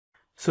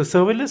So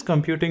serverless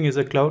computing is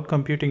a cloud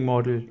computing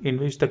model in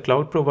which the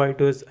cloud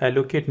providers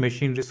allocate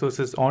machine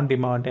resources on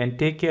demand and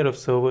take care of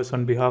servers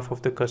on behalf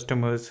of the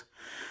customers.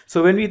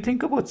 So when we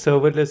think about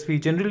serverless, we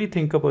generally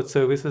think about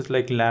services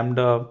like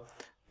Lambda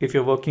if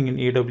you're working in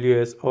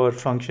AWS, or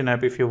Function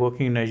app if you're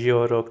working in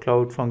Azure, or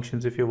Cloud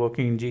Functions if you're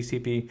working in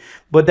GCP.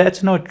 But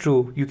that's not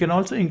true. You can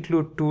also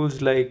include tools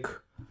like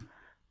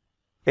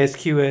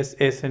SQS,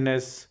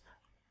 SNS,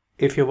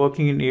 if you're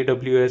working in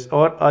AWS,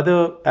 or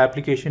other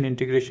application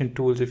integration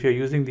tools if you're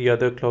using the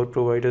other cloud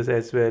providers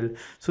as well.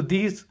 So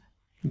these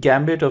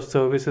gambit of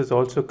services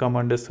also come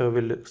under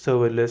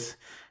serverless.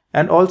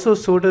 And also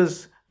so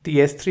does the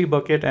S3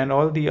 bucket and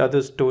all the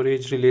other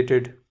storage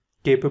related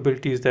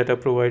capabilities that are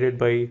provided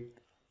by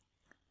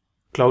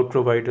cloud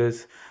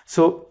providers.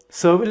 So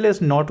serverless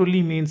not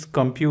only means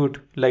compute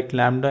like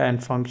Lambda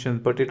and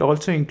functions, but it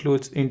also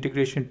includes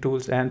integration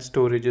tools and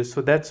storages.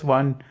 So that's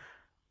one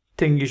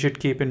thing you should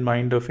keep in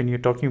mind of when you're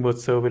talking about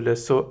serverless.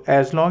 So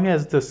as long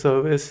as the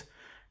service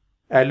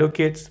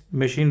allocates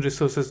machine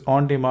resources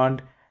on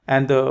demand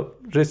and the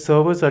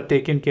servers are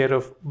taken care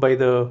of by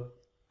the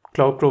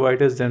cloud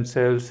providers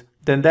themselves,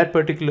 then that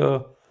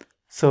particular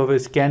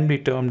service can be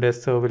termed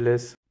as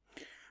serverless.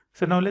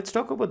 So now let's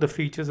talk about the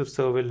features of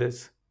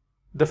serverless.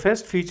 The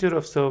first feature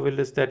of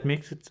serverless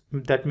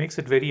that makes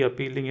it very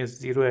appealing is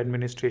zero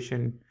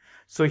administration.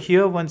 So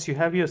here, once you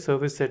have your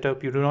service set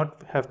up, you do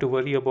not have to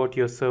worry about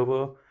your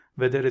server,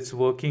 whether it's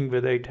working,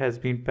 whether it has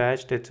been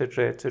patched,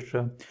 etc.,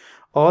 etc.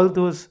 All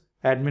those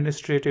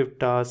administrative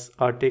tasks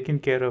are taken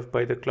care of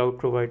by the cloud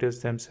providers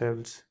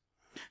themselves.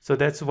 So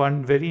that's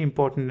one very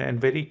important and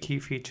very key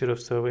feature of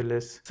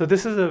serverless. So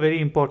this is a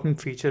very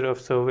important feature of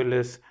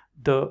serverless.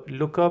 The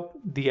lookup,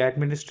 the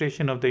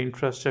administration of the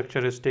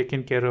infrastructure is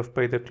taken care of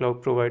by the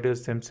cloud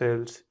providers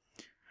themselves.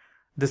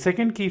 The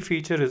second key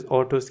feature is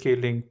auto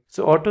scaling.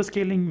 So auto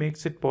scaling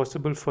makes it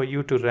possible for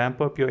you to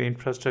ramp up your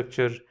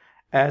infrastructure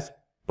as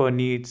per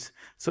needs.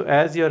 So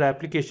as your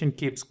application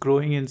keeps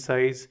growing in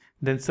size,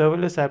 then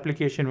serverless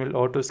application will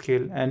auto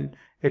scale and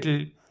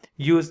it'll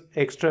use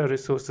extra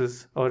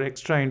resources or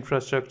extra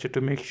infrastructure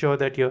to make sure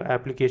that your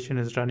application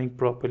is running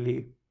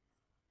properly.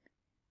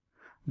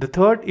 The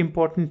third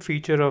important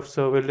feature of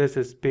serverless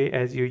is pay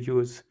as you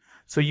use.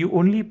 So you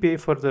only pay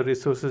for the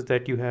resources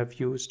that you have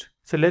used.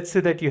 So let's say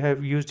that you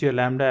have used your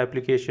Lambda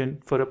application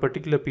for a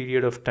particular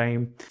period of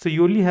time. So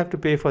you only have to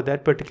pay for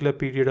that particular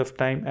period of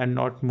time and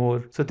not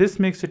more. So this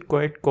makes it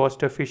quite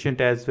cost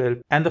efficient as well.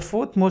 And the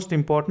fourth most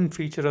important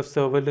feature of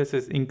serverless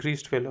is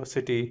increased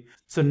velocity.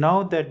 So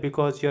now that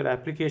because your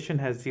application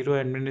has zero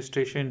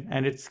administration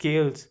and it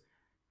scales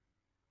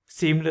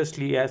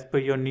seamlessly as per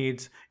your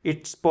needs,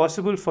 it's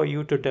possible for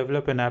you to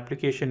develop an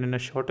application in a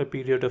shorter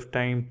period of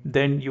time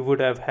than you would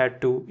have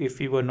had to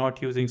if you were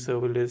not using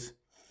serverless.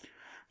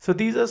 So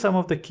these are some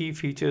of the key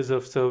features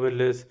of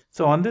serverless.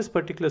 So on this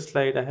particular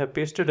slide, I have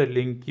pasted a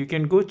link. You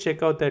can go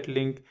check out that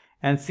link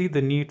and see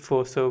the need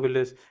for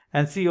serverless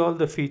and see all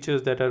the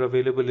features that are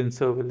available in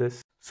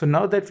serverless. So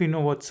now that we know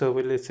what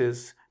serverless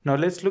is, now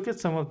let's look at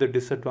some of the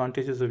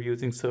disadvantages of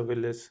using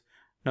serverless.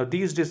 Now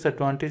these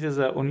disadvantages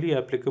are only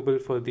applicable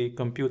for the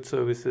compute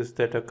services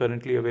that are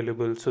currently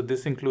available. So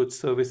this includes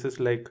services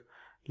like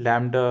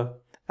Lambda,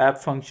 app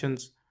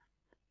functions,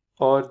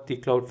 or the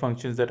cloud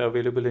functions that are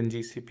available in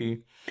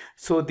GCP.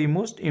 So the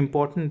most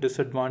important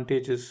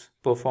disadvantage is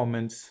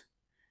performance.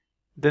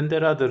 Then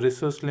there are the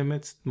resource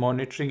limits,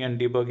 monitoring and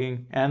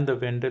debugging, and the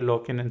vendor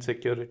lock-in and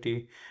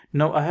security.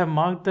 Now I have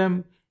marked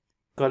them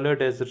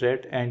colored as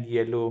red and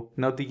yellow.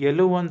 Now the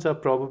yellow ones are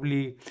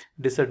probably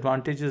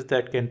disadvantages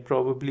that can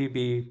probably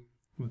be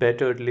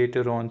bettered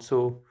later on.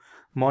 So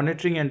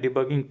monitoring and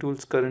debugging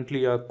tools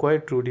currently are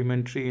quite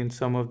rudimentary in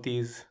some of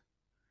these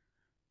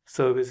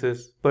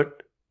services,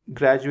 but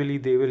gradually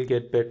they will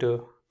get better.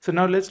 So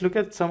now let's look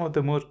at some of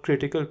the more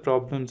critical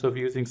problems of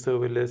using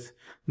serverless.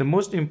 The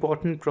most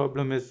important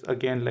problem is,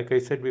 again, like I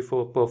said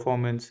before,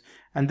 performance.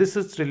 And this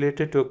is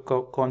related to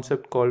a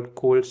concept called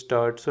cold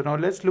start. So now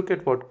let's look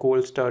at what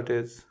cold start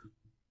is.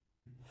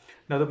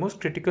 Now the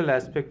most critical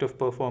aspect of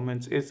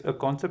performance is a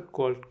concept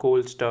called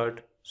cold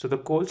start. So the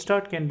cold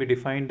start can be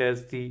defined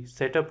as the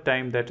setup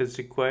time that is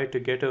required to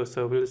get a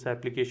serverless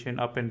application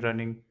up and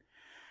running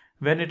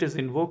when it is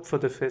invoked for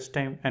the first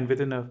time and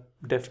within a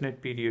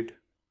definite period.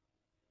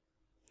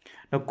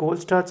 Now, cold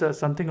starts are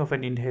something of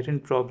an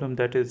inherent problem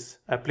that is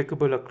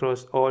applicable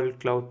across all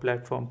cloud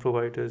platform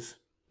providers.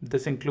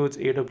 This includes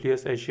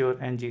AWS, Azure,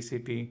 and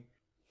GCP.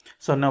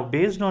 So now,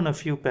 based on a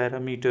few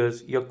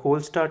parameters, your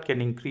cold start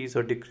can increase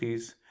or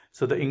decrease.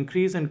 So the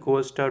increase in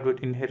cold start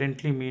would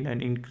inherently mean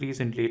an increase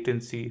in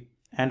latency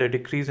and a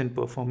decrease in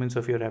performance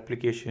of your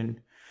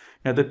application.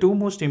 Now, the two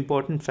most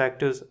important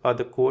factors are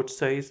the code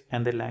size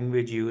and the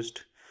language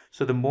used.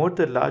 So the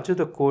larger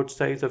the code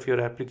size of your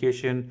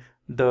application,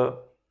 the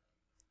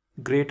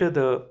greater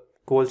the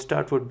cold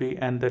start would be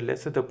and the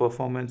lesser the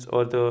performance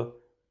or the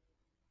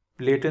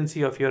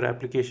latency of your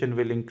application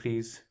will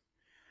increase.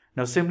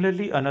 Now,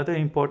 similarly, another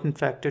important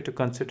factor to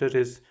consider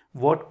is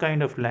what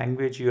kind of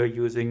language you are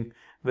using.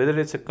 whether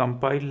it's a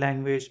compiled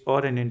language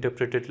or an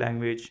interpreted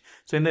language.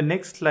 So in the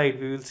next slide,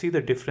 we will see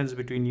the difference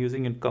between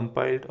using a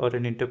compiled or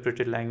an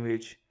interpreted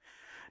language.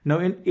 Now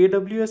in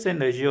AWS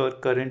and Azure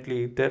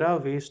currently, there are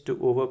ways to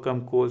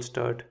overcome cold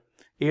start.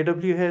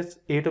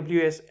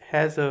 AWS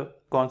has a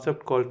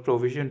concept called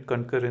provisioned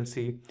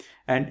concurrency,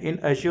 and in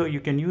Azure you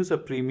can use a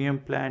premium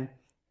plan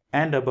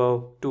and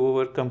above to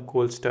overcome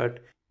cold start.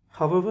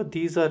 However,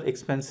 these are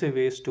expensive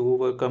ways to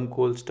overcome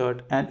cold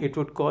start, and it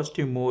would cost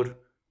you more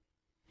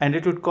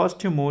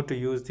to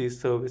use these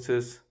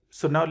services.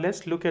 So now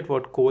let's look at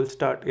what cold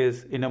start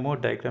is in a more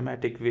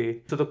diagrammatic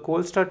way. So the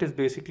cold start is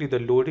basically the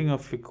loading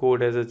of your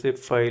code as a zip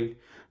file,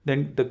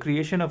 then the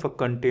creation of a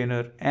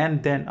container,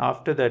 and then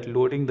after that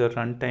loading the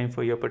runtime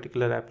for your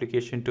particular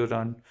application to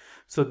run.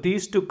 So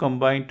these two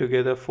combined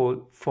together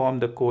form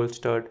the cold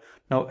start.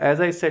 Now,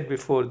 as I said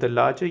before, the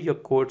larger your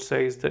code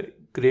size, the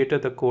greater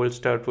the cold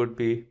start would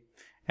be.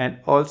 And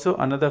also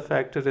another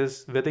factor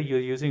is whether you're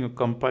using a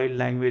compiled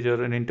language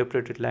or an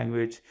interpreted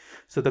language.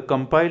 So the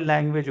compiled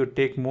language would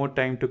take more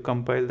time to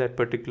compile that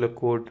particular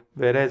code.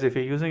 Whereas if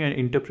you're using an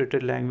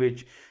interpreted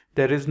language,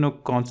 there is no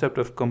concept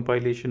of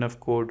compilation of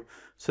code.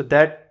 So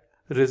that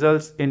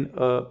results in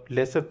a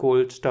lesser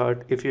cold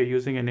start if you're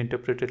using an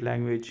interpreted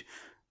language.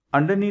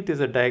 Underneath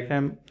is a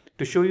diagram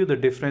to show you the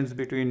difference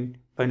between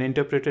an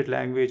interpreted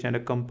language and a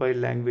compiled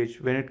language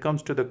when it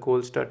comes to the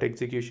cold start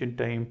execution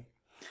time.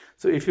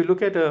 So if you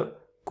look at a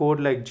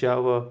code like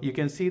Java, you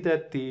can see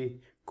that the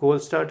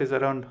cold start is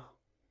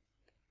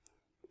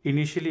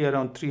initially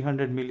around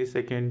 300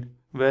 millisecond,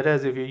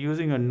 whereas if you're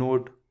using a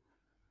node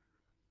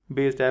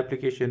based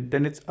application,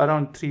 then it's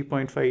around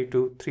 3.5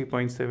 to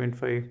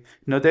 3.75.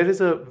 Now there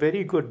is a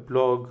very good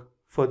blog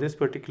for this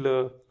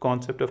particular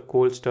concept of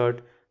cold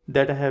start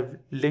that I have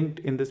linked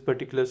in this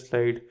particular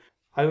slide.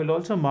 I will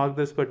also mark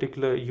this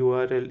particular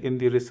URL in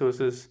the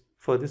resources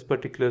for this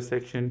particular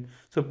section.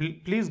 So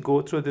please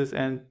go through this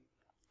and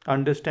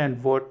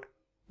understand what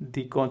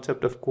the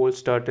concept of cold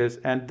start is,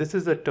 and this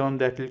is a term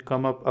that will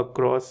come up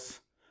across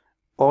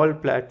all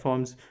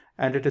platforms,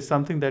 and it is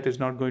something that is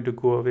not going to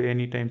go away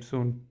anytime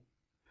soon.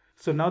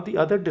 So now the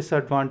other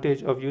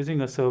disadvantage of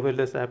using a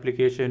serverless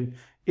application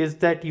is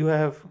that you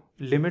have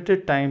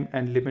limited time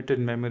and limited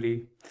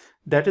memory.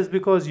 That is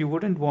because you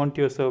wouldn't want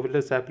your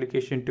serverless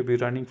application to be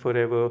running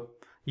forever.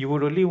 You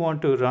would only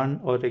want to run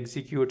or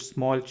execute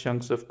small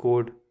chunks of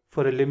code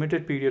for a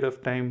limited period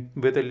of time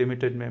with a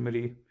limited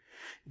memory.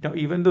 Now,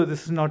 even though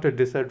this is not a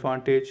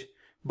disadvantage,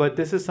 but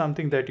this is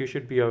something that you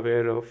should be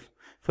aware of.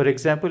 For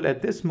example,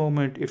 at this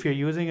moment, if you're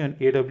using an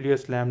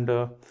AWS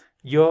Lambda,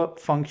 your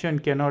function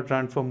cannot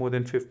run for more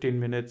than 15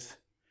 minutes.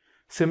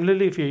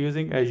 Similarly, if you're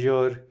using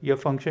Azure, your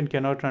function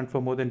cannot run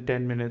for more than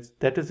 10 minutes.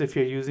 That is if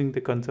you're using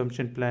the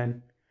consumption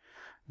plan.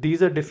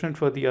 These are different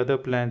for the other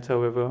plans,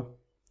 however.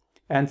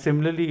 And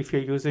similarly, if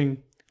you're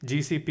using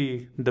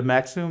GCP, the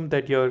maximum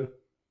that your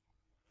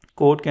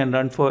code can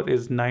run for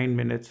is 9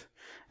 minutes.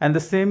 And the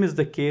same is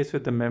the case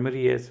with the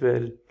memory as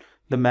well.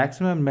 The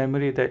maximum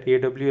memory that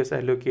AWS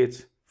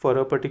allocates for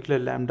a particular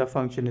Lambda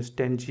function is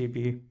 10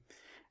 GB.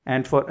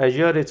 And for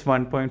Azure, it's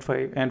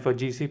 1.5, and for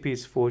GCP,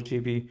 it's 4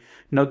 GB.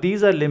 Now,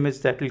 these are limits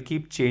that will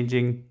keep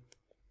changing.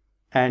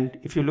 And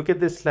if you look at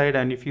this slide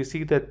and if you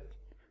see that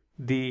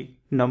the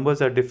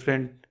numbers are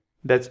different,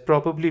 that's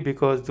probably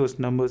because those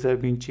numbers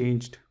have been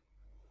changed.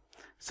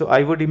 So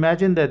I would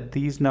imagine that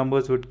these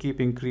numbers would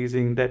keep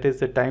increasing. That is,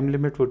 the time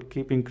limit would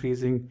keep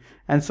increasing,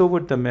 and so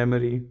would the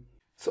memory.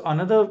 So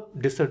another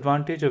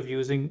disadvantage of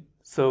using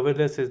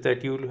serverless is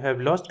that you will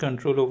have lost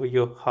control over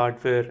your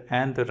hardware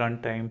and the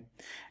runtime.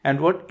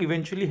 And what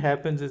eventually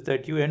happens is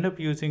that you end up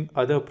using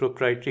other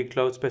proprietary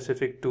cloud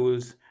specific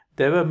tools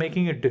that were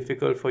making it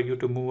difficult for you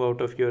to move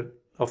out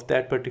of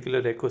that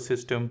particular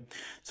ecosystem.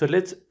 So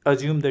let's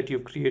assume that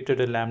you've created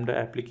a Lambda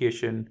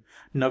application.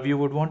 Now you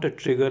would want a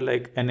trigger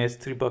like an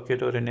S3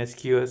 bucket or an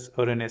SQS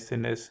or an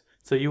SNS.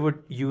 So you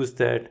would use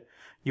that.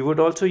 You would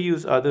also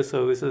use other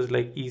services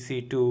like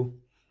EC2,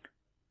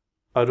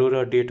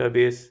 Aurora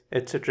database,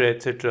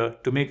 etc.,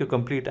 to make a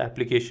complete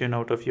application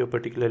out of your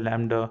particular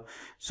Lambda.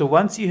 So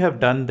once you have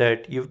done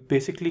that, you've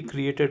basically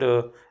created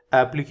a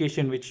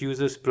application which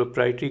uses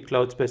proprietary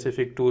cloud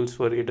specific tools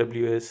for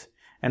AWS.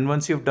 And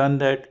once you've done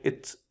that,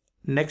 it's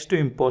next to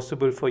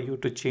impossible for you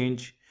to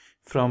change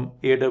from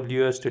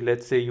AWS to,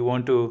 let's say, you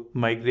want to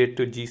migrate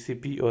to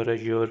GCP or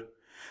Azure.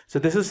 So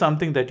this is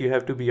something that you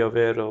have to be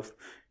aware of.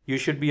 You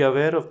should be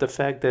aware of the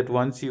fact that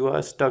once you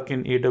are stuck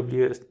in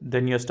AWS,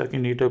 then you're stuck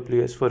in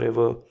AWS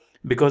forever,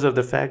 because of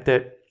the fact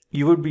that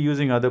you would be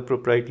using other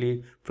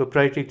proprietary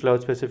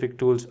cloud specific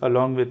tools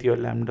along with your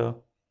Lambda.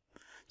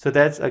 So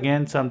that's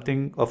again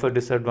something of a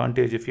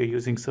disadvantage if you're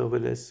using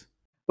serverless.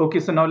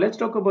 Okay, so now let's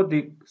talk about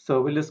the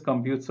serverless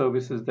compute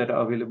services that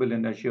are available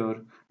in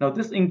Azure. Now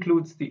this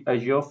includes the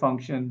Azure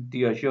Function,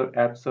 the Azure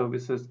App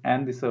Services,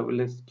 and the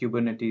serverless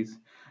Kubernetes.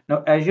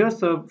 Now Azure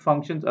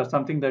Functions are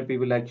something that we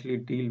will actually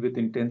deal with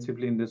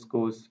intensively in this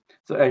course.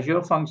 So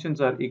Azure Functions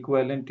are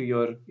equivalent to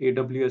your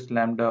AWS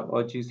Lambda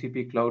or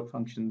GCP Cloud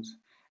Functions.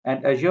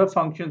 And Azure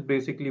Functions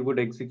basically would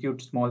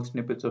execute small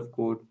snippets of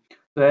code.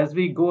 So as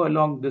we go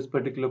along this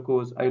particular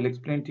course, I will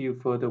explain to you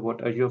further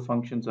what Azure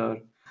Functions are.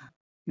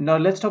 Now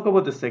let's talk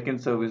about the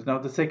second service. Now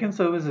the second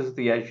service is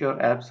the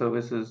Azure App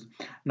Services.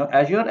 Now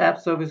Azure App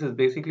Service is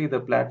basically the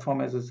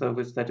platform as a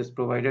service that is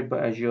provided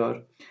by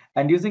Azure.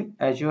 And using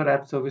Azure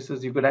App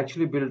Services, you could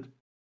actually build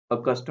a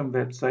custom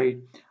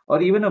website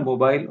or even a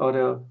mobile or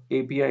a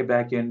API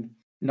backend.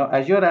 Now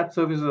Azure App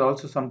Service is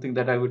also something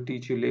that I would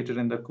teach you later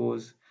in the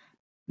course.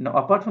 Now,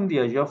 apart from the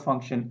Azure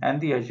Function and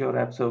the Azure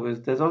App Service,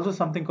 there's also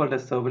something called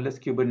as Serverless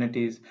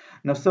Kubernetes.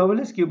 Now,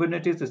 Serverless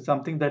Kubernetes is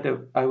something that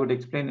I would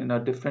explain in a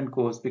different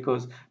course,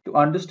 because to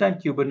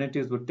understand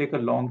Kubernetes would take a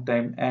long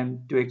time,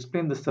 and to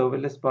explain the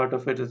serverless part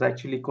of it is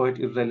actually quite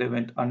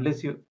irrelevant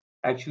unless you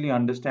actually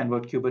understand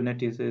what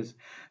Kubernetes is.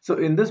 So,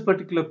 in this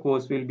particular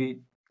course, we'll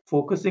be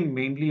focusing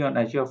mainly on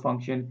Azure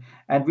Function,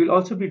 and we'll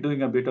also be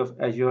doing a bit of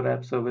Azure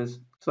App Service.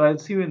 So, I'll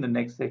see you in the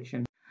next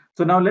section.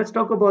 So now let's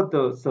talk about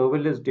the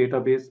serverless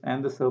database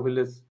and the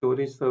serverless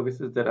storage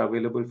services that are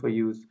available for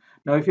use.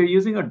 Now, if you're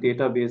using a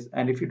database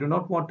and if you do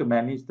not want to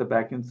manage the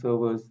backend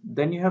servers,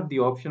 then you have the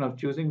option of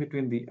choosing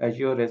between the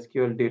Azure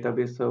SQL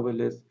database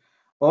serverless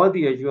or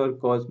the Azure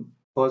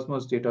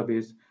Cosmos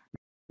database.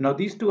 Now,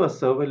 these two are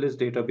serverless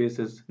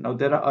databases. Now,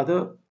 there are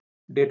other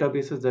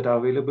databases that are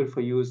available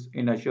for use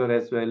in Azure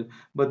as well,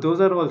 but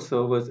those are all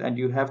servers and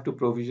you have to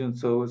provision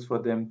servers for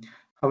them.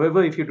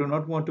 However, if you do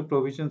not want to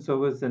provision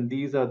servers, then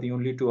these are the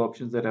only two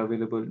options that are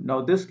available.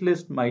 Now, this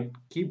list might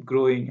keep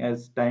growing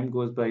as time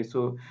goes by.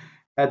 So,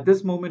 at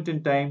this moment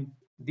in time,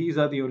 these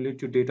are the only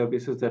two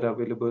databases that are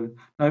available.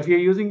 Now, if you're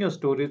using your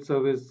storage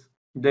service,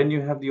 then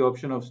you have the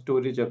option of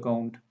storage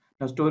account.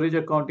 Now, storage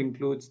account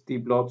includes the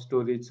blob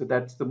storage. So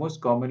that's the most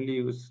commonly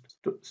used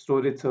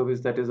storage service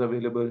that is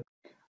available.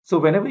 So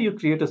whenever you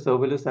create a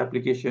serverless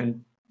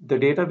application, the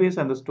database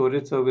and the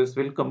storage service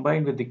will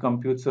combine with the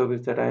compute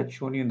service that I had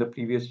shown you in the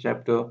previous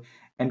chapter.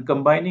 And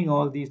combining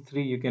all these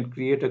three, you can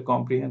create a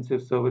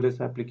comprehensive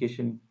serverless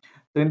application.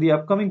 So in the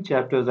upcoming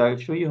chapters, I'll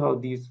show you how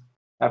these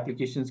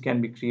applications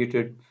can be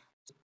created.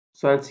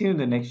 So I'll see you in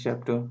the next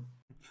chapter.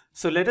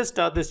 So let us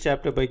start this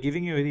chapter by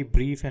giving you a very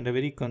brief and a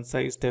very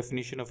concise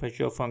definition of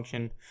Azure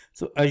Function.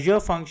 So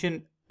Azure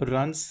Function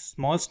runs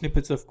small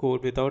snippets of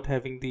code without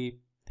having the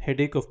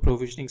headache of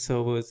provisioning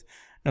servers.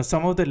 Now,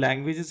 some of the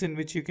languages in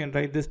which you can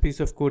write this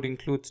piece of code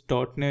includes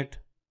 .NET,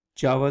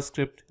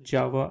 JavaScript,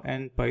 Java,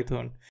 and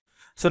Python.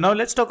 So now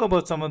let's talk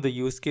about some of the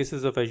use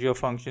cases of Azure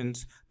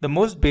Functions. The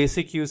most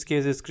basic use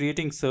case is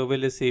creating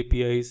serverless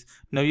APIs.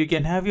 Now you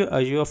can have your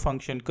Azure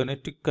Function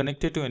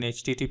connected to an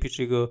HTTP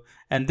trigger,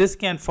 and this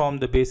can form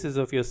the basis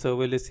of your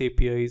serverless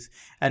APIs.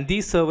 And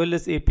these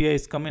serverless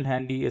APIs come in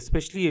handy,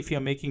 especially if you're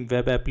making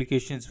web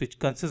applications which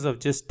consist of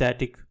just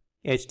static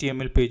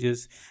HTML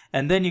pages.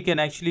 And then you can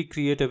actually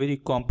create a very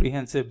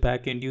comprehensive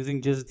backend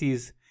using just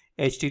these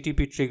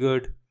HTTP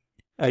triggered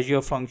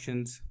Azure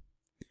Functions.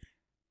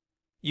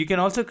 You can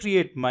also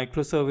create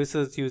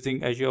microservices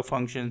using Azure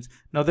Functions.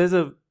 Now there's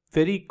a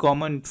very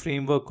common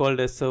framework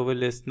called as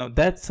Serverless. Now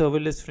that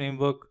serverless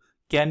framework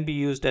can be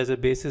used as a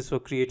basis for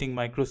creating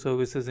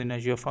microservices in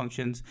Azure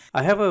Functions.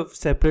 I have a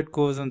separate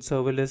course on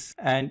serverless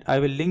and I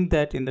will link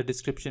that in the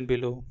description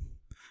below.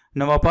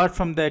 Now apart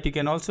from that, you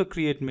can also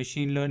create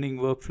machine learning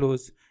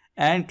workflows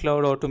and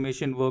cloud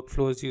automation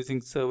workflows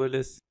using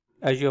serverless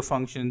Azure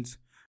Functions.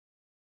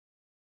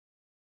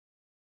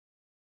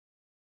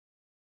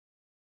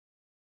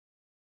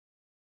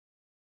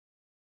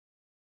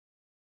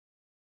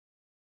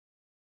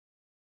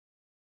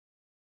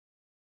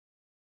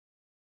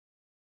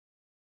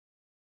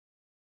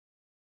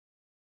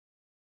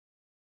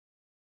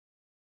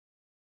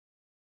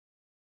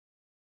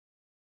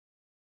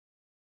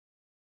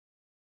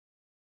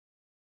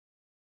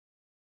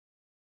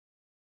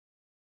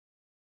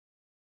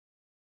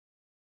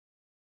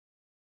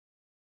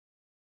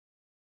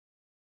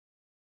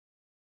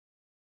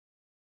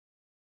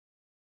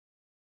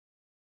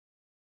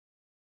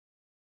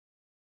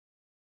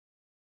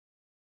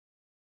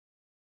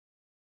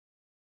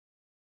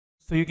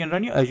 So you can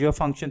run your Azure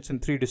Functions in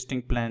three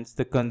distinct plans: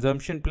 the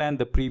consumption plan,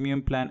 the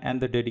premium plan,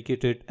 and the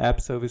dedicated app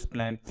service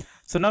plan.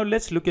 So now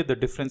let's look at the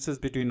differences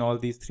between all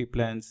these three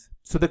plans.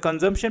 So the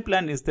consumption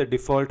plan is the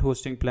default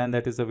hosting plan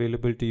that is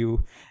available to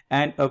you.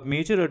 And a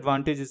major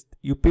advantage is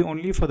you pay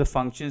only for the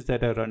functions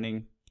that are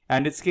running,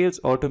 and it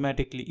scales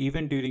automatically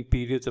even during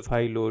periods of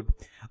high load.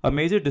 A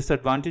major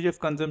disadvantage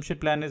of consumption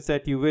plan is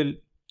that you will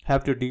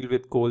have to deal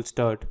with cold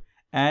start.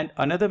 And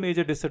another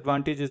major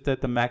disadvantage is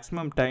that the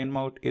maximum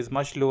timeout is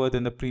much lower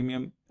than the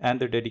premium and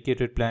the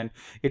dedicated plan.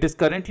 It is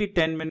currently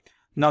 10 minutes.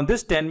 Now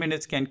this 10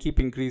 minutes can keep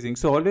increasing.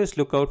 So always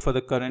look out for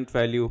the current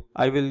value.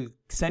 I will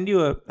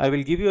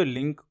give you a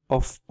link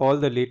of all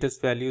the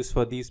latest values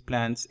for these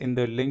plans in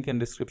the link and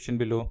description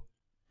below.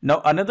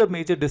 Now another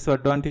major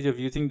disadvantage of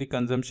using the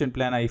consumption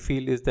plan I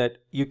feel is that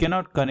you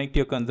cannot connect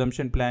your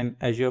consumption plan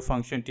Azure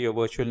Function to your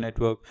virtual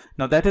network.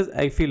 Now that is,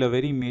 I feel, a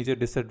very major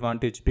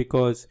disadvantage,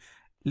 because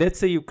let's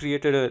say you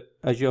created a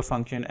Azure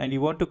Function and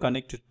you want to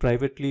connect it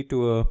privately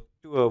to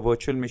a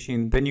virtual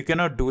machine. Then you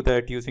cannot do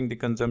that using the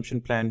consumption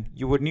plan.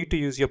 You would need to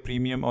use your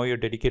premium or your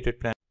dedicated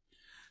plan.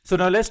 So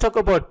now let's talk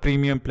about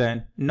premium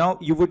plan. Now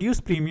you would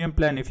use premium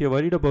plan if you're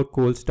worried about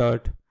cold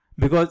start,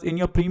 because in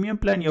your premium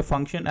plan your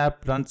function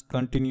app runs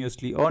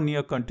continuously or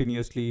near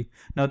continuously.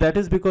 Now that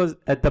is because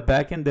at the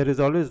back end there is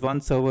always one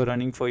server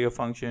running for your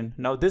function.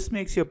 Now this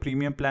makes your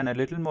premium plan a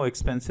little more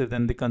expensive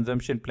than the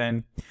consumption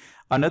plan.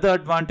 Another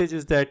advantage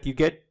is that you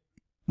get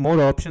more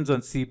options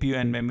on CPU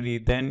and memory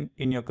than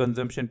in your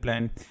consumption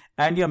plan,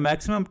 and your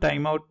maximum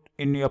timeout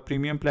in your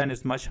premium plan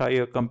is much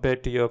higher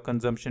compared to your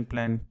consumption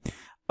plan.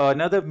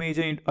 Another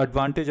major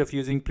advantage of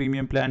using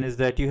premium plan is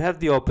that you have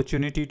the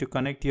opportunity to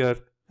connect your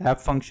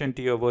app function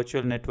to your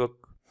virtual network,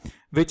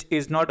 which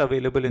is not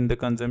available in the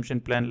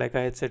consumption plan, like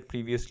I had said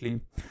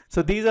previously.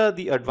 So these are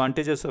the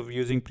advantages of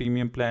using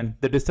premium plan.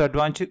 The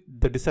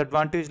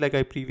disadvantage, like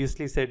I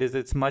previously said, is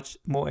it's much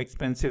more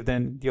expensive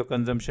than your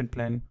consumption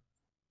plan.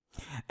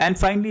 And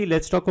finally,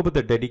 let's talk about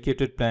the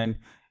dedicated plan.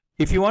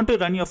 If you want to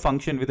run your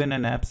function within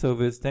an app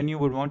service, then you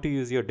would want to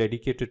use your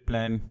dedicated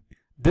plan.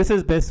 This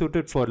is best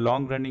suited for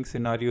long-running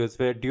scenarios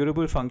where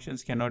durable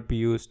functions cannot be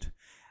used.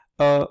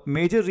 A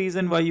major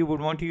reason why you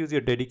would want to use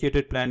your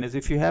dedicated plan is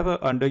if you have an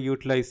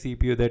underutilized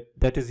CPU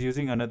that is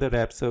using another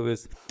app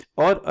service,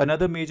 or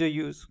another major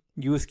use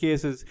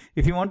case is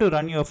if you want to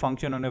run your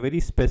function on a very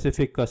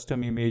specific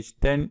custom image,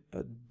 then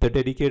the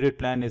dedicated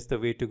plan is the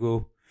way to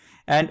go.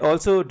 And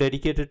also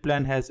dedicated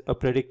plan has a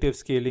predictive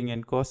scaling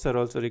and costs are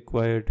also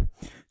required.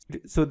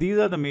 So these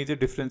are the major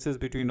differences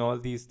between all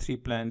these three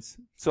plans.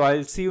 So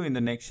I'll see you in the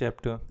next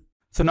chapter.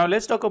 So now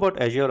let's talk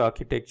about Azure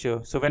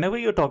architecture. So whenever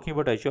you're talking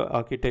about Azure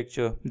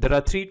architecture, there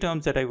are three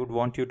terms that I would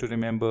want you to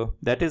remember.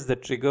 That is the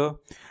trigger,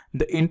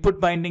 the input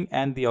binding,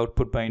 and the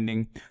output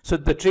binding. So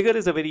the trigger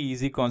is a very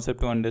easy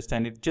concept to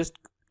understand. It just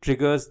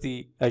triggers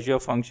the Azure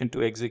function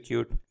to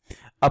execute.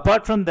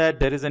 Apart from that,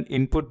 there is an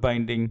input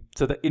binding.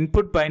 So the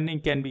input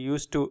binding can be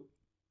used to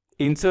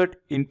insert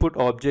input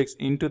objects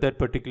into that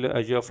particular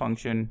Azure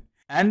function.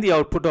 And the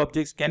output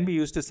objects can be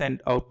used to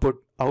send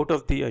output out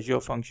of the Azure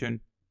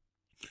function.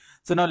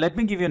 So now let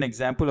me give you an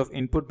example of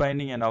input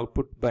binding and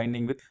output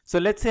binding. So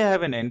let's say I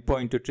have an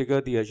endpoint to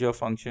trigger the Azure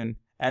function,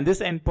 and this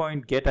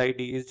endpoint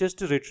getID is just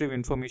to retrieve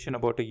information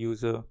about a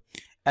user,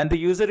 and the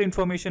user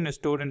information is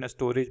stored in a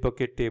storage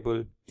bucket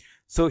table.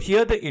 So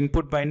here the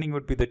input binding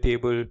would be the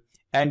table,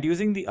 and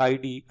using the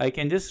ID I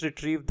can just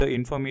retrieve the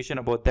information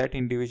about that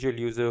individual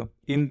user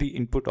in the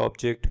input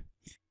object.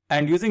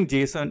 And using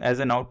JSON as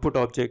an output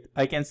object,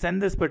 I can send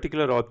this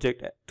particular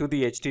object to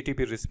the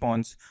HTTP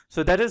response.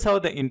 So that is how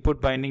the input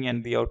binding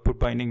and the output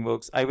binding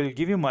works. I will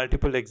give you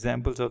multiple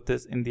examples of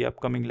this in the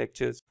upcoming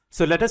lectures.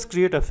 So let us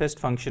create a first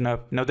function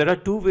app. Now there are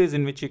two ways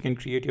in which you can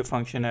create your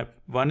function app.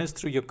 One is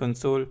through your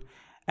console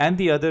and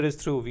the other is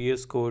through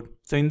VS Code.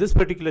 So in this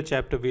particular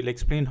chapter, we'll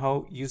explain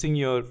how using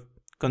your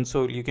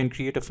console you can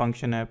create a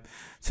function app.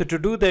 So to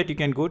do that, you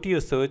can go to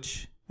your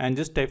search and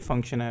just type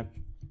function app.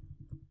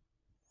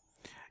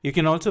 You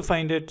can also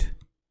find it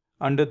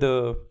under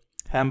the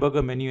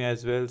hamburger menu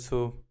as well.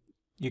 So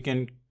you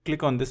can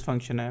click on this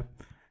function app.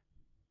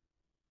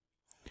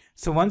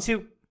 So once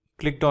you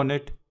clicked on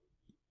it,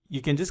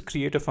 you can just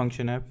create a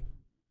function app.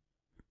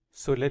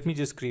 So let me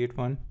just create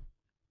one.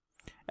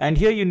 And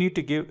here you need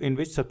to give in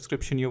which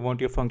subscription you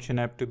want your function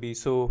app to be.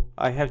 So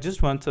I have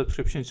just one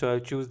subscription, so I'll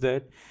choose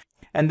that.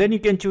 And then you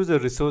can choose a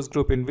resource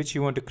group in which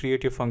you want to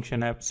create your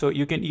function app. So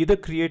you can either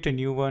create a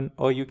new one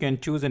or you can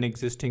choose an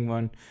existing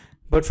one.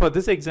 But for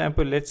this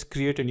example, let's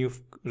create a new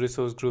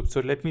resource group. So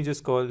let me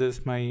just call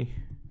this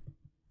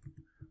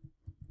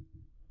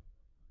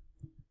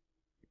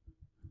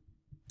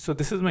So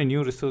this is my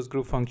new resource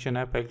group function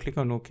app. I'll click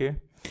on OK.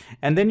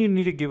 And then you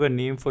need to give a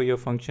name for your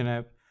function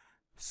app.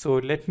 So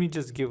let me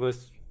just give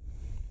us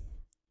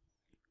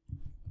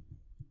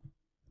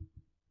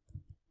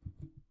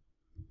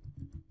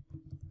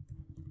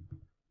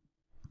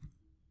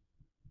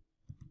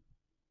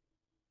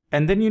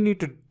and then you need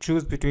to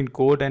choose between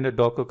code and a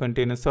Docker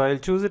container. So I'll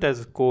choose it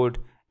as code,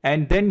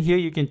 and then here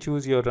you can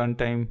choose your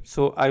runtime.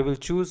 So I will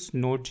choose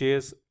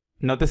Node.js.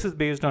 Now this is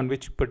based on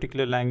which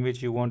particular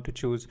language you want to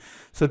choose.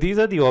 So these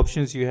are the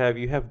options you have.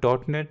 You have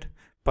 .NET,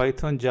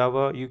 Python,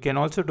 Java. You can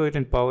also do it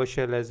in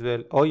PowerShell as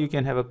well, or you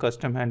can have a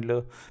custom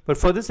handler. But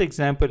for this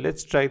example,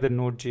 let's try the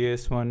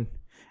Node.js one.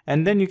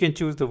 And then you can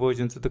choose the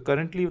version. So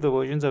currently the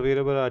versions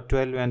available are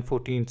 12 and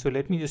 14. So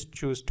let me just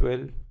choose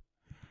 12.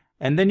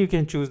 And then you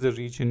can choose the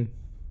region.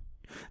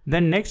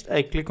 Then next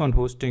I click on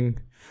hosting.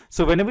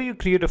 So whenever you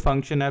create a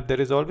function app,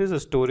 there is always a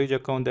storage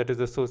account that is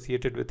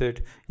associated with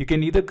it. You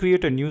can either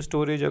create a new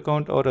storage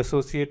account or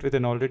associate with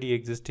an already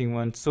existing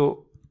one.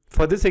 So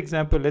for this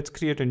example, let's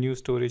create a new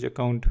storage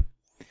account.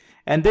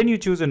 And then you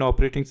choose an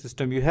operating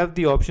system. You have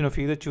the option of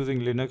either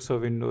choosing Linux or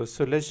Windows.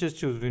 So let's just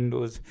choose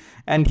Windows.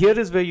 And here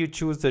is where you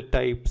choose the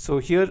type. So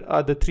here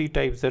are the three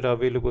types that are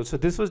available. So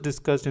this was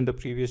discussed in the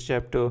previous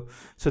chapter.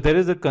 So there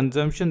is a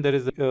consumption, there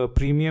is a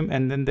premium,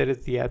 and then there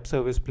is the app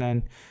service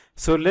plan.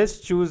 So let's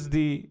choose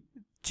the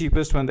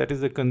cheapest one, that is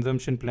the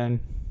consumption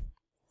plan.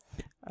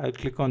 I'll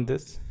click on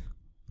this,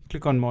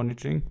 click on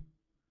monitoring.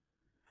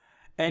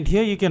 And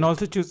here you can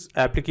also choose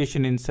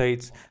application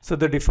insights. So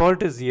the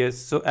default is yes.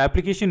 So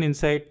application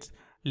insights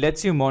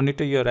lets you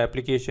monitor your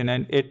application,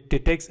 and it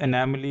detects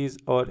anomalies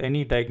or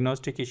any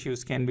diagnostic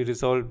issues can be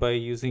resolved by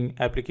using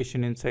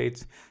application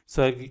insights.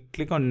 So I'll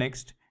click on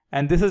next,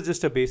 and this is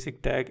just a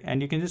basic tag,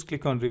 and you can just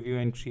click on review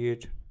and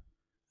create.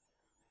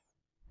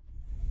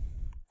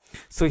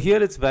 So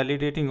here it's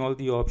validating all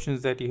the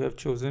options that you have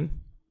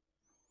chosen.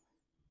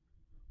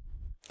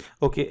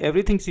 Okay,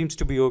 everything seems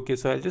to be okay,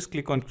 so I'll just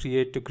click on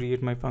create to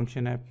create my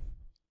function app.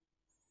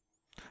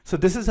 So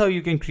this is how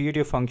you can create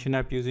your function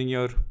app using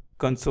your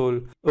console.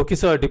 Okay,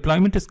 so our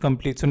deployment is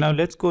complete. So now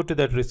let's go to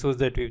that resource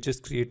that we've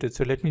just created.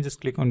 So let me just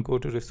click on go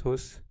to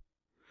resource.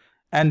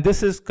 And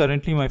this is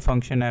currently my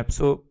function app.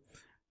 So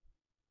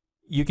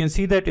you can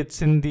see that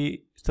it's in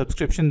the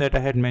subscription that I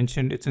had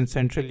mentioned. It's in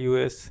Central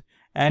US,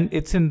 and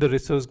it's in the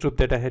resource group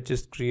that I had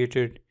just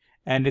created,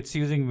 and it's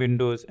using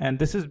Windows, and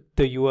this is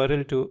the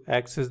URL to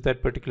access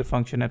that particular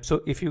function app.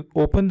 So if you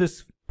open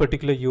this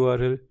particular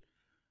URL,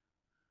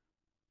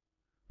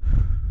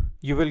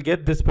 you will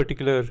get this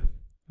particular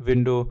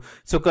window.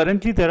 So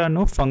currently there are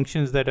no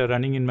functions that are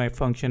running in my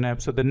function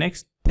app. So the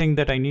next thing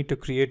that I need to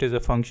create is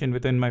a function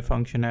within my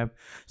function app.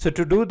 So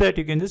to do that,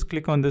 you can just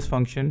click on this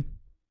function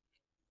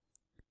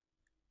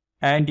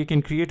and you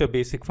can create a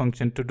basic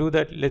function. To do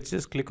that, let's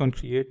just click on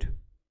create.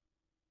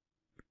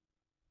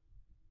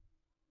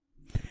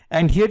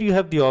 And here you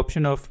have the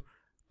option of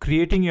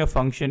creating your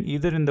function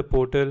either in the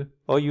portal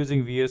or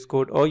using VS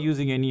Code or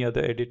using any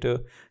other editor.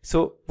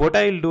 So what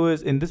I'll do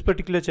is in this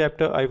particular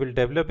chapter, I will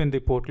develop in the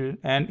portal,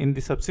 and in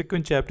the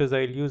subsequent chapters,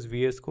 I'll use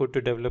VS Code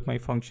to develop my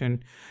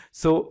function.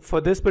 So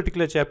for this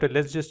particular chapter,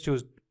 let's just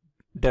choose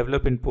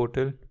develop in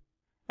portal.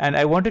 And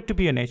I want it to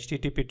be an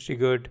HTTP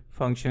triggered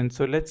function.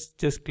 So let's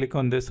just click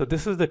on this. So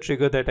this is the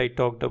trigger that I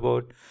talked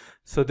about.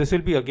 So this will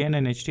be again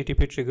an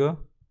HTTP trigger.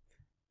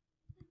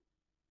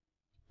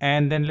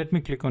 And then let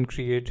me click on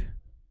create.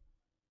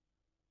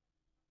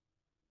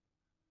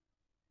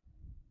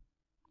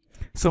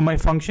 So my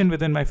function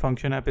within my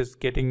function app is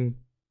getting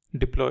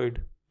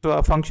deployed. So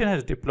our function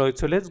has deployed.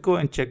 So let's go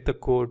and check the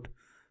code.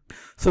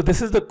 So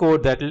this is the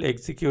code that will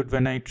execute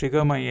when I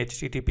trigger my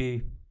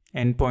HTTP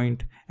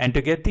endpoint. And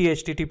to get the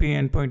HTTP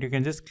endpoint, you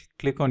can just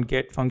click on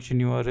get function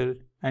URL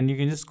and you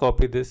can just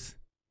copy this.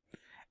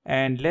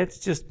 And let's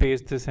just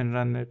paste this and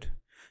run it.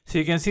 So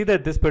you can see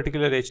that this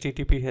particular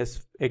HTTP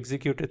has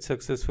executed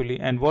successfully.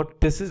 And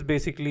what this is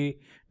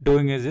basically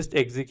doing is just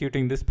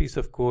executing this piece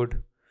of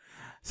code.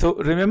 So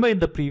remember in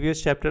the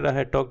previous chapter, I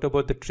had talked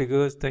about the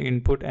triggers, the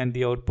input and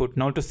the output.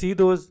 Now to see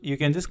those, you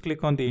can just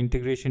click on the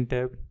integration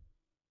tab.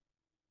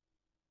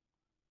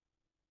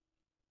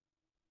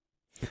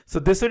 So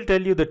this will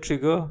tell you the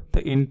trigger,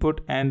 the input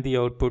and the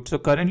output. So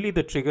currently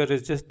the trigger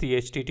is just the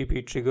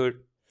HTTP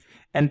triggered,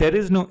 and there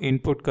is no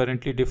input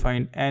currently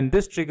defined. And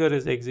this trigger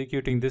is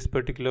executing this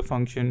particular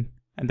function,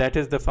 and that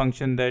is the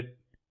function that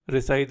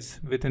resides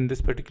within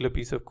this particular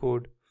piece of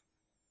code.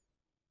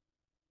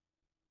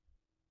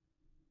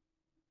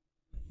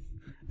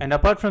 And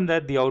apart from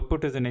that, the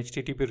output is an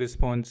HTTP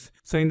response.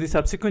 So in the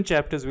subsequent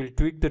chapters, we'll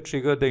tweak the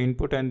trigger, the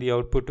input and the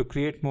output to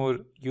create more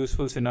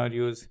useful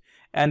scenarios.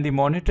 And the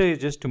monitor is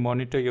just to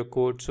monitor your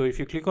code. So if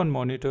you click on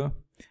monitor,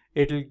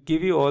 it'll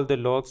give you all the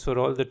logs for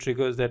all the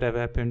triggers that have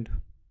happened.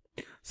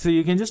 So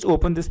you can just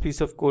open this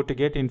piece of code to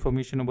get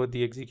information about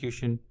the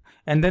execution.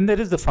 And then there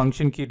is the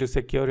function key to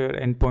secure your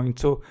endpoint.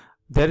 So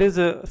there is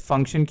a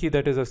function key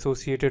that is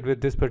associated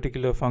with this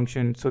particular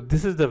function. So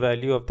this is the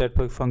value of that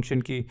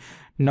function key.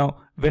 Now,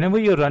 whenever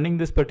you're running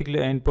this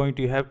particular endpoint,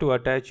 you have to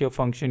attach your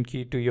function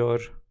key to your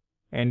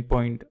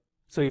endpoint.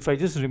 So if I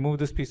just remove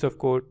this piece of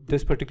code,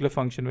 this particular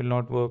function will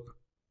not work.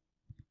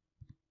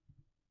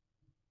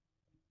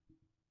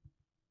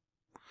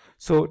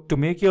 So to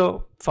make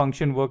your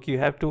function work, you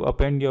have to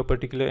append your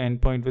particular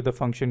endpoint with the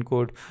function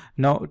code.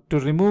 Now to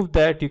remove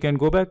that, you can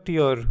go back to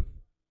your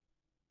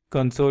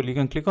console, you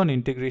can click on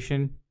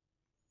integration,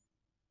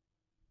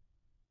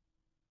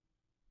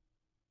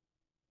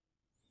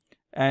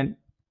 and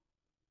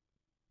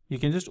you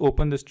can just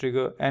open this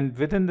trigger, and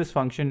within this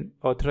function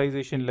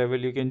authorization level,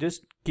 you can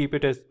just keep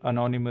it as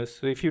anonymous.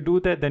 So if you do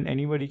that, then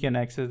anybody can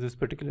access this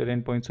particular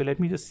endpoint. So let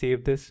me just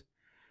save this.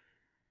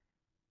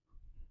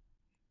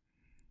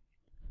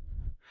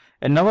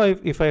 And now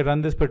if I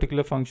run this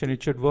particular function,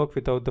 it should work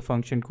without the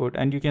function code,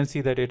 and you can see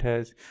that it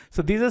has.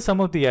 So these are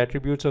some of the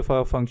attributes of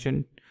our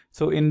function.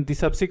 So in the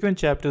subsequent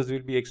chapters,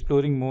 we'll be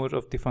exploring more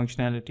of the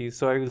functionalities.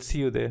 So I will see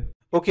you there.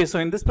 Okay, so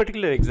in this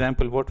particular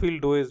example, what we'll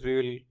do is we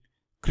will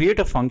create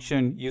a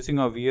function using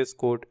our VS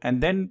Code,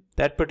 and then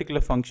that particular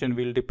function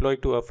we'll deploy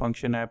to our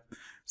function app.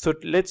 So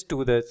let's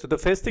do that. So the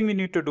first thing we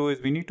need to do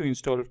is we need to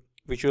install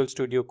Visual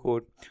Studio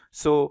Code.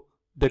 So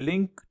the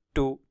link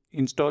to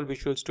install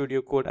Visual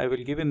Studio Code I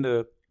will give in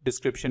the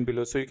description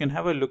below, so you can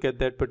have a look at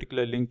that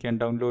particular link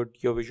and download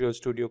your Visual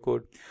Studio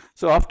Code.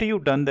 So after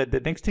you've done that, the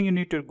next thing you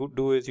need to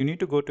do is you need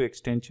to go to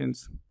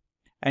extensions,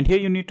 and here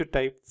you need to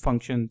type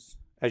functions,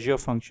 Azure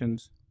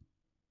Functions.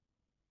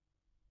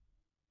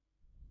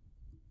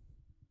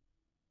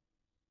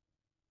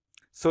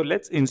 So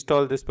let's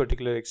install this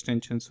particular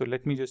extension. So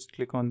let me just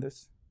click on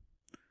this,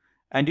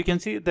 And you can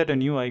see that a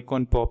new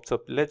icon pops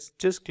up. Let's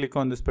just click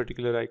on this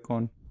particular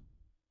icon.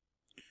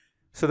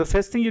 So the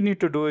first thing you need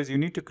to do is you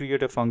need to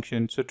create a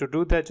function. So to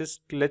do that,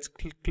 just let's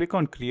click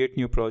on create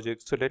new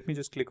project. So let me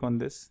just click on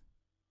this.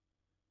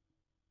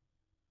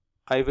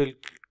 I will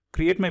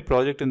create my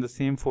project in the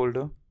same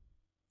folder.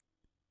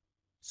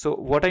 So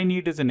what I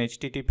need is an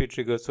HTTP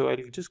trigger. So I'll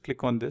just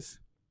click on this,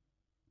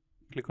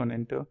 click on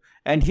enter.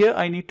 And here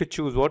I need to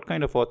choose what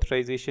kind of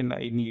authorization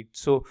I need.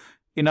 So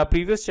in our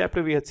previous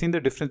chapter, we had seen the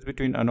difference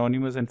between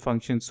anonymous and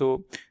function.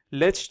 So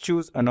let's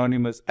choose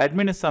anonymous.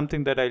 Admin is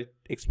something that I'll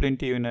explain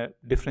to you in a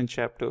different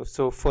chapter.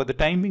 So for the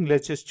time being,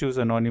 let's just choose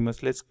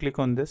anonymous. Let's click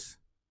on this.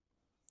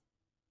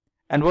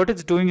 And what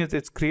it's doing is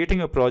it's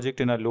creating a project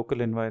in our local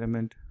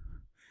environment.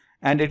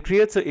 And it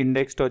creates an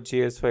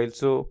index.js file.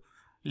 So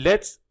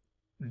let's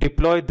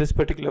deploy this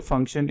particular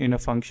function in a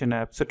function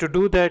app. So to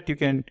do that, you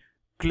can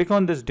click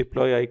on this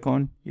deploy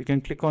icon. You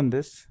can click on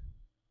this.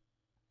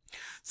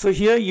 So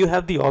here you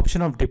have the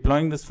option of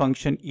deploying this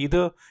function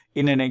either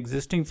in an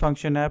existing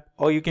function app,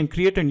 or you can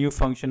create a new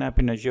function app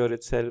in Azure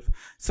itself.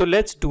 So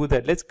let's do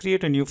that. Let's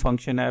create a new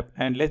function app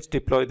and let's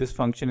deploy this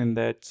function in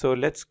that. So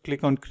let's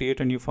click on create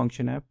a new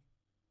function app.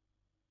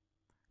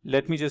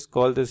 Let me just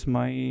call this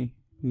my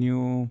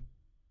new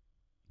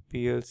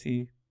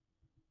VLC.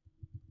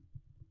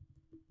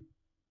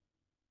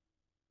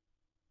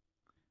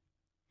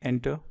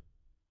 Enter.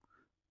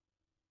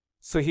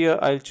 So here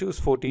I'll choose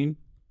 14.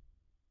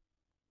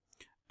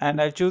 And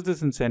I'll choose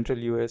this in Central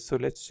US. So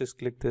let's just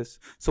click this.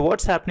 So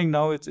what's happening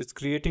now is it's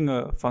creating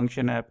a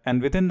function app,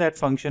 and within that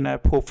function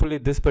app, hopefully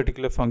this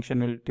particular function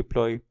will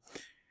deploy.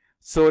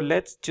 So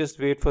let's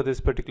just wait for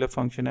this particular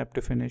function app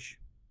to finish.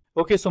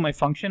 Okay, so my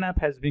function app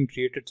has been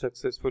created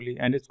successfully,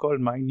 and it's called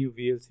my new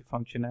VLC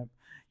function app.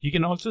 You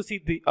can also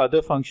see the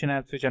other function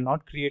apps which are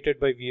not created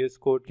by VS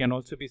Code can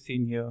also be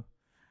seen here.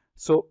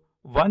 So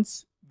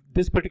once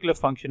this particular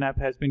function app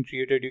has been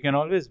created, you can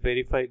always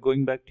verify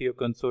going back to your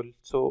console.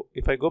 So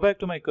if I go back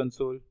to my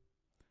console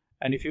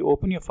and if you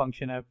open your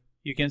function app,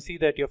 you can see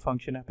that your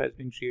function app has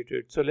been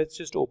created. So let's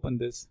just open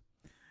this.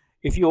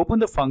 If you open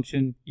the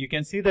function, you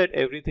can see that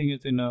everything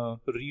is in a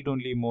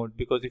read-only mode,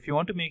 because if you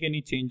want to make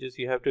any changes,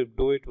 you have to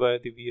do it via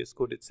the VS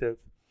Code itself.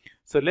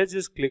 So let's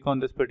just click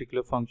on this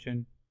particular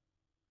function.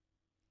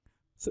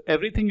 So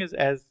everything is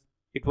as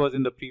it was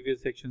in the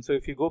previous section. So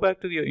if you go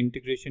back to your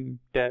integration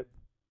tab,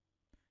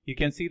 you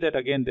can see that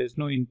again there's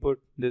no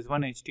input, there's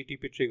one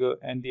HTTP trigger,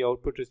 and the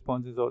output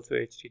response is also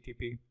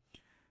HTTP.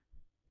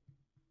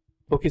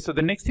 Okay, so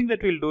the next thing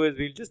that we'll do is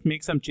we'll just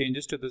make some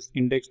changes to this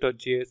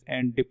index.js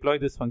and deploy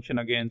this function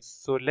again.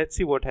 So let's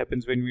see what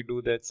happens when we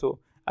do that. So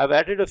I've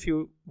added a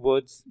few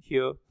words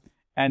here,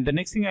 and the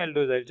next thing I'll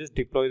do is I'll just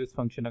deploy this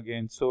function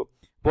again. So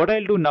what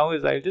I'll do now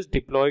is I'll just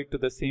deploy it to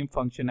the same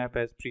function app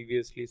as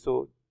previously.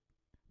 So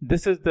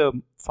this is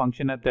the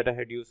function app that I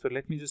had used. So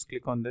let me just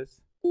click on this.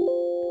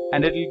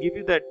 And it will give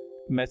you that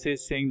message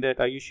saying that,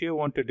 are you sure you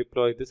want to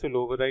deploy? This will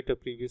overwrite a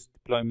previous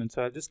deployment.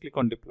 So I'll just click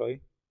on deploy.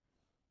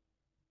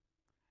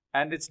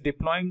 And it's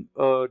deploying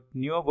a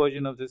newer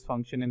version of this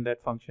function in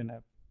that function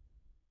app.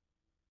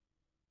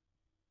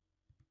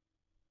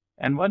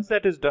 And once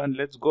that is done,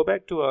 let's go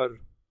back to our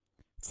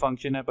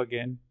function app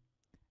again.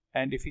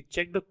 And if we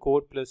check the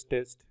code plus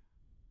test,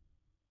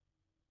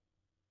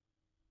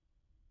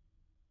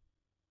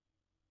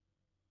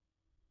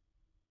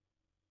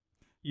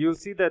 you'll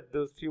see that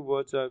those few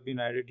words have been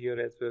added here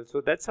as well.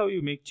 So that's how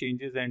you make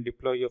changes and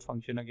deploy your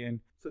function again.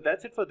 So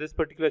that's it for this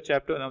particular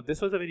chapter. Now this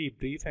was a very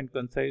brief and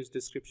concise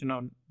description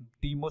on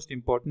the most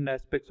important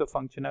aspects of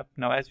function app.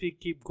 Now as we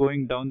keep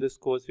going down this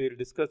course, we'll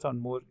discuss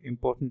on more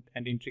important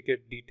and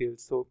intricate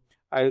details. So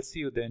I'll see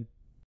you then.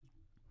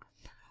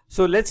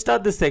 So let's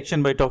start this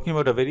section by talking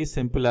about a very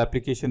simple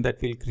application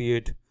that we'll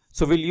create.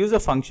 So we'll use a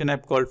function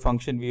app called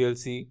function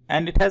VLC,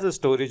 and it has a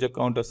storage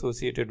account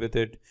associated with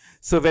it.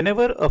 So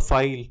whenever a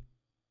file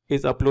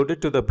is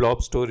uploaded to the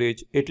blob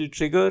storage, it will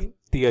trigger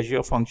the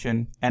Azure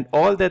function, and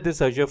all that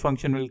this Azure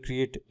function will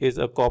create is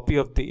a copy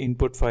of the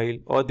input file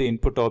or the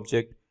input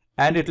object,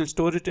 and it will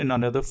store it in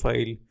another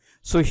file.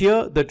 So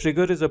here the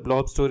trigger is a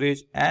blob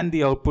storage and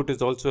the output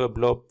is also a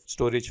blob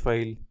storage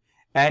file,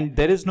 and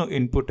there is no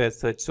input as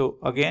such. So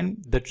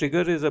again, the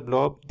trigger is a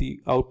blob, the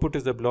output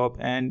is a blob,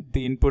 and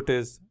the input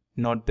is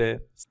not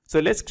there. So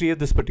let's create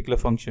this particular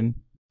function.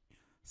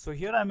 So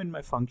here I'm in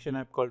my function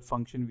app called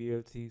function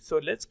VLC. So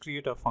let's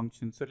create a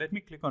function. So let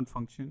me click on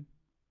function.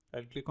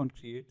 I'll click on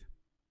create.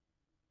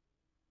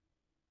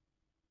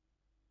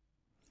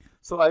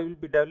 So I will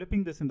be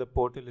developing this in the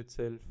portal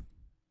itself.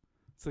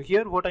 So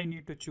here what I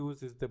need to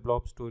choose is the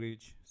blob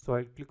storage. So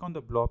I'll click on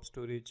the blob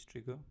storage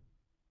trigger.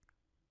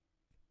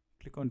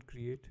 Click on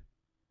create.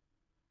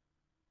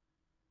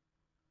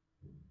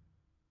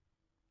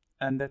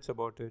 And that's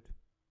about it.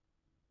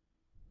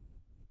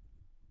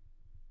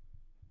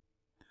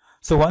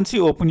 So once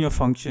you open your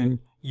function,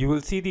 you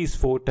will see these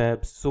 4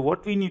 tabs. So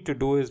what we need to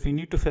do is we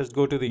need to first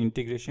go to the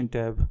integration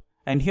tab,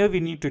 and here we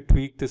need to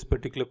tweak this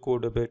particular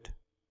code a bit.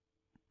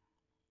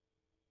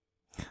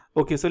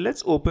 Okay, so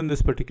let's open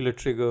this particular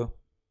trigger.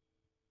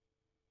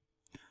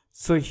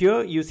 So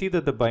here you see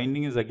that the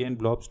binding is again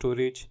blob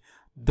storage.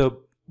 The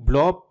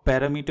blob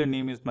parameter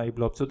name is my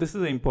blob. So this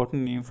is an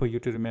important name for you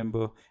to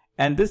remember.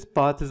 And this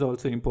path is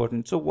also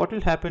important. So what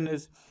will happen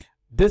is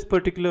this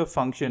particular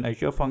function,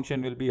 Azure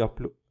function, will be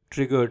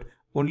triggered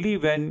only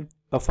when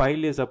a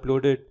file is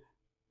uploaded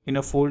in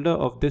a folder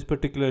of this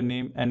particular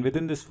name, and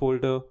within this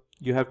folder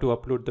you have to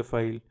upload the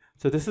file.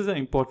 So this is an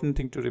important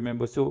thing to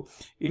remember. So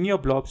in your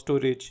blob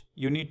storage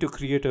you need to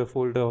create a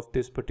folder of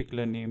this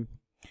particular name.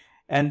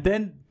 And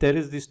then there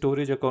is the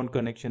storage account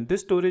connection.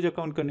 This storage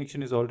account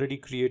connection is already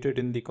created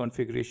in the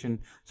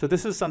configuration. So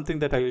this is something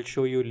that I will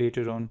show you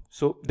later on.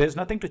 So there's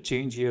nothing to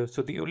change here.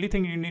 So the only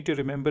thing you need to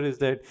remember is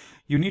that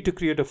you need to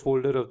create a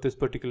folder of this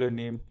particular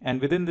name.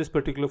 And within this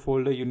particular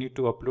folder, you need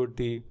to upload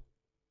the...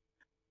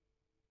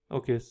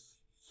 Okay,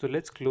 so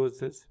let's close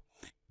this.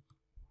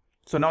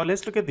 So now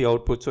let's look at the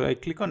output. So I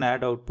click on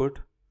add output.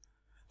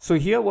 So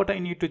here what I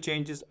need to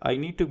change is I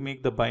need to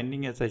make the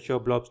binding as Azure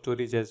Blob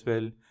Storage as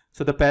well.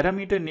 So the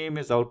parameter name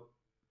is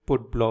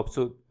output blob.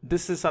 So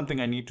this is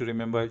something I need to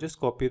remember. I'll just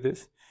copy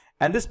this.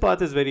 And this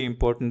path is very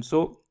important.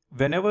 So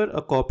whenever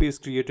a copy is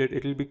created,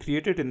 it will be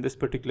created in this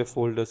particular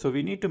folder. So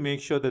we need to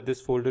make sure that this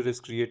folder is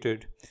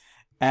created.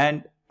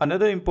 And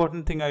another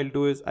important thing I'll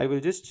do is I will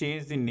just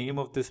change the name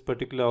of this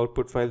particular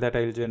output file that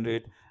I'll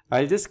generate.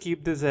 I'll just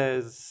keep this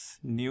as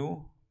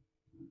new.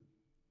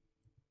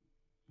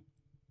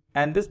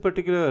 And this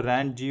particular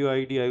rand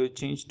GUID I will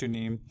change to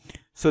name.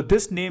 So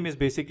this name is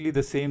basically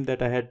the same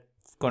that I had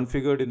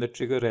configured in the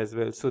trigger as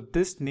well. So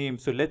this name,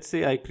 so let's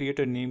say I create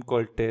a name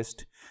called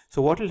test.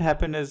 So what will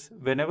happen is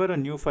whenever a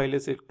new file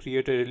is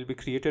created, it will be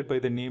created by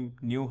the name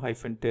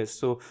new-test.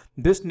 So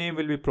this name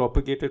will be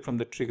propagated from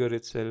the trigger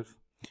itself.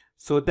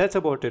 So that's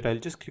about it. I'll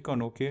just click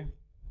on OK.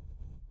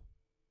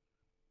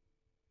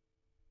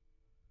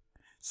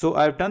 So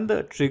I've done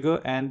the trigger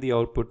and the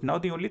output. Now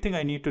the only thing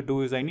I need to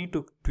do is I need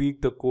to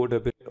tweak the code a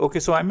bit. Okay,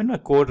 so I'm in my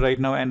code right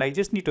now and I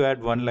just need to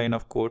add one line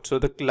of code. So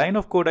the line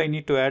of code I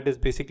need to add is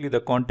basically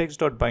the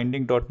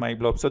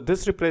context.binding.myblob. So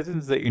this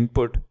represents the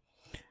input.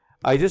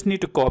 I just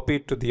need to copy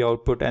it to the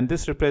output, and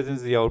this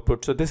represents the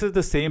output. So this is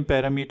the same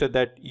parameter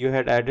that you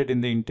had added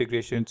in the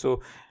integration.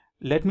 So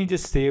let me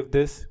just save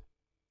this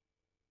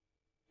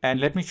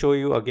and let me show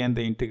you again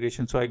the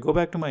integration. So I go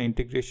back to my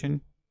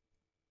integration.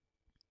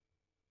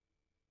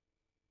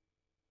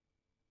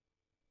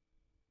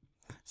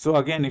 So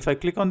again, if I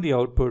click on the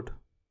output,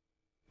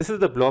 this is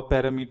the blob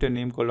parameter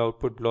name called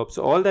output blob.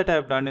 So all that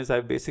I've done is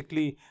I've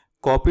basically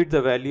copied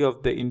the value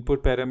of the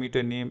input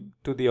parameter name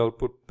to the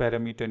output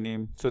parameter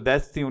name. So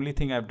that's the only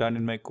thing I've done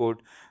in my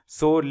code.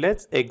 So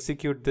let's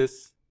execute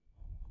this.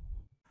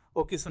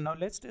 Okay, so now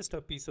let's test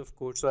a piece of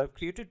code. So I've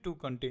created two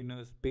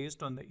containers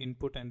based on the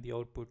input and the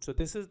output. So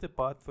this is the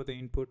path for the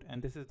input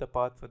and this is the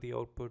path for the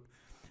output.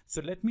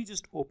 So let me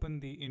just open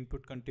the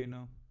input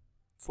container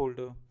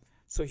folder.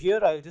 So here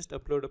I'll just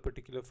upload a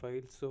particular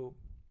file. So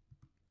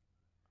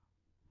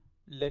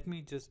let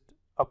me just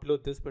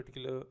upload this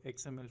particular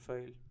XML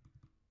file.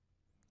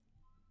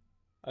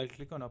 I'll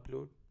click on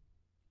upload.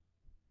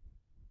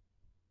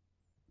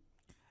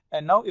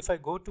 And now if I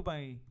go to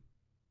my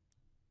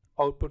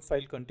output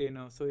file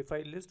container, so if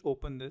I just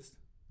open this,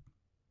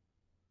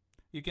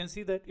 you can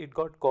see that it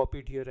got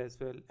copied here as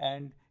well.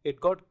 And it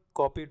got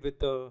copied with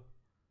the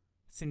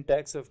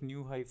syntax of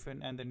new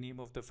hyphen and the name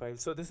of the file.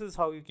 So this is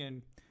how you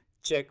can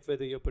check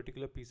whether your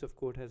particular piece of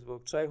code has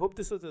worked. So I hope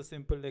this was a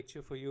simple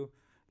lecture for you.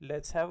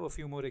 Let's have a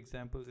few more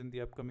examples in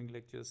the upcoming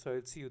lectures. So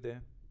I'll see you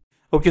there.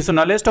 Okay, so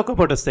now let's talk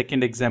about a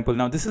second example.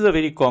 Now this is a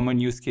very common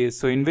use case.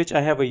 So in which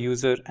I have a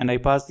user and I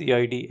pass the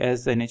ID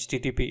as an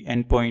HTTP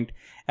endpoint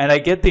and I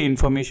get the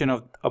information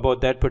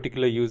about that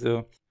particular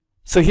user.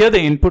 So here the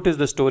input is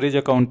the storage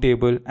account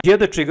table. Here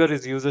the trigger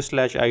is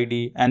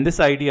user/ID, and this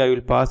ID I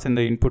will pass in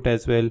the input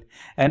as well.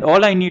 And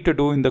all I need to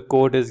do in the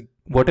code is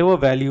whatever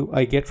value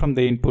I get from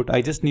the input,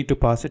 I just need to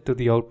pass it to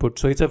the output.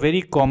 So it's a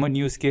very common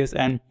use case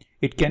and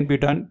it can be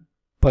done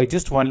by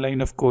just one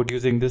line of code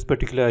using this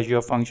particular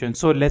Azure function.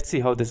 So let's see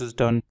how this is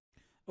done.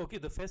 Okay,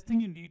 the first thing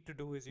you need to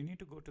do is you need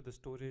to go to the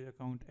storage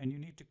account and you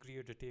need to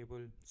create a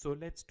table. So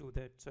let's do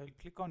that. So I'll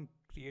click on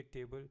create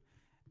table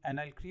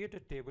and I'll create a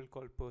table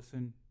called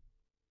person.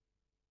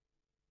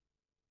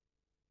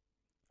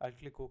 I'll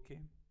click OK.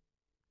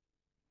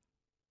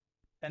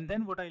 And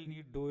then what I'll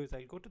need to do is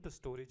I'll go to the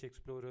storage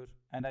explorer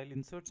and I'll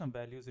insert some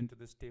values into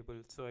this table.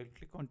 So I'll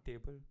click on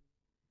table,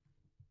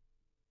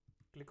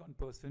 click on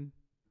person,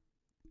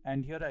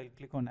 and here I'll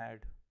click on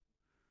add.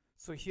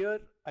 So here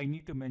I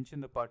need to mention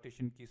the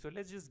partition key. So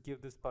let's just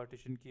give this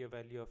partition key a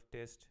value of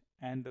test,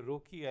 and the row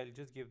key I'll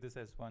just give this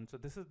as 1. So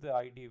this is the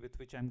ID with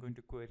which I'm going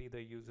to query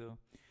the user.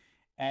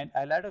 And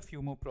I'll add a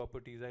few more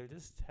properties. I'll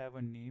just have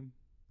a name.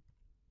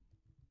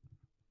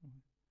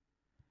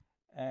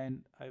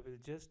 And I will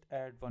just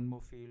add one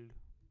more field.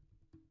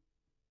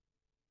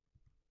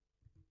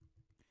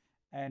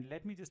 And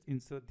let me just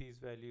insert these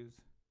values.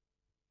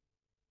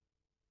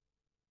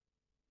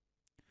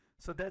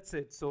 So that's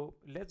it. So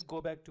let's go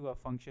back to our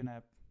function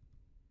app.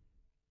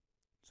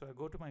 So I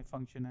go to my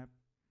function app.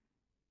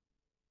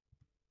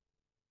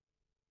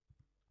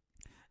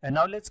 And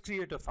now let's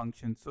create a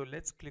function. So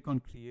let's click on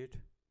create.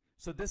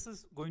 So this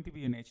is going to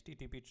be an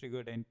HTTP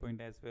triggered endpoint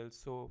as well.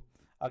 So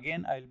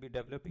again, I'll be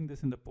developing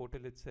this in the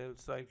portal itself.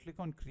 So I'll click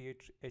on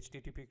create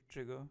HTTP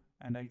trigger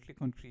and I'll click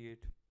on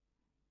create.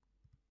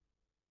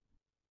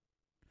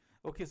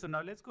 Okay, so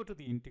now let's go to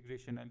the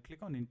integration. I'll click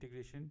on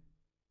integration.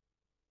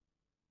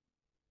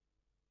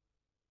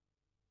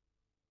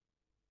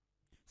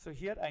 So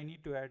here I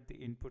need to add the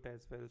input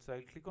as well. So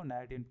I'll click on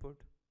add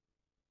input.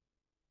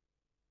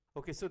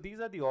 Okay, so these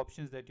are the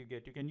options that you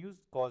get. You can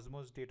use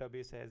Cosmos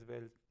database as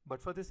well.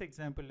 But for this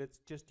example, let's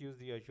just use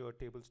the Azure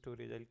table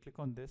storage. I'll click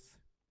on this.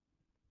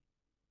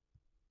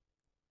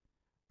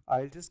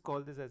 I'll just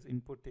call this as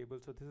input table.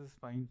 So this is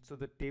fine. So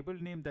the table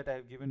name that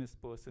I've given is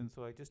person.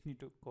 So I just need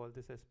to call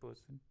this as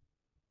person.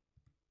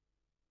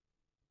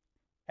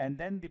 And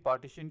then the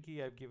partition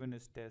key I've given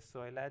is test.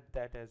 So I'll add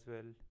that as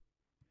well.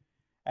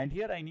 And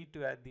here I need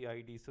to add the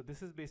ID. So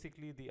this is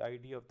basically the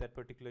ID of that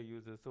particular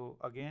user. So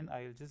again,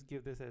 I'll just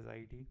give this as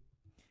ID.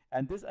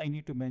 And this I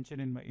need to mention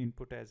in my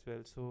input as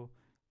well. So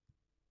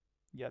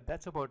yeah,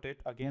 that's about it.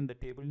 Again, the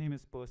table name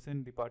is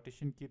person. The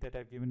partition key that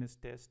I've given is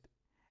test.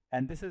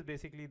 And this is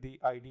basically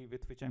the ID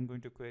with which I'm going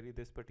to query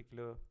this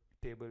particular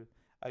table.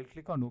 I'll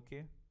click on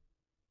OK.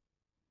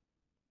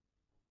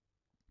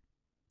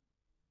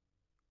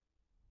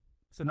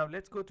 So now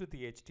let's go to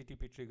the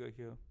HTTP trigger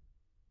here.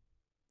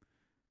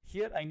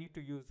 Here I need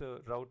to use a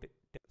route.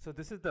 So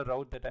this is the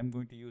route that I'm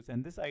going to use,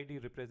 and this ID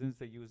represents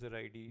the user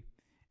ID.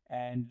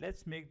 And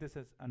let's make this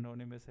as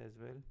anonymous as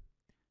well.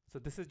 So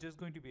this is just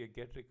going to be a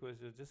GET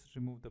request. So just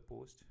remove the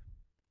post.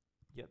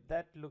 Yeah,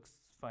 that looks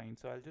fine.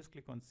 So I'll just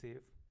click on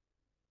save.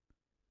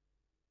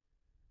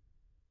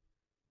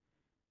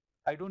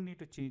 I don't need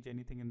to change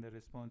anything in the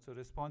response. So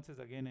response is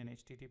again an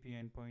HTTP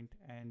endpoint,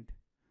 and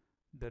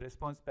the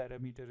response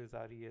parameter is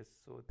res.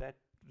 So that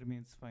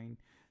remains fine.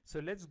 So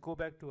let's go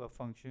back to our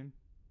function.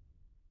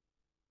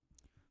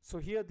 So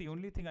here the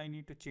only thing I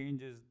need to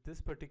change is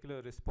this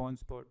particular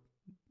response port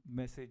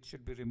message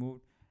should be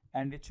removed,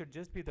 and it should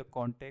just be the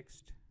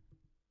context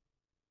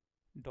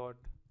dot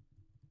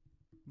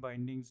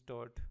bindings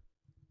dot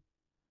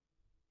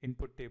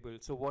input table.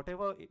 So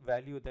whatever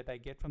value that I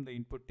get from the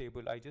input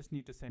table, I just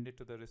need to send it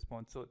to the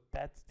response. So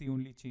that's the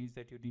only change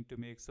that you need to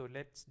make. So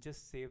let's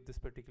just save this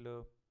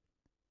particular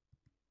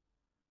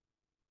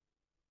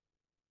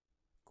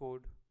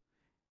code.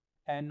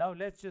 And now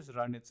let's just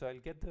run it. So I'll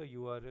get the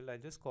URL. I'll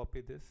just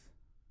copy this.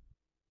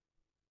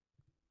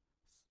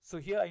 So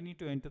here I need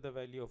to enter the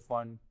value of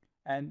 1.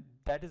 And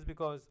that is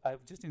because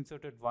I've just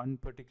inserted one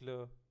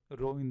particular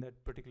row in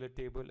that particular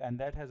table, and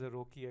that has a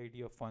row key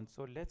ID of 1.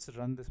 So let's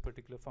run this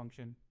particular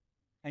function.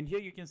 And here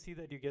you can see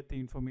that you get the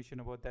information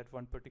about that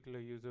one particular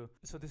user.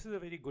 So this is a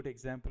very good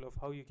example of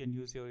how you can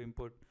use your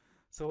input.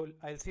 So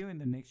I'll see you in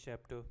the next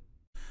chapter.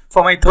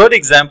 For my third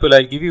example,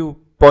 I'll give you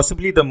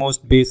possibly the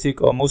most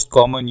basic or most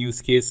common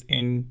use case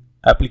in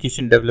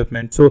application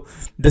development. So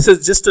this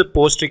is just a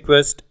post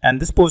request, and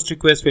this post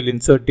request will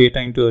insert data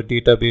into a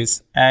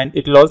database, and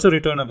it will also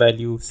return a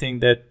value saying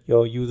that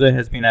your user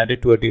has been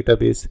added to a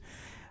database.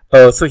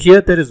 So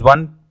here there is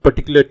one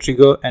particular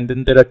trigger, and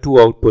then there are two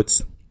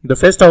outputs. The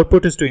first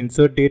output is to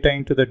insert data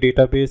into the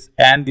database,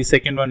 and the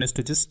second one is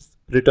to just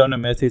return a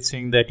message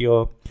saying that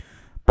your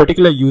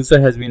particular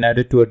user has been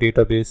added to a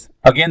database.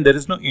 Again, there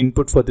is no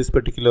input for this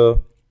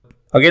particular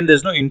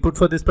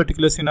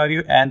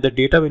scenario, and the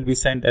data will be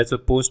sent as a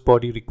post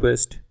body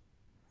request.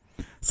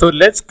 So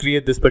let's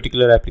create this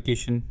particular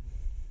application.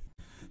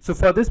 So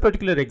for this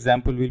particular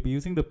example, we'll be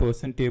using the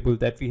person table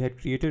that we had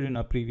created in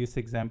our previous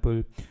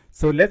example.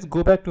 So let's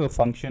go back to a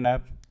function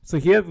app. So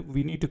here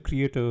we need to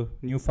create a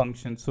new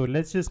function. So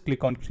let's just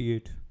click on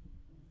create.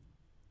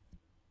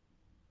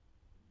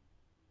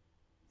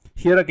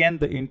 Here again,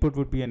 the input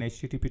would be an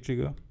HTTP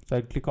trigger. So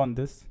I'll click on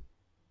this,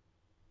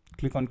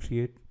 click on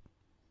create.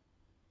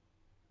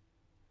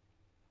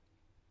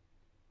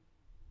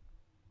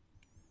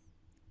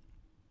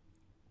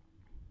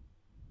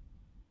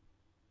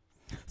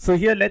 So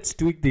here let's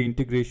tweak the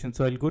integration.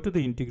 So I'll go to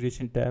the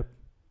integration tab.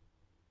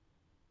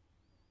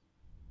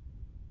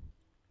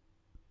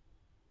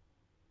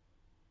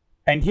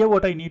 And here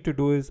what I need to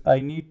do is I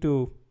need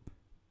to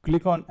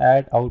click on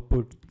add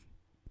output.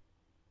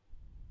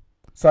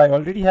 So I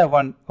already have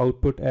one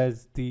output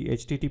as the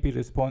HTTP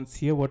response.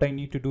 Here what I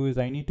need to do is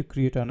I need to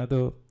create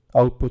another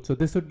output. So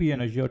this would be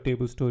an Azure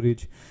table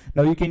storage.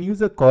 Now you can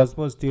use a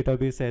Cosmos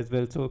database as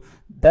well. So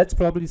that's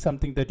probably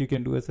something that you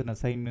can do as an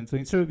assignment. So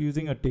instead of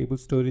using a table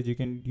storage, you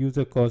can use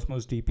a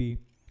Cosmos DB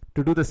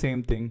to do the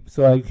same thing.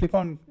 So I'll click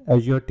on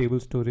Azure table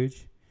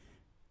storage.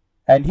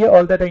 And here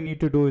all that I need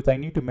to do is I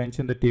need to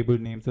mention the table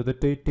name. So the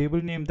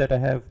table name that I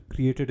have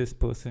created is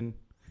person.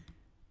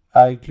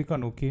 I'll click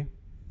on OK.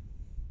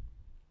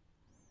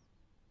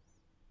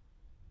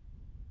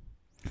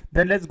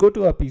 Then let's go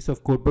to our piece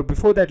of code. But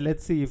before that,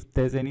 let's see if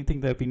there's anything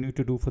that we need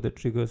to do for the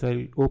trigger. So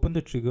I'll open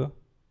the trigger.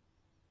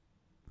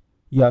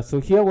 Yeah, so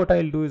here what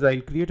I'll do is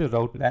I'll create a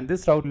route, and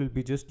this route will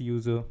be just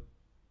user.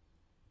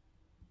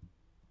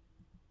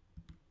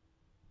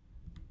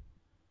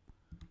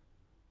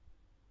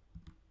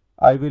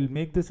 I will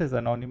make this as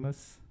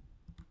anonymous.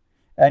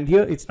 And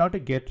here it's not a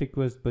get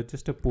request, but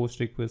just a post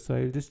request. So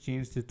I'll just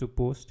change this to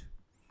post.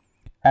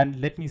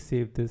 And let me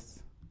save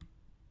this.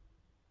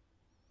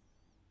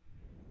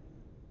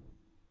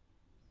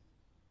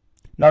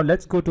 Now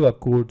let's go to our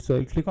code. So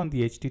I'll click on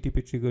the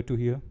HTTP trigger to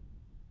here.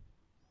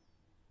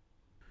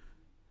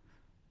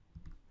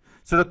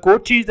 So the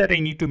code change that I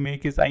need to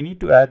make is I need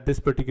to add this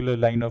particular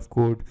line of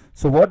code.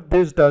 So what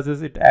this does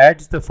is it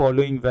adds the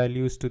following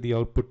values to the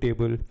output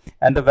table,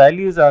 and the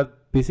values are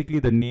basically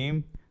the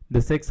name,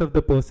 the sex of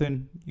the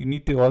person. You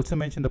need to also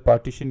mention the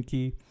partition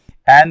key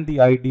and the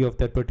ID of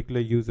that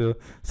particular user.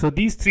 So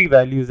these three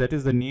values, that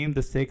is the name,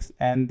 the sex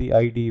and the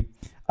ID,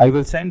 I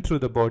will send through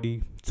the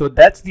body. So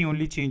that's the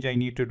only change I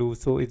need to do.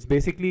 So it's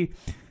basically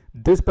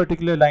this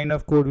particular line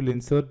of code will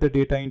insert the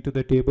data into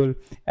the table,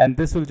 and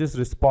this will just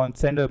respond,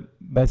 send a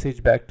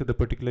message back to the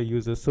particular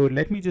user. So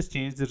let me just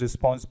change the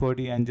response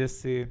body and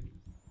just say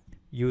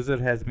user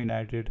has been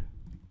added.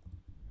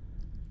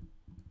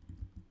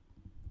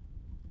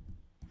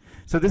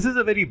 So this is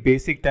a very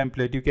basic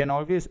template. You can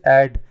always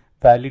add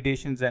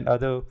validations and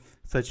other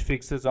such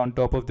fixes on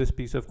top of this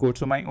piece of code.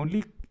 So my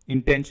only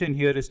intention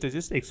here is to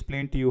just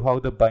explain to you how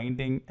the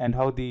binding and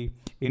how the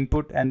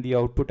input and the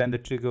output and the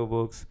trigger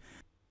works.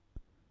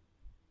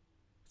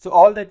 So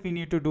all that we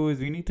need to do is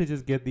we need to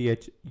just get the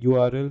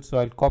URL. So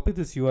I'll copy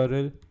this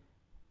URL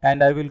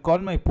and I will call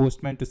my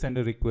postman to send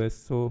a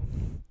request. So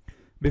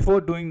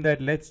before doing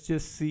that, let's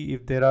just see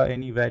if there are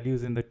any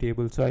values in the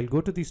table. So I'll go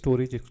to the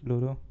Storage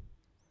Explorer,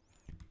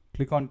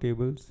 click on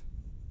tables.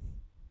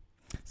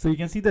 So you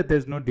can see that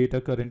there's no data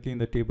currently in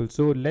the table.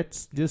 So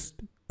let's just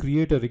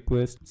create a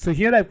request. So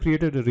here I've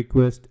created a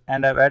request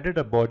and I've added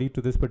a body to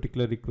this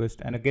particular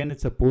request. And again,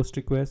 it's a post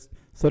request.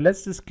 So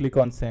let's just click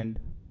on send.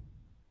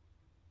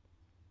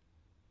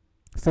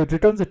 So it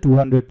returns a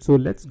 200. So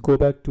let's go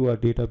back to our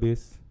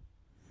database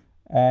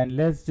and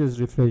let's just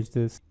refresh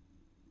this.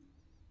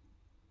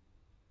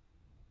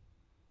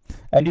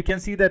 And you can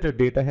see that a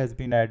data has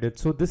been added.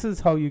 So this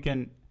is how you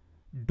can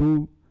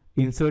do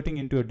inserting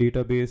into a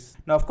database.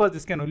 Now, of course,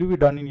 this can only be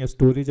done in your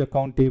storage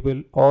account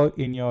table or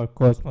in your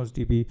Cosmos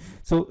DB.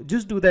 So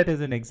just do that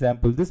as an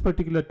example. This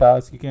particular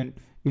task, you can,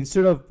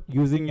 instead of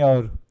using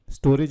your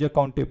storage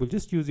account table,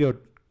 just use your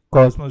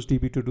Cosmos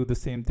DB to do the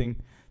same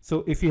thing.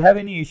 So if you have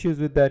any issues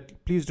with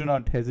that, please do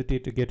not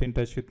hesitate to get in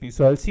touch with me.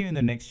 So I'll see you in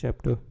the next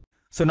chapter.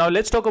 So now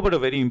let's talk about a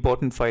very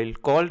important file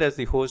called as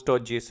the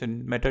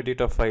host.json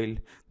metadata file.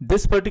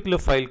 This particular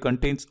file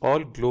contains all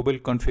global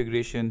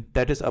configuration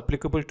that is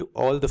applicable to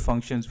all the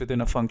functions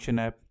within a function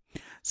app.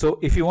 So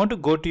if you want to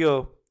go to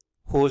your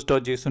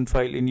host.json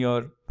file in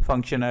your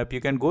function app,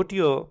 you can go to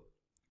your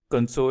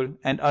console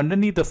and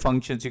underneath the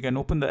functions, you can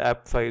open the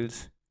app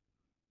files.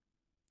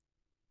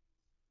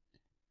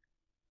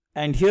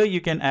 And here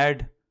you can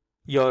add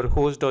your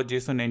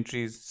host.json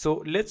entries.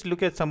 So let's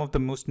look at some of the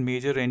most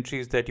major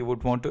entries that you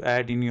would want to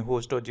add in your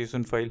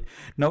host.json file.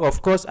 Now,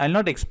 of course, I'll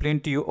not explain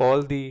to you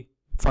all the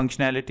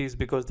functionalities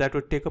because that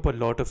would take up a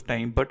lot of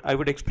time, but I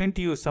would explain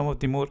to you some of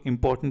the more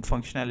important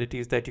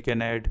functionalities that you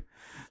can add.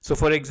 So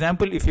for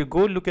example, if you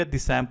go look at the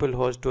sample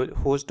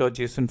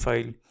host.json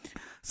file,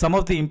 some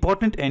of the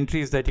important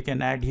entries that you can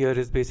add here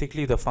is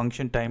basically the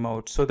function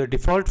timeout. So the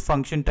default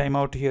function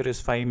timeout here is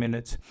 5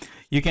 minutes.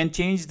 You can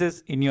change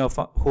this in your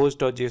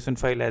host.json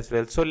file as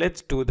well. So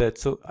let's do that.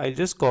 So I'll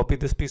just copy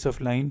this piece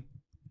of line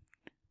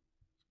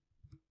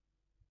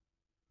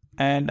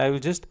and I will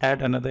just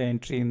add another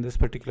entry in this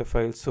particular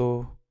file.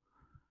 So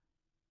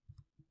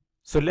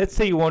let's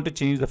say you want to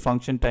change the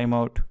function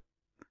timeout.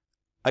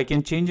 I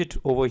can change it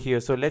over here.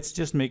 So let's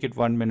just make it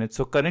 1 minute.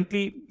 So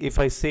currently, if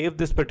I save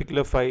this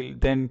particular file,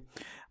 then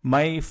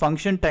my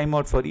function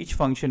timeout for each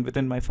function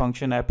within my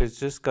function app is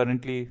just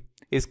currently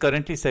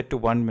set to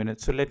 1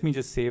 minute. So let me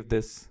just save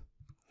this.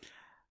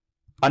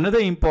 Another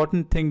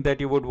important thing that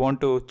you would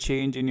want to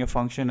change in your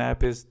function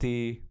app is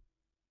the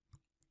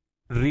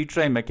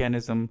retry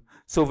mechanism.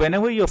 So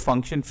whenever your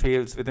function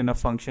fails within a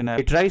function app,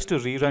 it tries to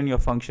rerun your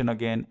function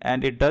again,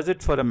 and it does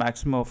it for a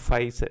maximum of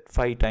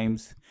 5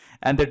 times.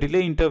 And the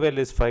delay interval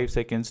is 5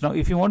 seconds. Now,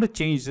 if you want to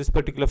change this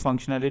particular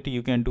functionality,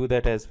 you can do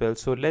that as well.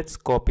 So let's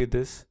copy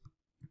this.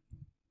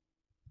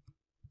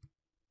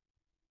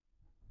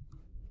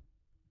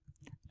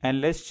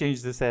 And let's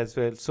change this as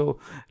well. So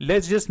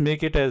let's just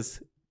make it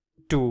as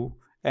 2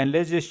 and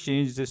let's just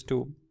change this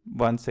to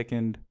 1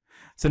 second.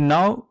 So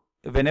now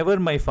whenever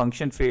my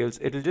function fails,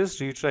 it'll just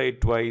retry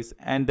it twice,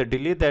 and the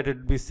delay that it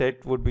will be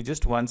set would be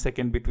just 1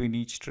 second between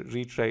each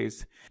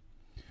retries.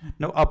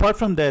 Now, apart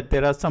from that,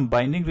 there are some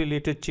binding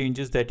related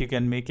changes that you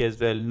can make as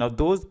well. Now,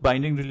 those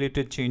binding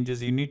related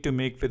changes you need to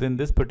make within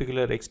this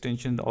particular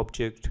extension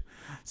object.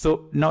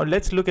 So now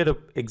let's look at an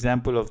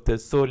example of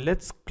this. So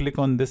let's click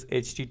on this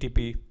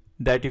HTTP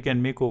that you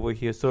can make over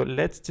here. So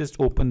let's just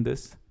open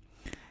this,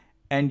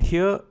 and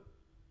here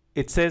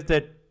it says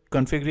that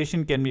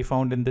configuration can be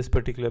found in this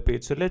particular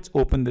page. So let's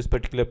open this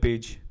particular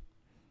page.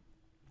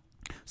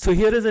 So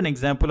here is an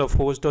example of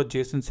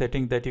host.json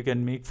setting that you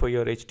can make for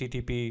your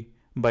HTTP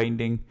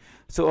binding.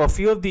 So a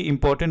few of the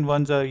important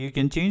ones are you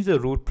can change the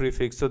root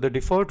prefix. So the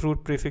default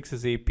root prefix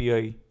is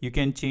API. You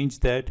can change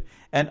that.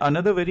 And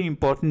another very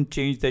important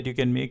change that you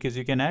can make is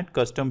you can add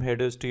custom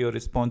headers to your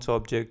response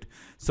object.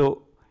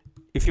 So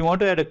if you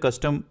want to add a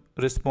custom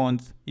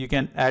response, you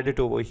can add it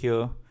over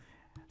here.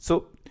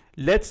 So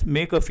let's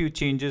make a few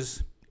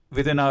changes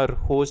within our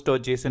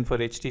host.json for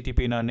HTTP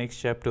in our next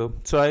chapter.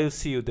 So I'll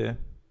see you there.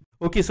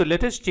 Okay, so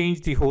let us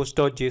change the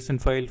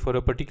host.json file for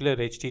a particular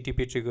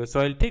HTTP trigger.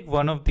 So I'll take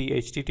one of the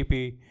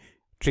HTTP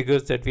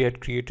triggers that we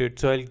had created.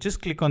 So I'll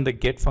just click on the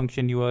get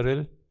function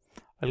URL.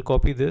 I'll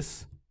copy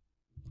this.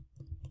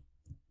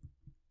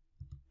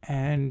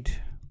 And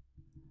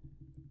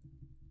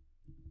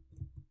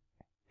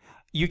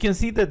you can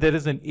see that there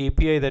is an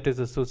API that is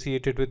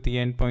associated with the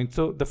endpoint.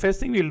 So the first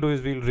thing we'll do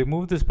is we'll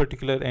remove this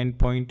particular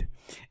endpoint,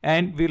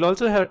 and we'll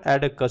also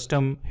add a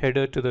custom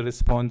header to the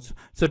response.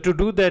 So to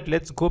do that,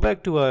 let's go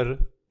back to our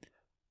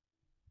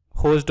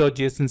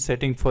host.json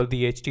setting for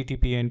the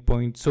HTTP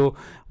endpoint. So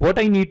what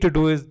I need to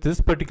do is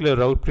this particular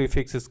route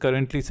prefix is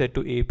currently set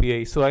to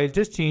API. So I'll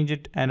just change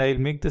it and I'll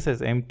make this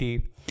as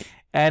empty.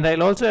 And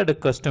I'll also add a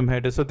custom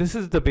header. So this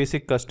is the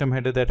basic custom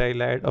header that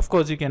I'll add. Of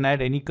course, you can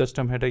add any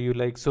custom header you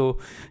like. So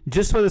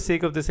just for the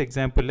sake of this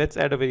example, let's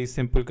add a very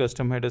simple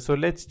custom header. So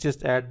let's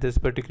just add this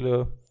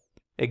particular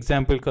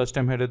example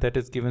custom header that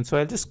is given. So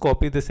I'll just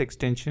copy this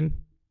extension.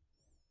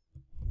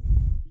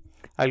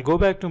 I'll go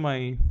back to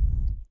my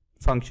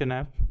function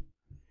app.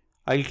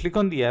 I'll click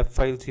on the app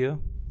files here.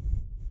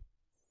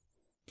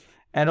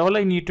 And all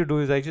I need to do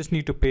is I just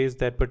need to paste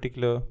that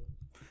particular.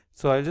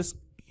 So I'll just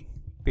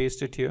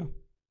paste it here.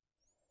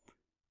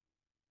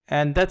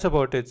 And that's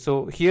about it.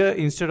 So here,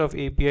 instead of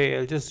API,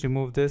 I'll just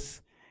remove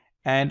this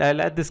and I'll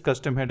add this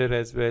custom header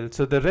as well.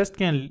 So the rest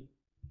can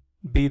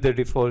be the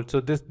default.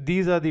 So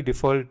these are the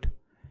default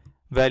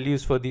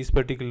values for these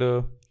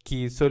particular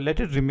keys. So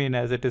let it remain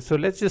as it is. So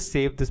let's just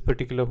save this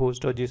particular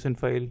host.json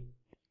file.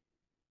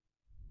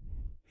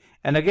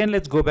 And again,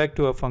 let's go back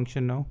to our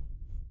function now.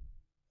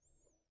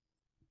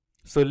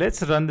 So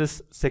let's run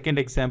this second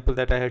example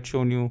that I had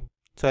shown you.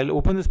 So I'll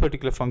open this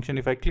particular function.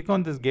 If I click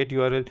on this get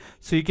URL,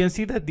 so you can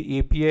see that the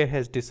API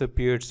has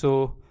disappeared.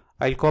 So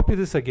I'll copy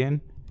this again.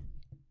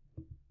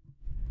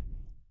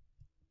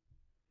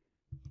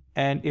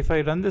 And if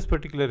I run this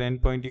particular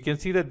endpoint, you can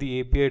see that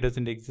the API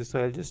doesn't exist.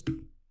 So I'll just,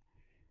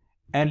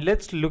 and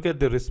let's look at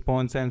the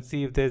response and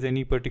see if there's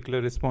any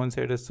particular response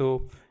header.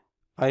 So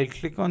I'll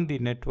click on the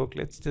network.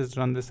 Let's just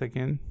run this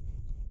again.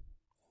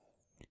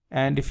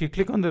 And if you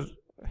click on the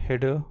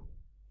header,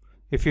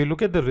 if you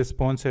look at the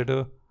response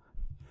header,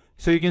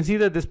 so you can see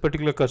that this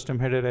particular custom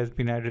header has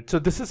been added. So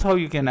this is how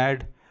you can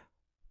add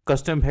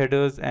custom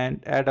headers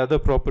and add other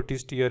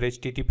properties to your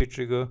HTTP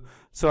trigger.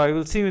 So I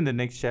will see you in the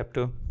next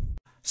chapter.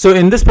 So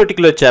in this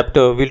particular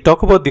chapter, we'll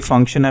talk about the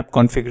function app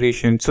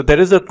configuration. So there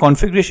is a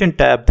configuration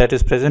tab that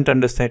is present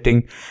under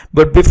setting.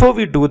 But before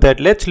we do that,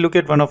 let's look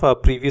at one of our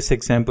previous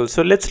examples.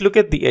 So let's look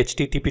at the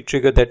HTTP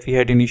trigger that we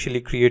had initially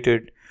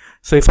created.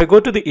 So if I go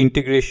to the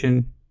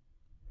integration,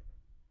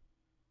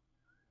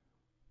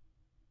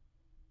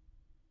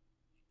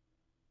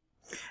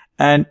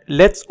 and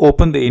let's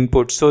open the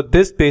input. So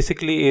this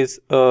basically is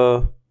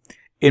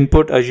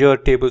input Azure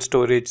table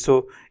storage.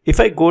 So if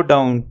I go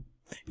down,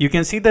 you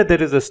can see that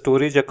there is a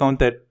storage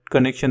account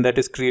connection that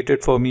is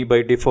created for me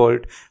by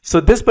default. So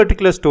this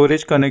particular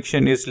storage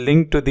connection is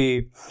linked to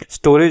the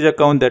storage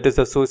account that is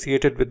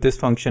associated with this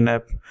function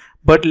app.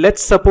 But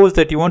let's suppose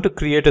that you want to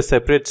create a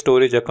separate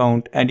storage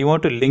account and you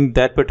want to link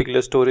that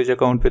particular storage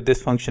account with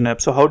this function app.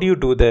 So how do you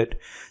do that?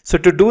 So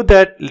to do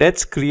that,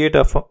 let's create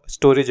a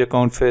storage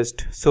account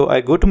first. So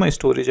I go to my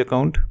storage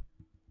account.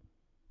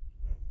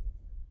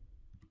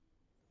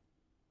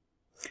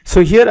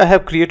 So here I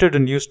have created a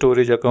new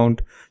storage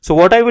account. So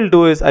what I will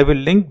do is I will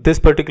link this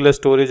particular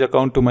storage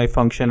account to my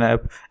function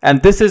app,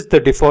 and this is the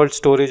default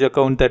storage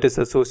account that is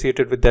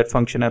associated with that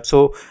function app.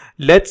 So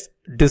let's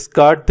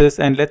discard this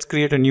and let's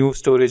create a new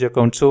storage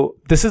account. So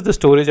this is the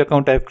storage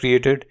account I have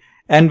created,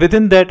 and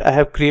within that I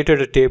have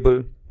created a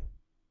table.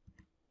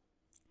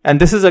 And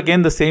this is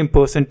again the same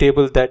person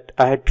table that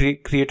I had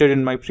created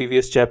in my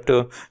previous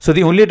chapter. So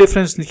the only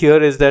difference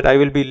here is that I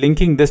will be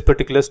linking this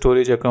particular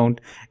storage account.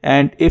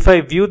 And if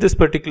I view this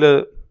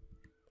particular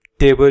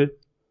table,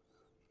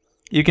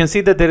 you can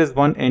see that there is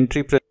one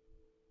entry.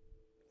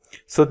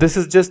 So this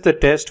is just the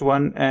test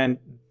one and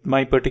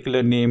my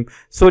particular name.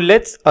 So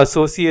let's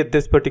associate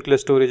this particular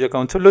storage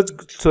account.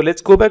 So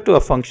let's go back to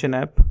our function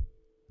app.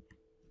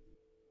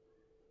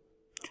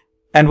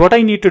 And what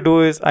I need to do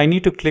is I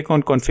need to click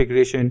on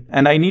configuration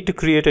and I need to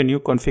create a new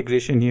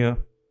configuration here.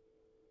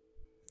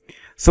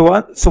 So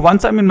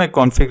once I'm in my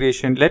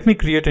configuration, let me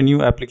create a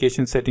new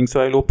application setting.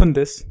 So I'll open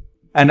this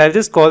and I'll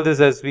just call this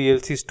as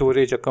VLC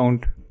storage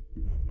account.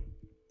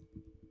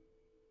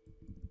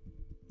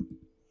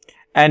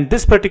 And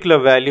this particular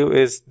value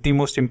is the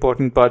most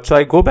important part. So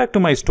I go back to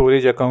my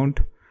storage account,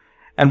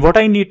 and what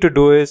I need to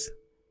do is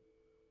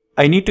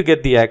I need to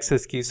get the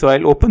access key. So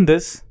I'll open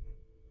this.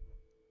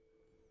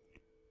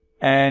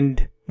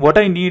 And what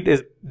I need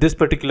is this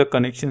particular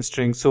connection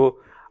string. So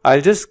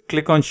I'll just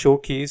click on show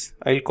keys.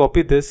 I'll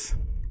copy this.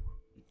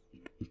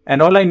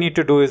 And all I need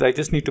to do is I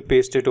just need to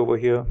paste it over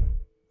here.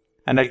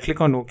 And I'll click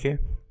on OK.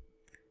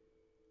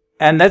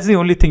 And that's the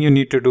only thing you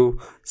need to do.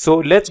 So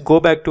let's go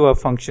back to our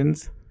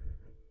functions.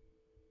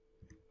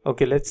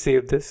 Okay, let's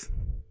save this.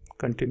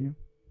 Continue.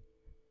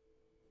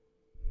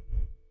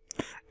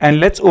 And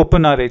let's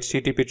open our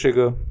HTTP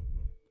trigger.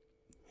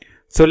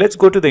 So let's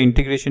go to the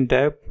integration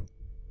tab.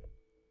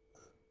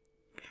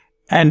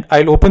 And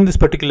I'll open this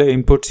particular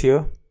inputs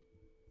here.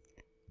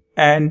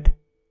 And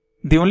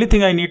the only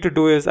thing I need to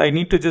do is I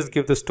need to just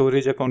give the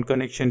storage account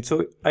connection.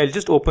 So I'll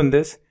just open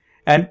this.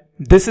 And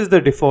this is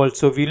the default.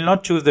 So we'll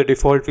not choose the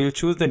default. We'll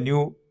choose the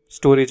new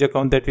storage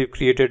account that we've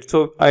created.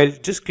 So I'll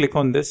just click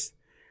on this.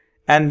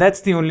 And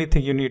that's the only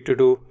thing you need to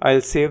do.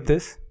 I'll save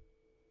this.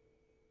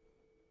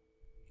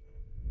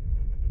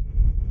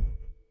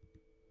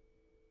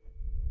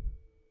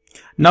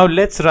 Now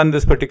let's run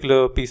this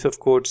particular piece of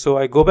code. So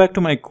I go back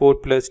to my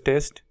code plus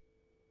test.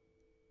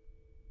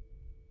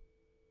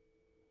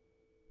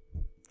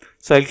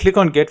 So I'll click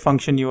on get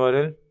function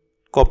URL,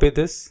 copy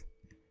this,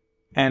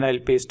 and I'll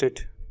paste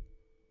it.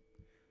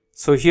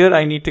 So here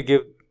I need to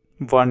give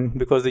 1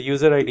 because the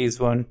user ID is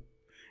 1.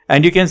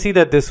 And you can see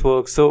that this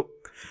works. So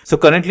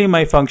currently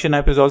my function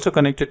app is also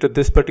connected to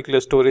this particular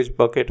storage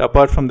bucket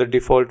apart from the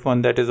default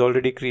one that is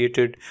already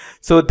created.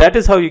 So that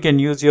is how you can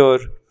use your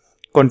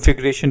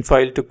configuration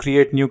file to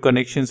create new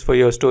connections for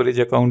your storage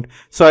account.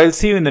 So I'll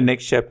see you in the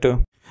next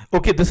chapter.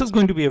 Okay, this is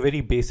going to be a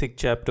very basic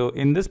chapter.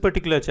 In this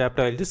particular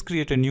chapter, I'll just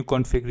create a new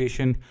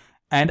configuration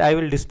and I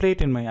will display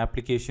it in my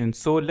application.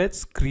 So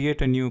let's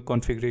create a new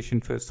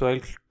configuration first. So I'll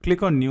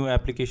click on new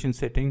application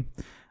setting.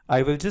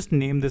 I will just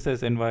name this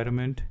as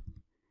environment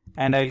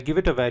and I'll give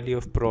it a value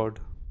of prod.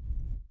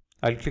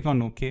 I'll click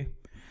on OK.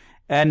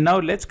 And now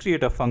let's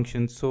create a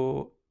function.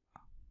 So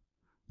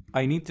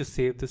I need to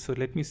save this. So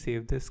let me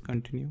save this,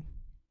 continue.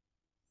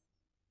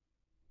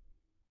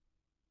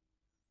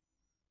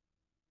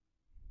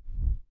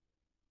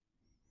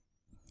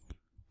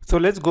 So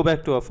let's go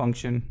back to our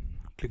function,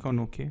 click on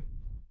OK.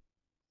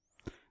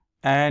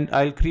 And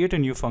I'll create a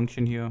new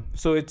function here.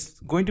 So it's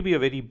going to be a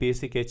very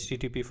basic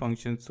HTTP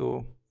function.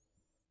 So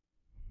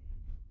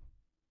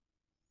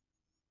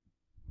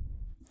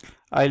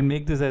I'll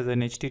make this as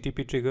an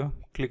HTTP trigger,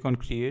 click on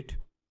create.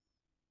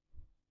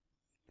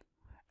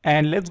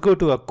 And let's go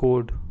to our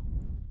code.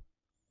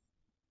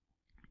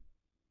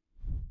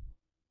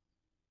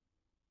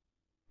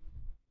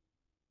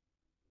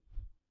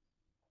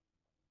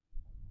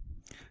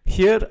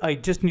 Here I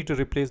just need to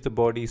replace the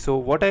body. So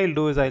what I'll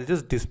do is I'll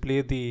just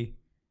display the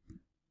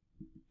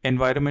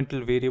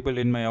environmental variable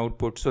in my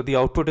output. So the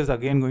output is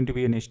again going to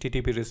be an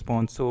HTTP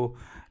response. So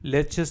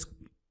let's just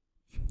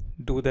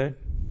do that.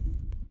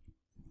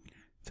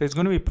 So it's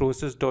going to be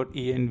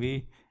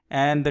process.env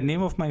and the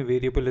name of my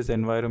variable is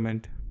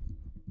environment.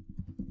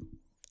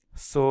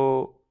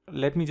 So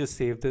let me just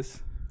save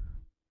this.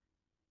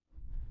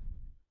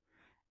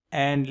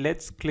 And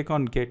let's click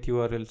on get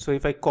URL. So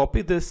if I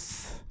copy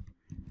this,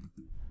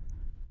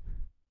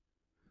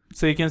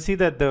 so you can see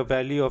that the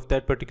value of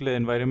that particular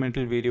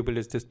environmental variable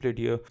is displayed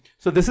here.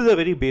 So this is a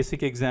very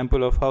basic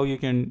example of how you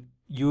can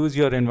use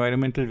your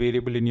environmental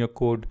variable in your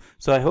code.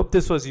 So I hope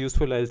this was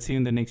useful. I'll see you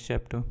in the next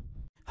chapter.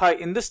 Hi,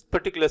 in this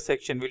particular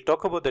section, we'll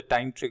talk about the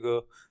time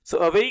trigger. So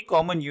a very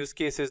common use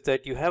case is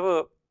that you have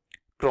a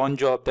cron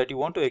job that you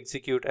want to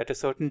execute at a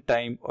certain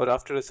time or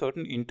after a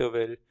certain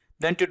interval.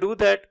 Then to do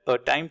that, a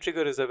time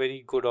trigger is a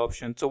very good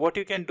option. So what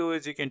you can do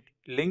is you can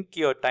link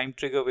your time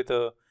trigger with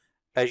a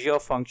Azure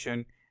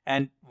function.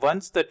 And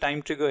once the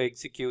time trigger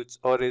executes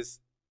or is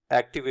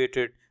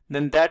activated,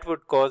 then that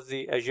would cause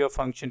the Azure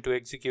function to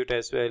execute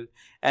as well.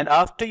 And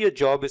after your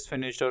job is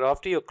finished or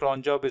after your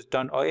cron job is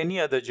done or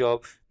any other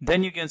job,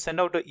 then you can send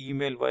out an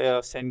email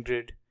via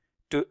SendGrid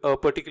to a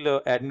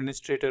particular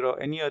administrator or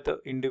any other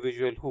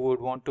individual who would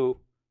want to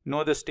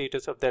know the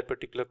status of that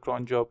particular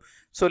cron job.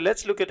 So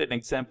let's look at an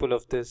example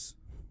of this.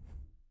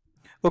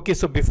 Okay,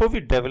 so before we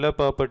develop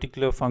our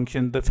particular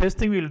function, the first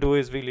thing we'll do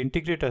is we'll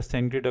integrate our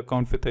SendGrid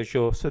account with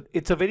Azure. So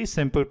it's a very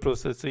simple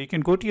process. So you can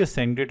go to your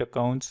SendGrid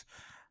accounts.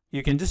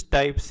 You can just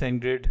type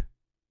SendGrid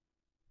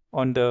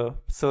on the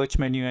search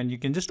menu and you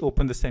can just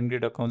open the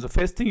SendGrid account. So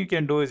first thing you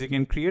can do is you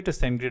can create a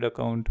SendGrid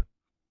account.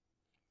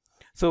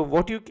 So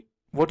what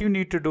you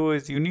need to do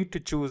is you need to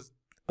choose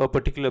a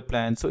particular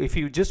plan. So if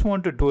you just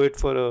want to do it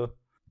for a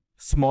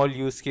small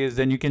use case,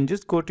 then you can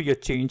just go to your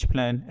change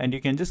plan and you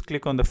can just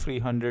click on the free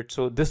 100.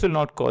 So this will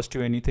not cost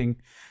you anything.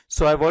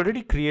 So I've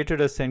already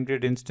created a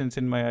SendGrid instance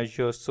in my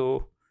Azure.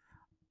 So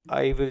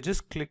I will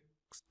just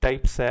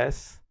type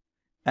SAS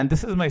and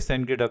this is my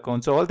SendGrid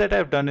account. So all that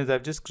I've done is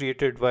I've just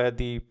created via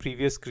the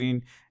previous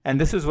screen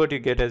and this is what you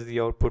get as the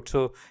output.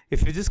 So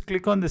if you just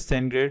click on the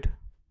SendGrid,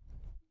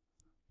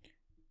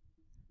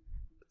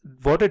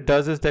 what it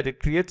does is that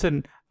it creates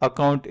an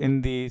account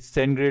in the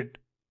SendGrid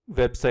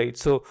website.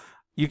 So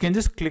you can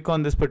just click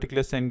on this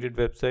particular SendGrid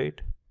website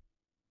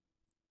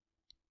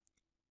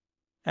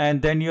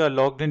and then you are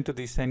logged into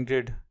the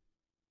SendGrid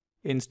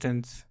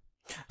instance.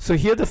 So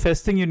here the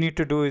first thing you need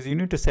to do is you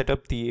need to set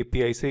up the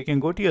API. So you can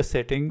go to your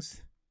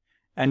settings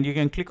and you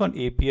can click on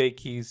API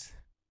keys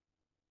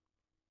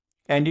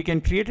and you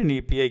can create an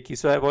API key.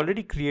 So I've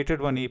already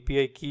created one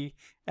API key,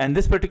 and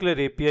this particular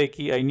API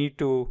key I need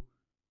to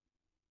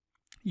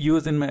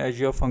use in my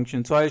Azure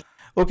function. So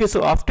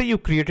after you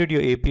created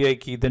your API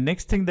key, the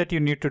next thing that you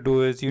need to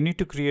do is you need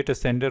to create a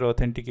sender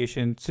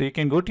authentication. So you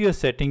can go to your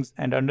settings,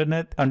 and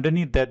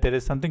underneath that there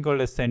is something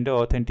called a sender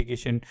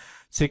authentication.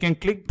 So you can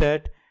click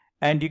that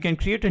and you can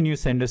create a new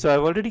sender. So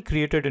I've already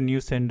created a new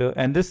sender,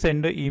 and this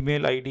sender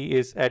email ID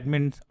is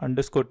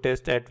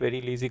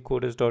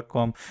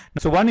admin_test@verylazycoders.com.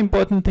 So one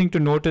important thing to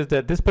note is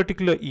that this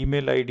particular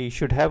email ID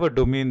should have a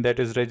domain that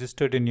is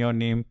registered in your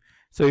name.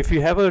 So if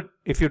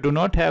you do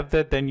not have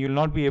that, then you'll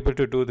not be able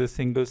to do this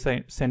single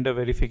sender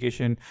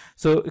verification.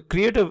 So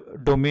create a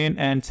domain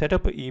and set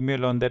up an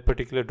email on that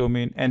particular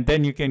domain, and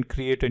then you can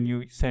create a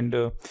new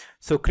sender.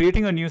 So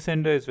creating a new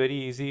sender is very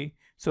easy.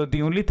 So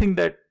the only thing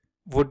that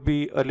would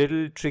be a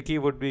little tricky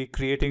would be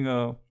creating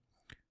a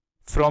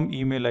from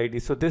email ID.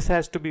 So this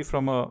has to be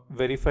from a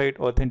verified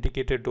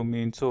authenticated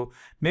domain. So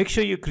make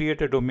sure you create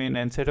a domain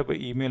and set up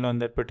an email on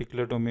that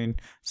particular domain.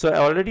 So I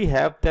already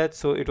have that,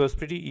 so it was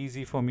pretty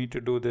easy for me to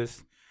do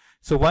this.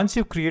 So once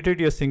you've created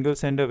your single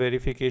sender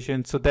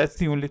verification, so that's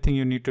the only thing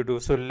you need to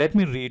do. So let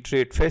me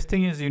reiterate. First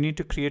thing is you need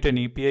to create an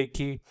API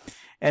key,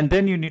 and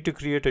then you need to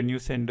create a new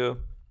sender.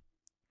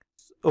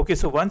 Okay,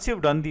 so once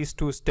you've done these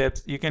two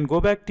steps, you can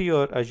go back to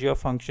your Azure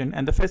function,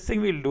 and the first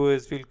thing we'll do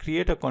is we'll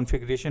create a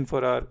configuration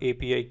for our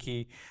API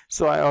key.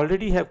 So I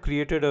already have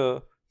created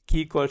a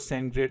key called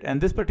sendGrid,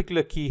 and this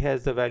particular key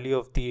has the value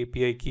of the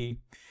API key.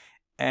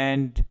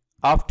 And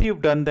after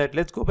you've done that,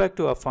 let's go back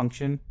to our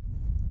function.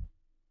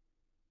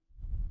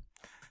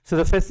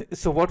 So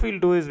what we'll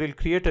do is we'll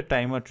create a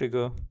timer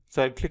trigger.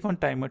 So I'll click on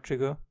timer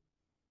trigger.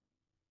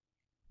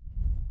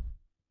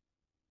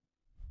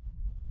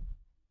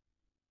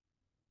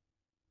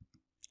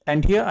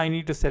 And here I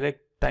need to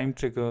select time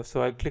trigger.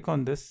 So I'll click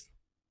on this.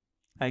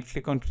 I'll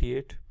click on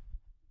create.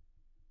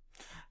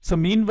 So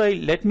meanwhile,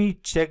 let me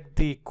check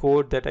the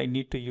code that I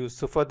need to use.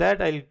 So for that,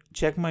 I'll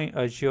check my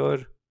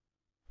Azure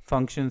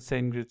Functions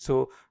sendGrid.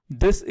 So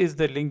this is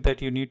the link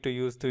that you need to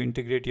use to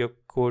integrate your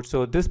code.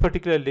 So this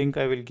particular link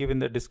I will give in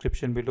the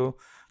description below.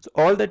 So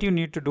all that you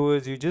need to do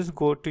is you just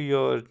go to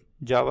your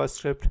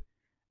JavaScript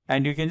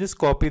and you can just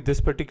copy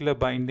this particular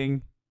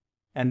binding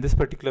and this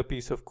particular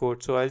piece of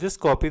code. So I'll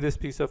just copy this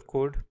piece of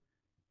code,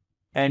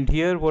 and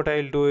here what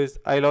I'll do is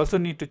I'll also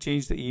need to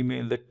change the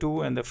email, the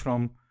to and the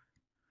from.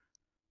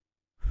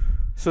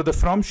 So the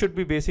from should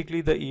be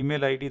basically the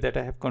email ID that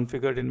I have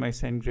configured in my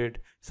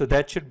sendGrid. So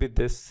that should be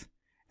this,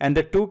 and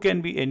the to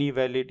can be any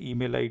valid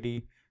email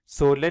ID.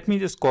 So let me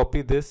just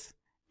copy this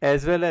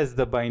as well as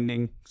the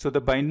binding. So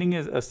the binding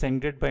is a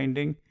sendGrid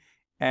binding,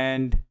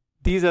 and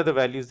these are the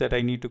values that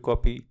I need to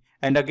copy.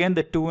 And again,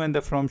 the to and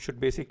the from should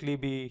basically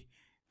be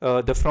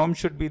the from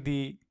should be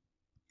the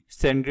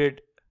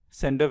sendGrid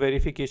sender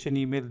verification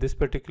email, this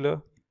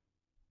particular,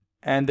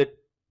 and the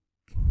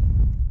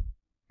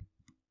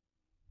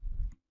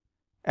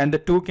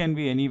to can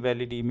be any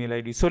valid email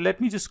ID. So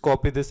let me just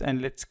copy this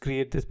and let's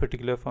create this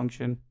particular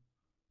function.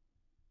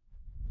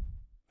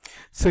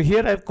 So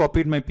here I've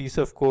copied my piece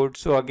of code.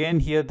 So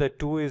again, here the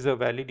to is a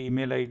valid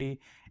email ID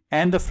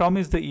and the from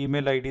is the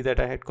email ID that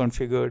I had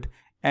configured.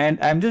 And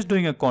I'm just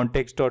doing a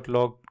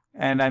context.log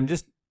and I'm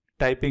just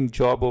typing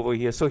job over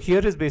here. So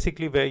here is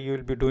basically where you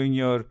will be doing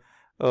your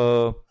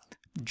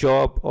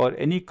job or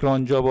any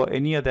cron job or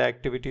any other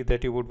activity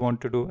that you would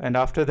want to do. And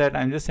after that,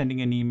 I'm just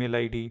sending an email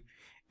ID.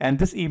 And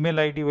this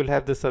email ID will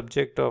have the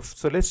subject of,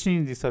 so let's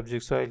change the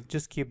subject. So I'll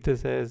just keep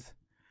this as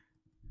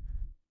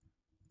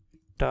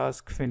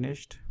task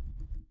finished.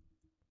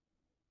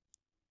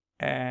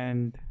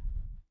 And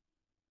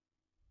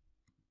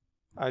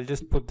I'll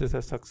just put this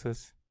as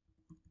success.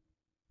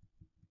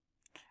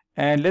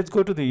 And let's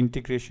go to the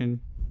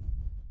integration.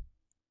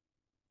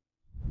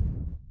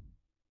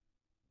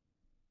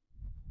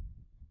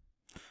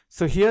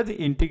 So here the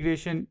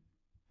integration,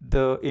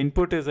 the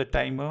input is a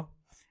timer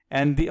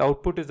and the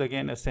output is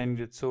again a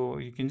sendGrid. So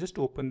you can just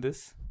open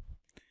this,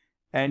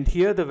 and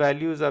here the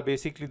values are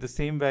basically the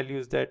same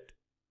values that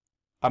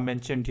are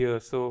mentioned here.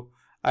 So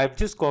I've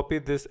just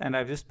copied this and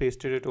I've just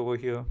pasted it over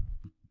here.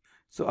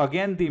 So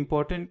again, the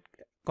important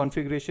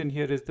configuration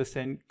here is the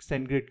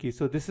sendGrid key.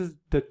 So this is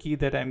the key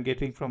that I'm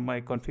getting from my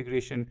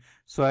configuration.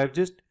 So I've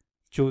just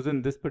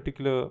chosen this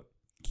particular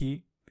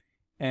key,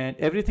 and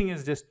everything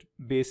is just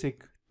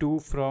basic to,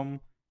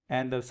 from,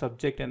 and the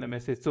subject and the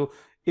message. So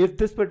if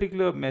this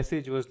particular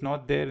message was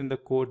not there in the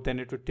code, then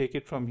it would take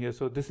it from here.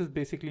 So this is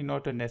basically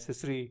not a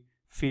necessary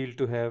field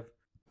to have.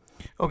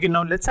 Okay,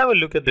 now let's have a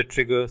look at the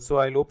trigger. So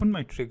I'll open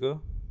my trigger,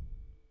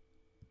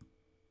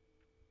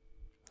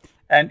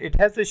 and it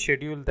has a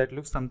schedule that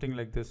looks something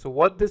like this. So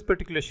what this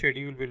particular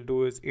schedule will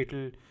do is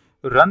it'll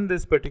run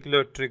this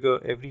particular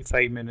trigger every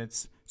 5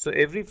 minutes. So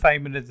every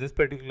 5 minutes, this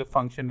particular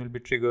function will be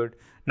triggered.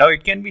 Now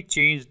it can be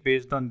changed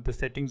based on the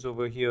settings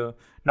over here.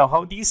 Now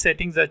how these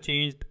settings are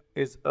changed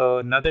is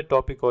another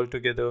topic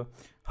altogether.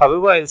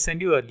 However, I'll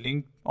send you a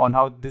link on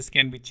how this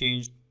can be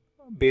changed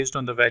based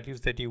on the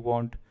values that you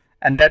want,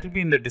 and that will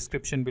be in the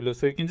description below,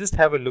 so you can just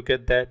have a look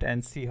at that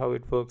and see how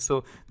it works.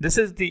 So this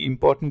is the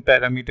important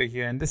parameter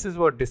here, and this is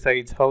what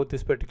decides how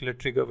this particular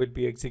trigger will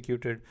be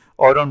executed,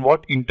 or on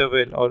what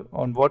interval or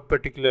on what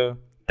particular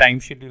time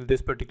schedule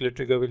this particular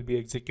trigger will be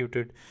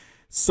executed.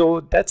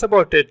 So that's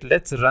about it.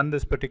 Let's run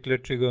this particular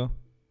trigger.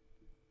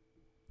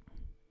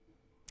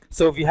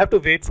 So we have to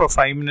wait for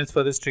 5 minutes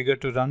for this trigger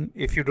to run.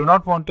 If you do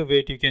not want to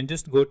wait, you can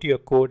just go to your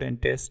code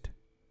and test.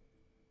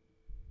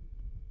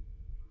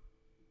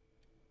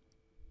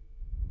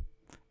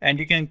 And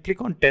you can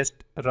click on test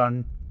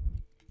run.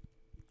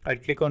 I'll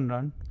click on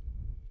run.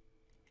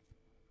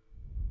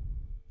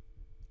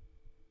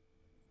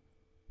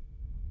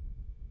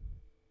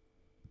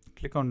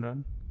 Click on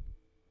run.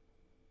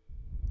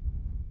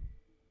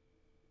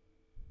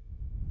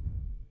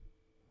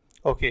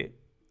 Okay,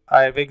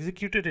 I have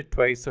executed it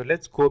twice, so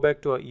let's go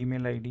back to our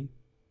email ID.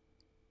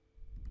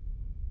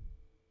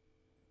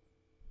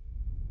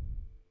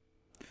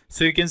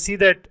 So you can see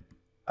that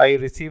I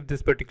received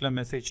this particular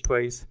message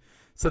twice.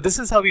 So this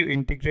is how you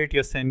integrate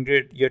your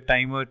SendGrid, your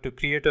timer, to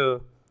create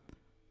a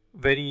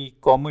very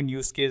common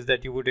use case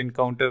that you would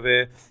encounter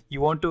where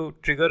you want to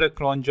trigger a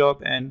cron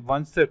job, and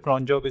once the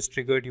cron job is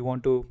triggered, you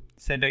want to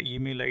send an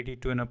email ID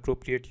to an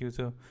appropriate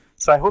user.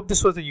 So I hope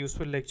this was a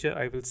useful lecture.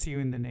 I will see you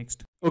in the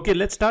next. Okay,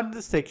 let's start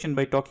this section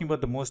by talking about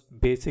the most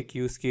basic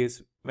use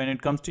case when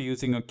it comes to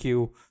using a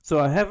queue. So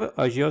I have an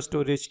Azure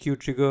Storage queue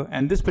trigger,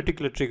 and this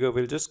particular trigger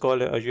will just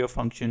call an Azure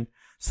function.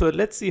 So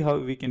let's see how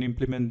we can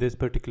implement this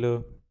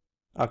particular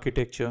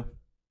architecture.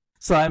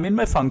 So I'm in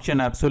my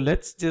function app. So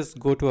let's just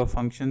go to our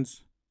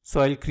functions. So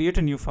I'll create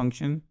a new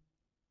function.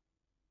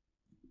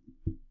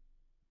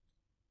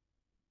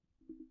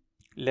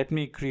 Let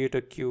me create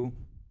a queue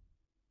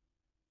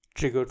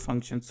triggered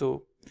function.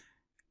 So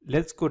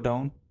let's go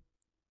down,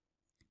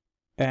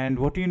 and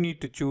what you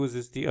need to choose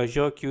is the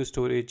Azure Queue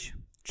Storage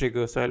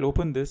trigger. So I'll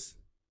open this.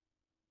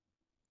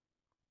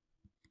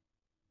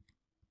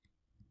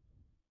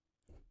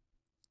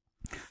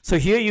 So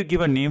here you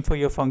give a name for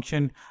your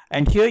function,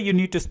 and here you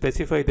need to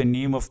specify the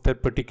name of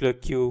that particular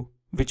queue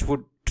which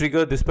would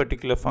trigger this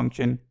particular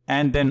function,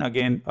 and then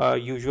again our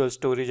usual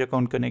storage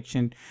account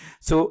connection.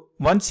 So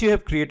once you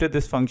have created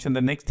this function,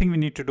 the next thing we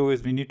need to do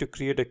is we need to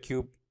create a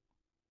queue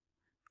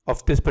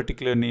of this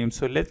particular name.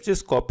 So let's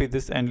just copy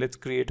this and let's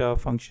create our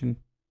function.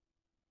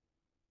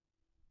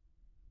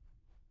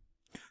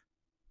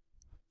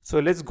 So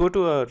let's go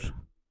to our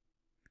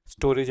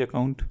storage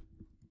account.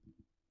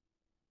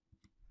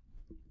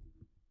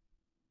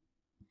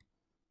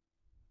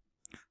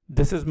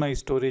 This is my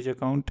storage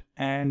account,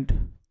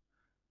 and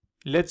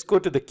let's go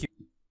to the queue.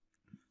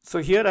 So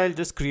here I'll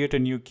just create a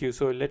new queue.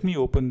 So let me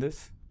open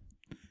this.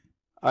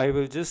 I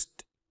will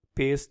just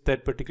paste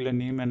that particular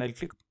name and I'll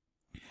click.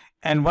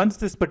 And once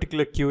this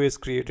particular queue is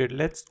created,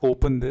 let's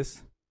open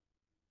this.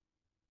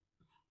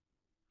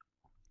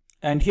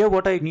 And here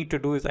what I need to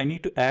do is I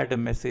need to add a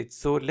message.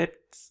 So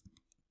let's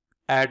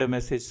add a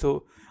message.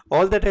 So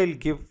all that I'll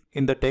give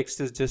in the text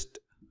is just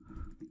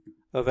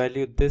a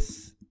value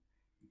this.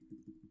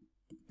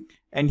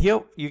 And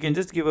here you can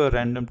just give a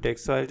random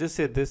text. So I'll just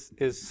say this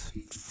is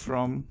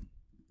from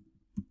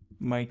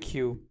my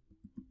queue.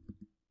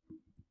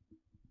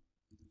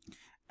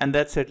 And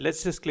that's it.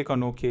 Let's just click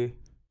on OK.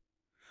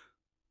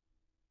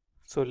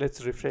 So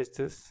let's refresh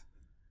this.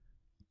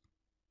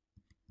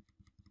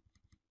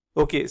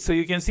 Okay, so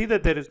you can see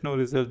that there is no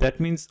result. That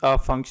means our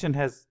function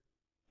has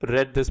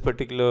read this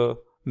particular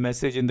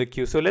message in the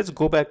queue. So let's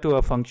go back to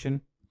our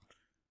function.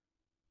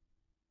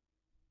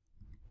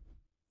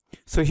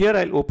 So here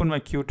I'll open my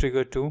queue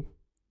trigger too,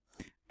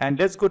 and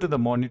let's go to the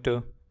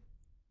monitor.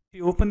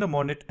 You open the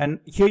monitor,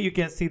 and here you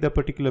can see the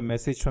particular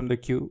message from the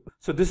queue.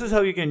 So this is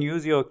how you can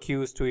use your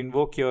queues to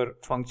invoke your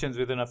functions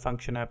within a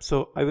function app.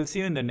 So I will see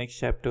you in the next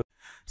chapter.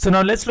 So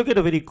now let's look at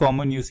a very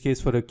common use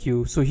case for a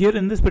queue. So here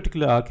in this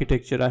particular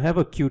architecture, I have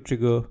a queue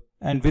trigger,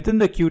 and within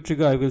the queue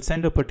trigger, I will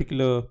send a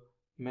particular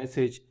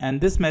message, and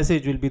this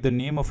message will be the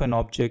name of an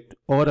object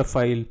or a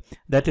file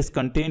that is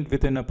contained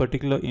within a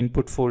particular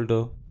input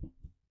folder.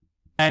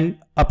 And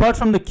apart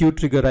from the queue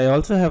trigger, I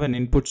also have an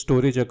input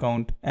storage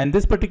account, and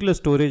this particular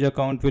storage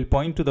account will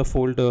point to the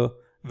folder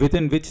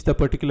within which the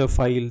particular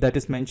file that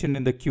is mentioned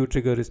in the queue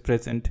trigger is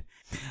present.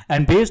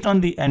 And based on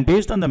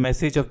the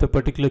message of the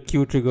particular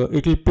queue trigger,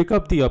 it will pick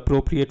up the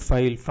appropriate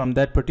file from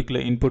that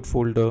particular input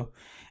folder.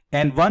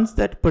 And once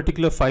that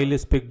particular file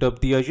is picked up,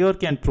 the Azure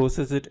can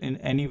process it in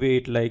any way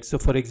it likes. So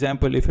for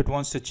example, if it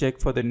wants to check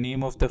for the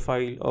name of the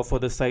file or for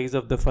the size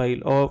of the file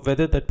or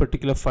whether that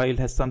particular file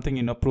has something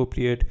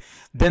inappropriate,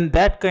 then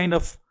that kind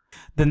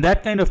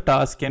of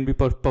task can be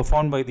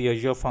performed by the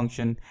Azure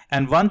function.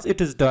 And once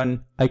it is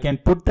done, I can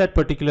put that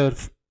particular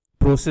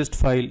processed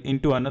file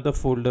into another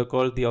folder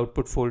called the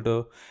output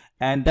folder,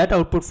 and that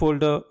output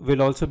folder will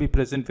also be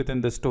present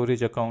within the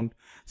storage account.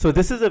 So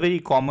this is a very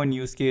common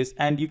use case,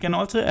 and you can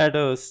also add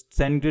a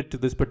SendGrid to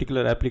this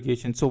particular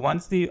application. So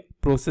once the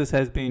process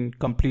has been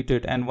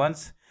completed and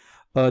once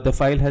the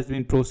file has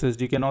been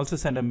processed. You can also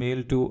send a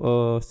mail to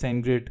a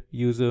SendGrid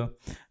user.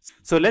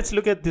 So let's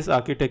look at this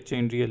architecture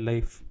in real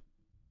life.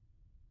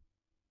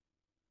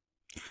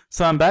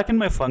 So I'm back in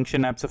my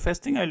function app. So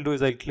first thing I'll do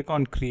is I'll click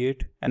on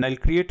create, and I'll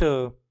create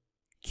a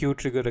queue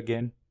trigger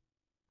again.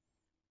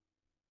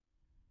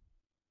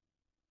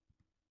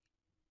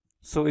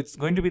 So it's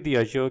going to be the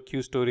Azure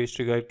queue storage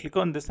trigger. I'll click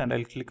on this and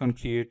I'll click on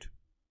create.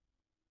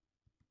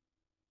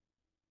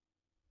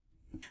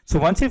 So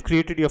once you've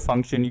created your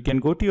function, you can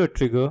go to your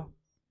trigger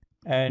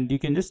and you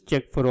can just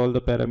check for all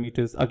the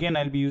parameters. Again,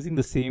 I'll be using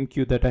the same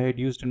queue that I had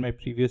used in my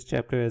previous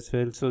chapter as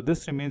well. So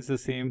this remains the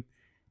same,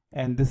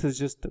 and this is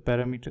just the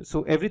parameter.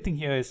 So everything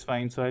here is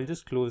fine. So I'll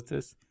just close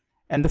this.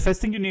 And the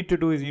first thing you need to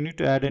do is you need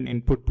to add an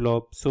input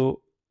blob.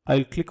 So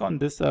I'll click on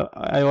this.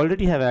 I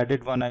already have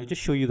added one. I'll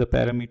just show you the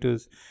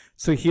parameters.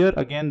 So here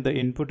again, the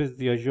input is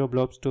the Azure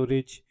Blob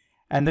Storage,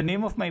 and the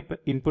name of my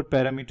input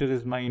parameter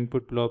is my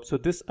input blob. So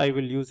this I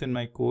will use in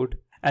my code.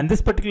 And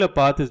this particular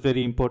path is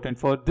very important.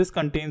 For this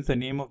contains the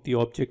name of the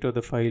object or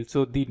the file.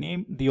 So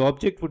the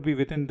object would be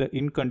within the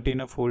in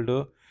container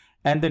folder,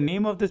 and the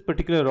name of this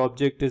particular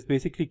object is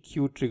basically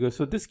queue trigger.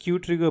 So this queue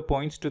trigger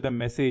points to the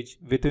message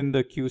within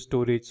the queue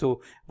storage.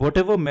 So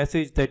whatever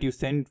message that you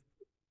send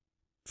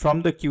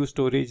from the queue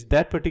storage,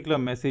 that particular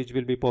message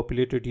will be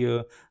populated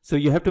here. So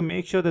you have to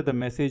make sure that the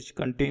message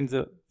contains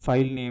a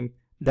file name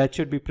that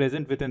should be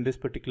present within this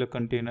particular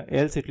container,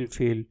 else it will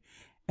fail.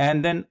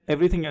 And then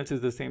everything else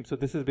is the same. So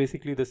this is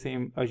basically the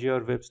same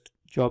Azure Web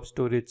Job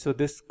Storage. So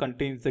this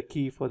contains the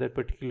key for that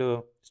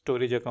particular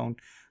storage account.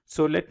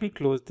 So let me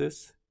close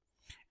this.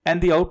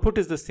 And the output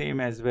is the same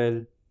as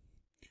well.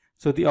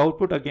 So the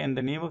output, again,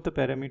 the name of the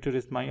parameter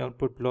is my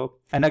output blob.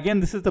 And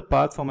again, this is the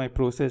path for my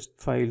processed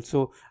file.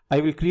 So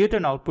I will create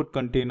an output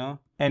container,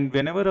 and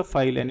whenever a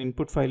file, an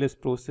input file is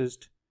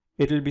processed,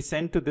 it will be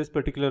sent to this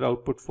particular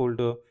output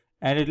folder,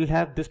 and it will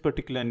have this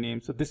particular name.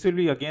 So this will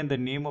be again the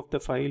name of the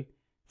file,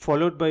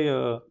 followed by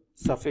a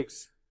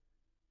suffix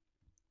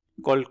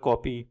called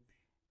copy.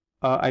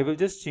 I will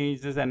just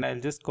change this and I'll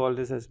just call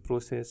this as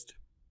processed.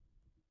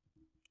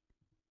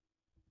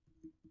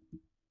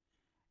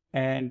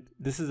 And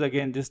this is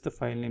again just the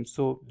file name.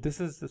 So this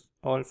is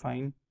all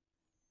fine.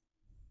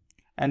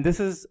 And this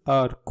is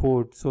our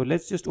code. So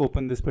let's just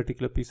open this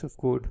particular piece of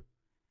code.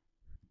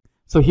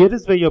 So here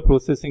is where your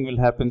processing will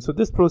happen. So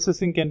this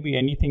processing can be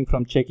anything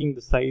from checking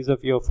the size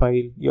of your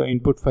file, your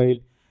input file,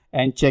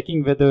 and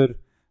checking whether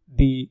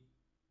the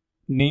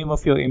name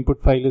of your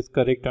input file is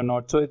correct or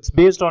not. So it's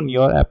based on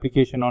your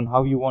application on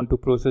how you want to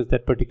process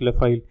that particular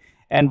file.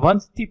 And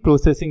once the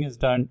processing is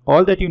done,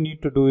 all that you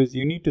need to do is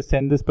you need to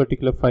send this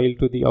particular file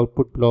to the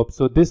output blob.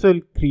 So this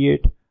will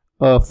create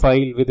a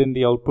file within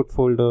the output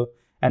folder,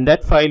 and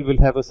that file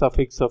will have a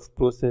suffix of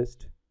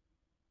processed.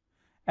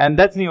 And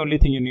that's the only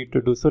thing you need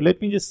to do. So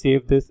let me just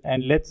save this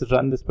and let's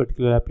run this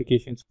particular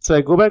application. So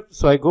I go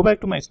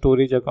back to my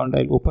storage account.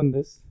 I'll open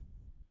this.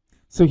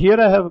 So here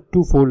I have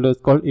two folders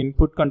called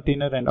input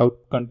container and out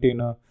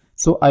container.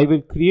 So I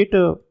will create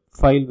a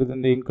file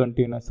within the in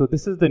container. So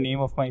this is the name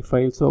of my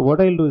file. So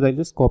what I'll do is I'll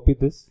just copy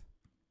this,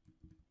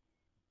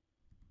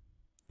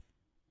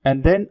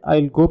 and then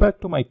I'll go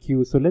back to my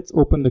queue. So let's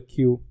open the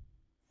queue,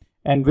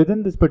 and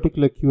within this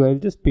particular queue I'll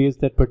just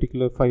paste that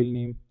particular file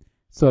name.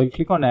 So I'll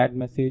click on add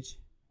message,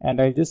 and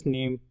I'll just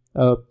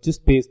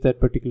just paste that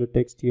particular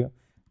text here.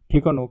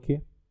 Click on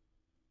OK.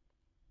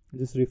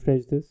 Just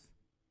refresh this,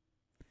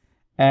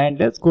 and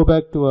let's go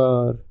back to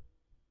our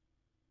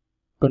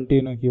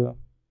container here.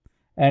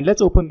 And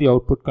let's open the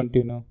output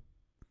container.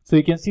 So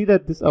you can see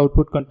that this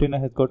output container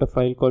has got a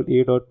file called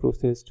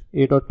a.processed,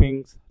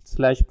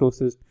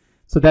 a.ping/processed.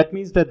 So that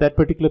means that that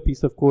particular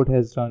piece of code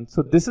has run.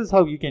 So this is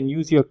how you can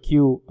use your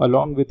queue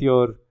along with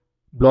your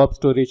blob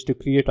storage to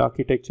create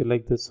architecture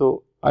like this.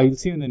 So I'll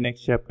see you in the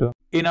next chapter.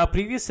 In our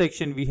previous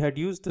section, we had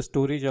used the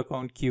storage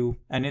account queue,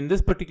 and in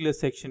this particular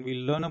section,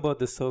 we'll learn about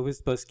the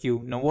service bus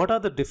queue. Now, what are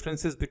the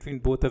differences between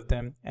both of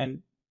them,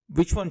 and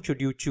which one should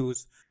you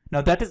choose?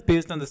 Now, that is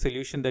based on the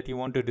solution that you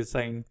want to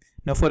design.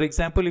 Now, for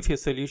example, if your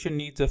solution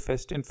needs a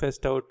first in,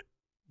 first out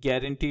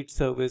guaranteed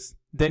service,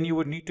 then you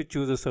would need to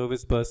choose a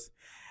service bus.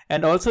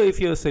 And also, if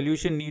your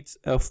solution needs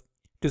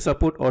to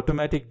support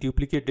automatic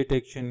duplicate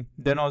detection,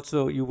 then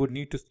also you would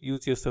need to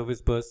use your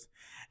service bus.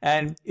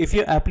 And if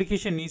your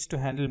application needs to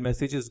handle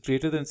messages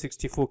greater than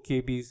 64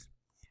 KBs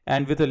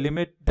and with a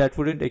limit that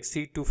wouldn't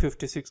exceed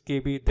 256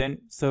 KB,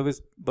 then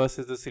service bus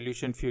is the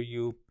solution for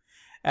you.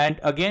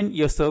 And again,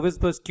 your service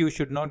bus queue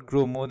should not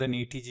grow more than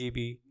 80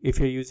 GB if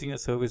you're using a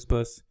service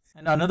bus.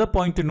 And another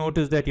point to note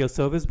is that your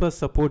service bus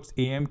supports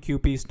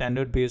AMQP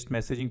standard based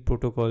messaging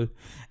protocol.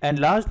 And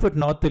last but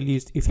not the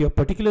least, if your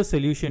particular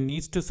solution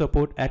needs to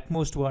support at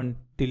most one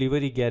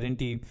delivery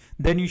guarantee,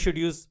 then you should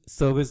use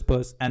service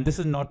bus, and this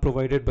is not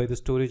provided by the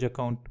storage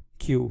account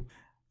queue.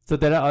 So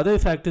there are other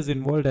factors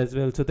involved as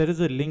well. So there is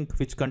a link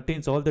which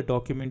contains all the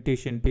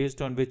documentation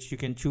based on which you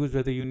can choose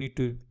whether you need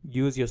to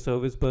use your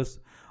service bus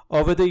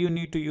or whether you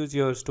need to use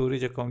your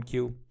storage account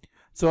queue.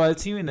 So I'll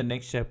see you in the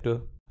next chapter.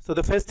 So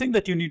the first thing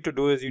that you need to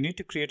do is you need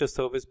to create a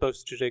service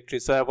bus directory.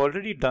 So I've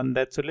already done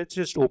that. So let's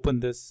just open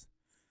this.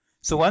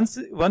 So once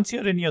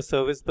you're in your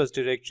service bus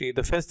directory,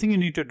 the first thing you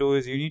need to do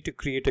is you need to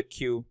create a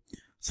queue.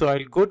 So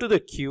I'll go to the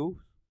queue,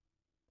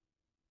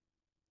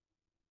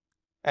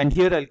 and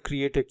here I'll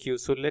create a queue.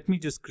 So let me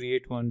just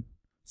create one.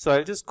 So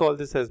I'll just call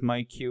this as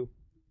my queue.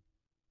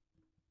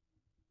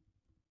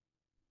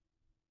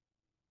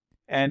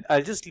 And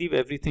I'll just leave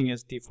everything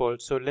as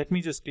default. So let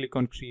me just click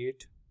on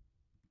create.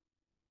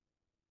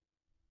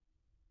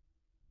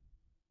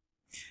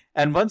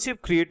 And once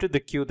you've created the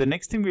queue, the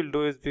next thing we'll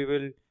do is we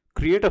will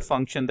create a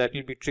function that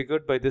will be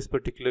triggered by this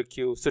particular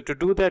queue. So to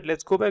do that,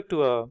 let's go back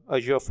to our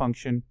Azure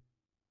function.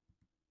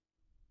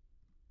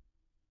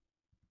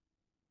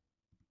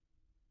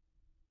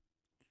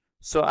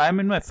 So I'm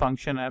in my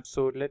function app.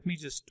 So let me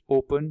just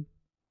open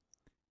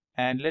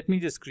and let me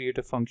just create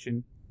a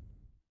function.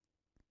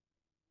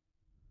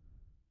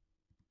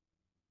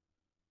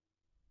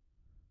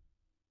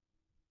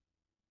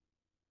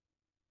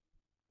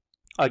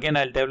 Again,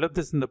 I'll develop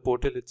this in the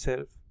portal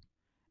itself.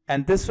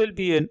 And this will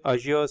be an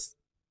Azure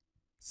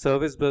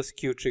Service Bus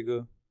queue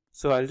trigger.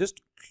 So I'll just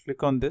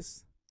click on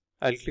this.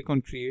 I'll click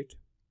on create.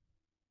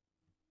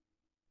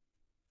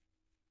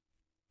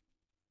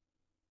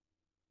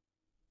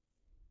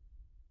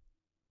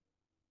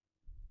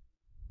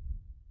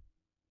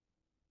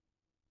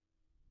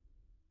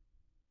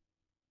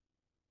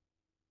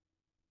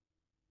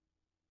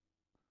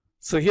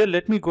 So here,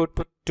 let me go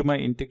to my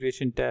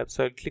integration tab.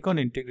 So I'll click on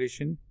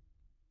integration.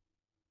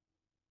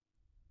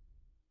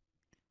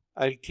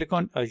 I'll click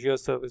on Azure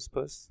Service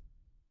Bus.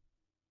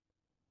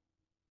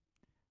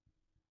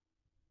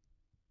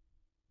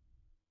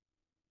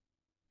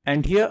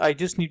 And here I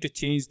just need to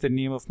change the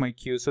name of my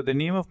queue. So the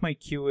name of my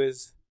queue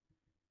is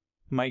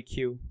my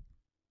queue.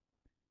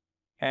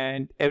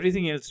 And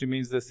everything else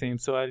remains the same.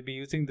 So I'll be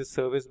using the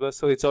service bus.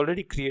 So it's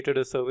already created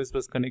a service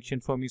bus connection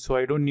for me. So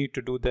I don't need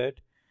to do that.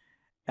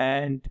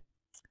 And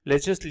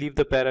let's just leave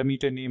the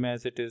parameter name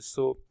as it is.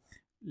 So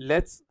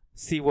let's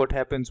see what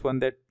happens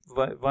once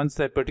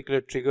that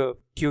particular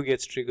queue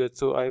gets triggered.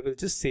 So I will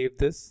just save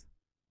this.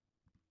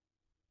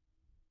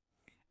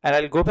 And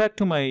I'll go back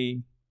to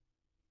my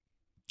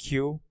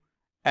queue,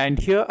 and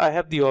here I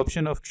have the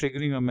option of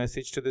triggering a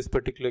message to this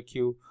particular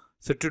queue.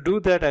 So to do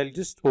that, I'll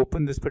just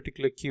open this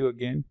particular queue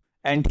again,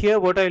 and here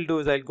what I'll do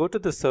is I'll go to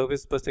the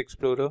Service Bus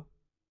Explorer,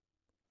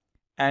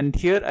 and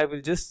here I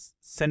will just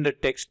send a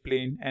text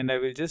plain, and I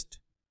will just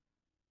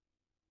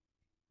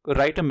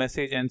write a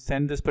message and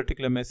send this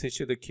particular message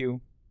to the queue.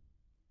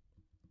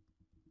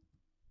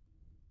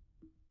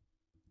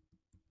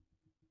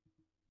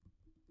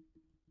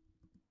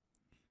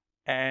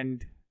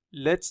 And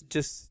let's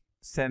just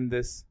send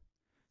this.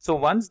 So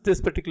once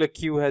this particular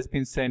queue has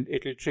been sent,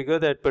 it will trigger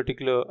that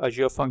particular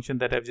Azure function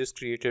that I've just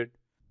created.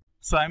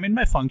 So I'm in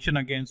my function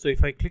again. So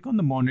if I click on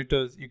the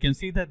monitors, you can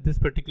see that this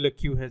particular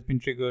queue has been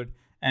triggered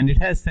and it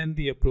has sent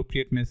the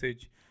appropriate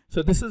message.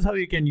 So this is how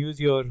you can use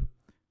your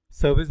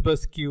service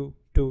bus queue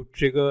to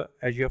trigger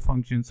Azure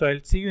Functions. So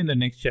I'll see you in the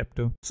next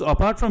chapter. So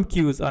apart from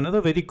queues,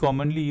 another very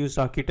commonly used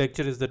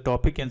architecture is the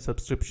topic and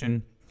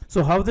subscription.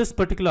 So how this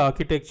particular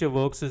architecture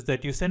works is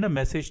that you send a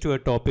message to a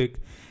topic,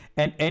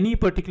 and any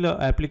particular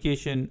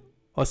application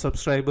or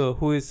subscriber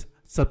who is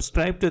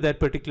subscribed to that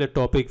particular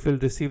topic will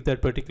receive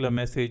that particular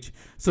message.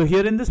 So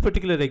here in this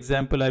particular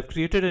example, I've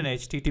created an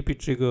HTTP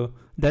trigger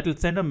that will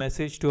send a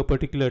message to a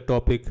particular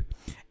topic,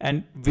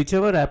 and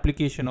whichever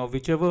application or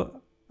whichever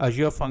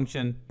Azure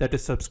function that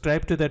is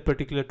subscribed to that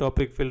particular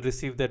topic will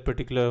receive that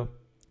particular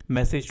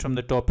message from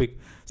the topic.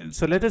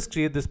 So let us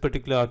create this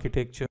particular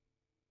architecture.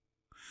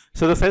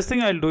 So the first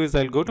thing I'll do is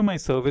I'll go to my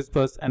service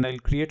bus and I'll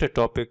create a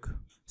topic.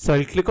 So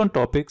I'll click on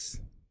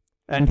topics,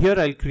 and here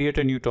I'll create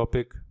a new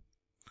topic.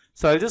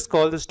 So I'll just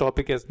call this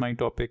topic as my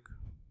topic.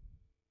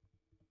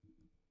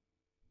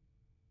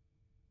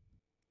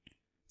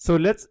 So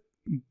let's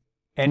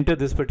enter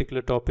this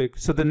particular topic.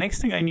 So the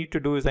next thing I need to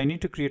do is I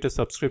need to create a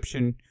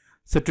subscription.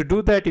 So to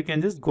do that, you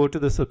can just go to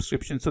the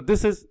subscription. So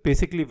this is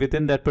basically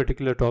within that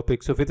particular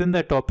topic. So within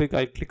that topic,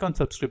 I'll click on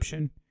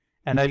subscription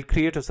and I'll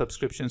create a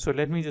subscription. So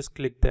let me just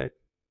click that.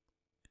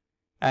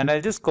 And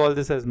I'll just call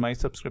this as my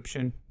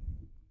subscription.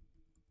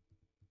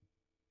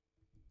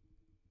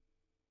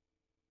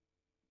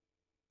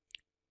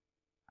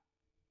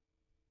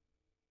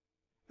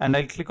 And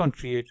I'll click on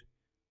create.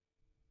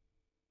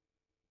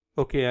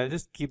 Okay, I'll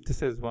just keep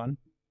this as 1.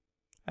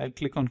 I'll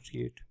click on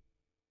create.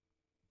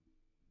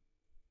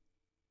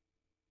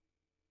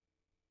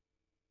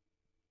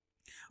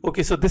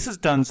 Okay, so this is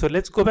done. So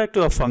let's go back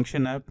to our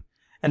function app.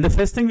 And the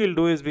first thing we'll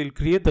do is we'll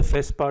create the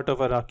first part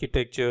of our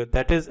architecture,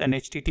 that is an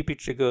HTTP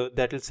trigger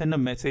that will send a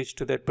message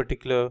to that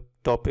particular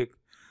topic.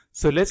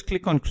 So let's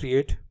click on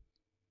create.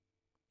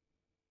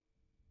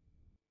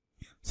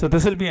 So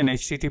this will be an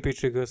HTTP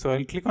trigger. So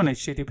I'll click on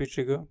HTTP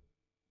trigger.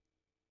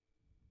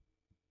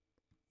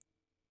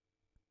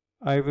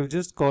 I will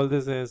just call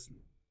this as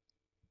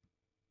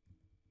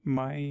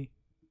my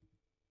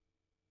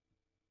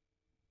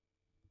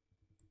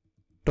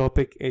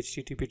topic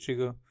HTTP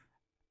trigger.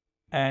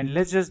 And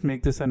let's just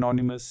make this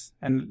anonymous,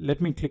 and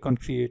let me click on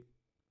create.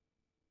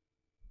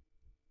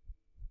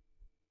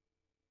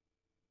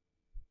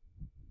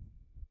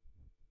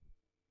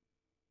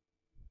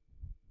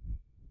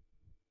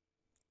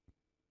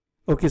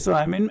 Okay, so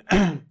I'm in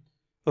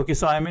okay,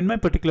 so I'm in my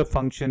particular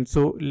function.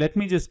 So let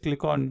me just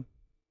click on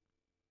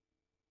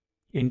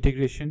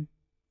integration.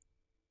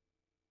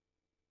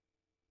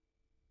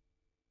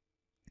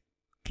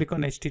 Click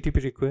on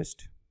HTTP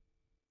request.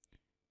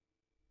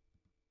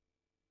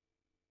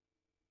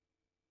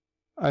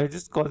 I'll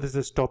just call this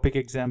as topic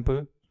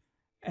example,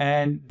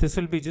 and this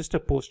will be just a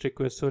post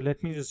request. So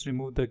let me just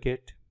remove the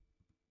get,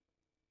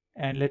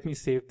 and let me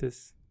save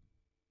this.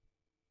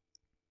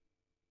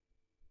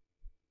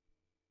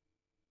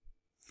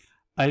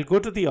 I'll go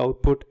to the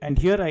output, and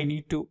here I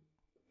need to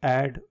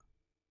add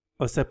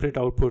a separate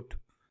output.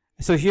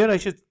 So here I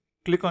should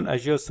click on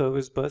Azure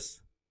Service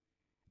Bus,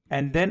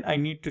 and then I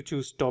need to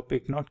choose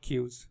topic, not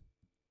queues.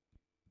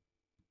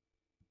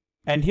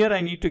 And here I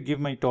need to give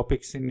my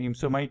topics a name.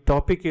 So my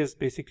topic is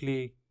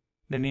basically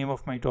the name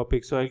of my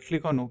topic. So I'll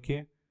click on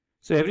OK.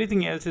 So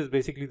everything else is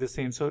basically the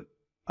same. So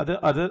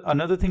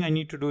another thing I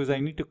need to do is I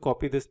need to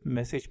copy this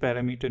message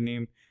parameter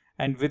name.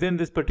 And within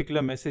this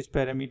particular message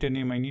parameter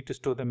name, I need to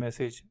store the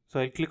message. So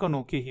I'll click on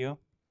OK here.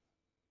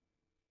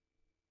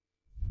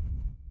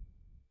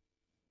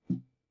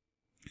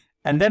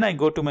 And then I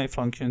go to my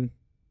function.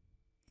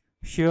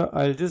 Here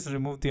I'll just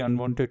remove the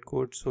unwanted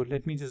code. So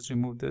let me just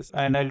remove this,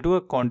 and I'll do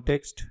a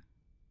context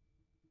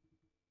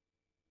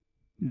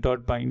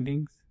dot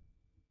bindings,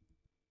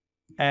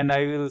 and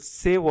I will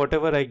say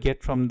whatever I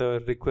get from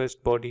the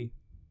request body.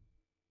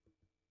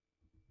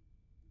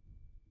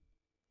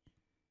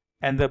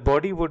 And the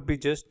body would be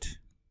just,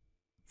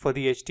 for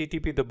the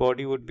HTTP, the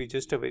body would be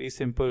just a very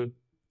simple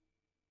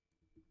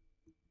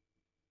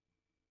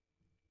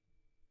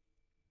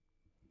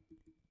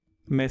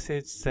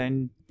message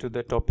sent to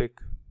the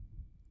topic.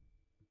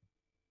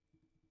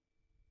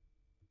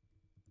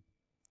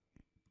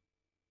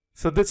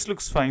 So this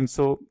looks fine.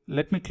 So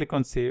let me click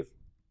on save.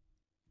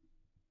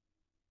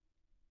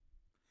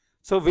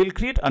 So we'll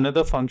create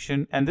another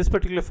function, and this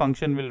particular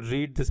function will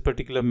read this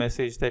particular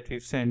message that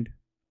we've sent.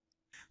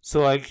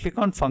 So I'll click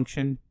on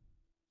function,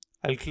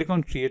 I'll click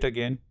on create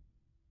again.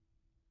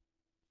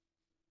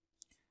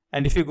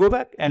 And if you go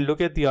back and look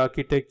at the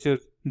architecture,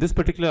 this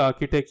particular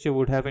architecture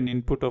would have an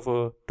input of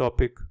a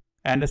topic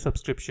and a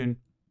subscription.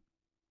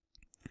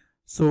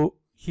 So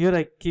here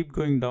I keep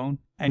going down,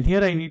 and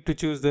here I need to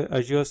choose the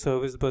Azure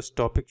Service Bus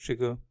topic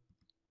trigger.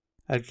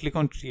 I'll click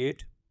on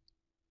create.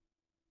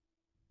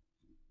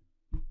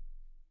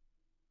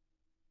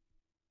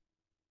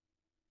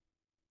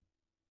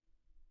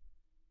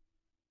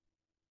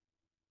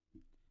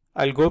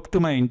 I'll go up to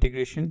my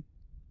integration.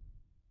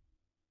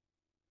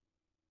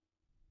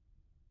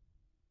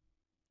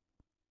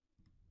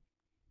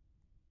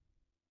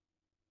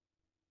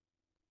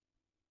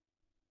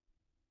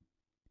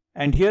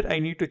 And here I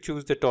need to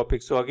choose the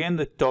topic. So again,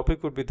 the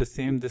topic would be the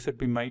same. This would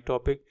be my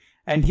topic.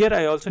 And here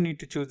I also need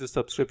to choose the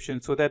subscription,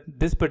 so that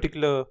this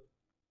particular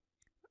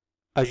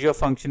Azure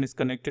function is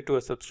connected to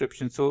a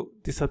subscription. So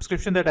the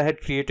subscription that I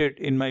had created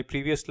in my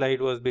previous slide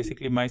was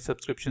basically my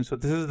subscription. So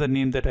this is the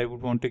name that I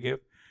would want to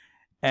give.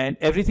 And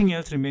everything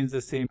else remains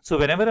the same. So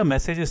whenever a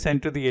message is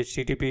sent to the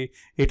HTTP,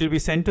 it will be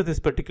sent to this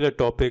particular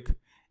topic.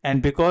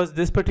 And because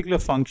this particular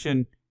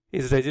function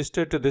is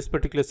registered to this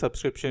particular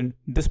subscription,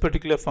 this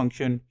particular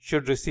function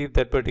should receive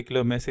that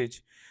particular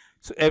message.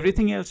 So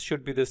everything else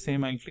should be the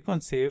same. I'll click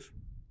on save.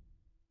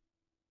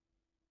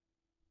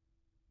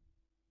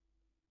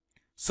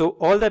 So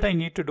all that I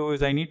need to do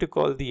is I need to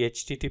call the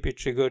HTTP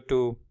trigger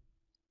to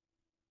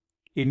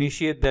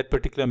initiate that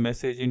particular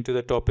message into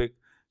the topic.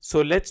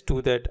 So let's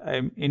do that.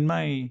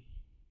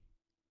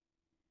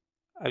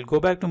 I'll go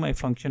back to my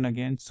function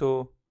again.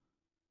 So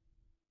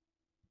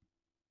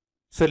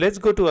let's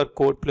go to our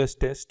code plus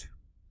test.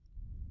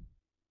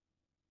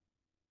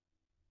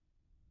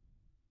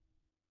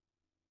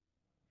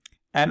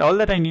 And all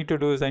that I need to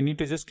do is I need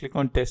to just click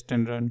on test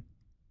and run.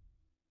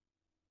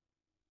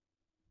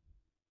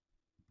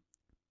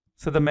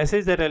 So the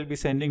message that I'll be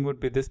sending would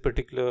be this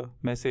particular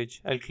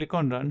message. I'll click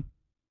on run.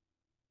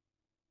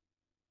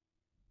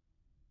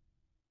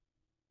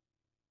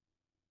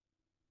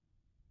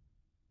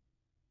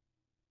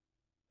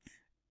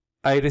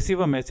 I receive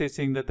a message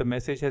saying that the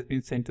message has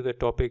been sent to the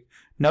topic.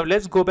 Now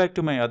let's go back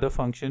to my other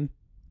function.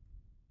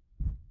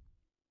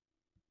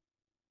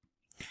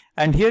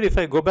 And here if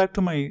I go back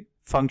to my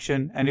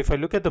function and if I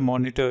look at the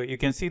monitor, you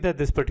can see that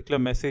this particular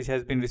message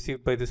has been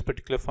received by this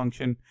particular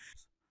function.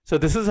 So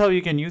this is how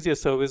you can use your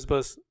service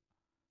bus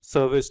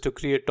service to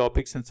create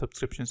topics and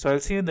subscriptions. So I'll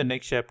see you in the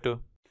next chapter.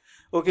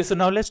 Okay, so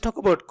now let's talk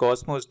about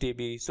Cosmos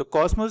DB. So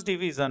Cosmos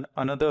DB is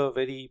another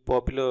very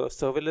popular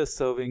serverless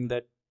serving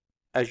that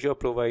Azure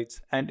provides,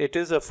 and it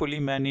is a fully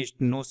managed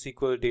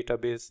NoSQL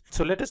database.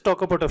 So let us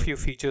talk about a few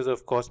features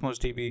of Cosmos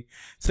DB.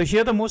 So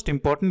here the most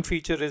important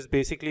feature is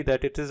basically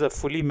that it is a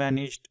fully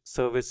managed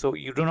service, so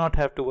you do not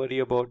have to worry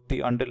about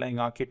the underlying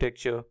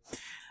architecture.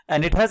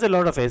 And it has a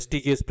lot of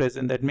SDKs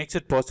present that makes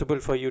it possible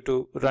for you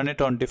to run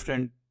it on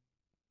different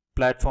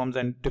platforms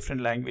and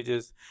different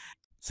languages.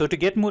 So to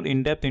get more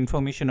in-depth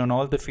information on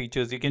all the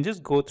features, you can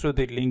just go through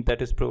the link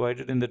that is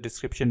provided in the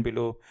description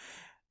below.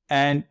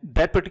 And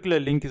that particular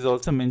link is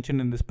also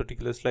mentioned in this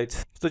particular slide.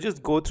 So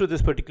just go through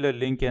this particular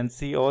link and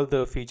see all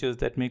the features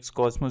that makes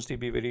Cosmos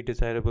DB very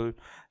desirable.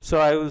 So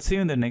I will see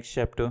you in the next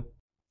chapter.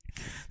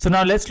 So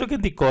now let's look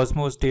at the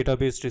Cosmos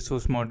database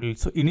resource model.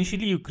 So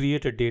initially you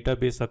create a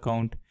database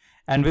account,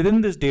 and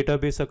within this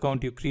database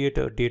account you create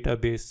a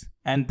database,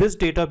 and this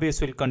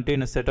database will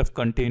contain a set of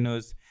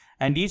containers,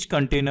 and each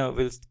container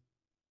will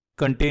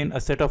contain a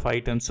set of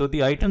items. So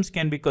the items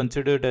can be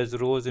considered as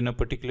rows in a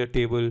particular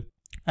table,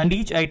 and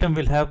each item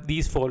will have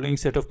these following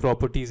set of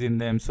properties in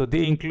them. So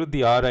they include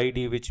the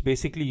RID, which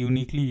basically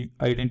uniquely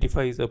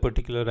identifies a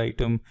particular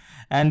item,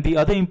 and the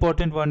other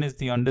important one is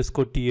the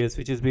 _TS,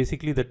 which is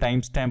basically the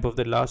timestamp of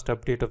the last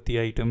update of the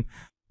item.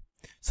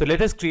 So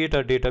let us create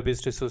our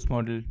database resource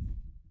model.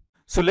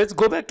 So let's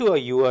go back to our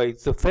UI.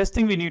 The first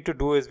thing we need to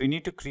do is we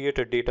need to create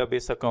a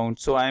database account.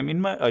 So I am in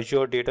my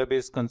Azure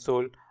database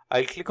console.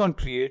 I'll click on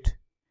create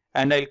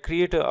and I'll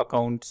create an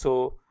account.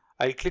 So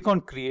I'll click on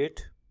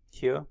create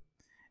here.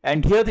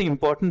 And here the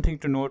important thing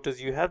to note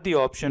is you have the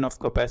option of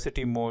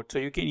capacity mode. So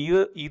you can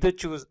either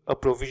choose a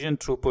provision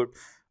throughput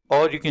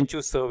or you can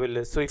choose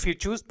serverless. So if you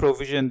choose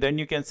provision, then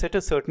you can set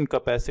a certain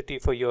capacity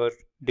for your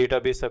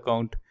database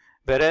account.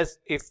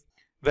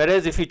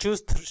 Whereas if you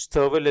choose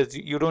serverless,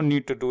 you don't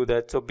need to do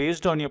that. So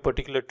based on your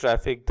particular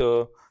traffic,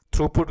 the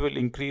throughput will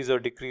increase or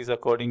decrease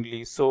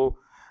accordingly. So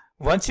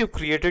once you've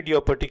created your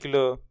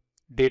particular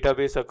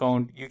database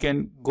account, you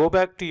can go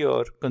back to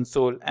your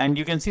console and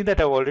you can see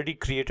that I've already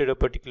created a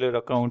particular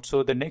account.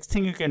 So the next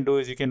thing you can do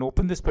is you can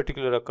open this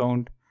particular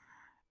account,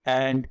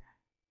 and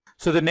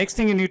so the next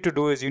thing you need to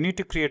do is you need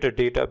to create a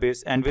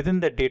database, and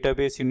within that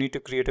database you need to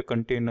create a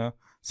container.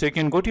 So you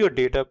can go to your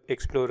data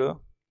explorer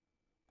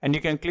and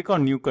you can click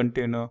on new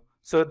container.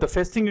 So the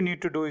first thing you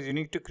need to do is you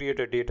need to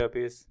create a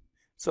database.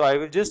 So I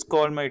will just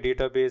call my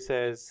database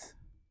as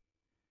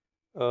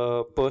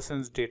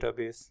persons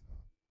database.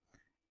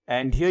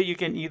 And here you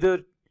can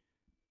either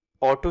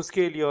auto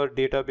scale your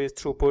database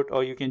throughput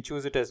or you can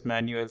choose it as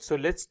manual. So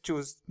let's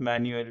choose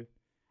manual.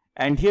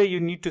 And here you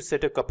need to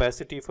set a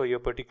capacity for your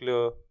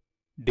particular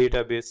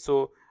database.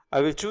 So I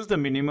will choose the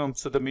minimum.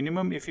 So the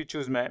minimum if you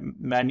choose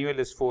manual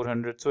is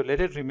 400. So let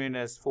it remain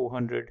as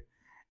 400.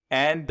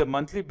 And the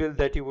monthly bill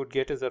that you would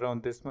get is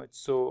around this much.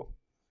 So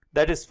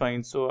that is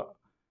fine. So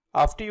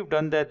after you've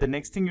done that, the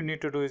next thing you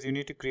need to do is you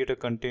need to create a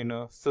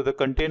container. So the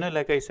container,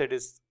 like I said,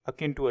 is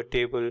akin to a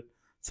table.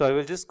 So I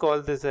will just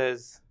call this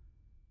as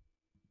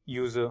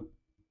user.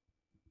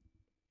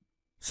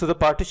 So the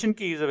partition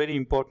key is a very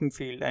important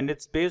field, and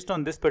it's based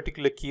on this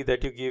particular key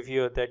that you give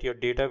here that your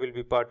data will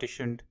be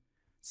partitioned.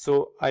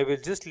 So I will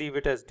just leave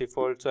it as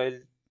default. So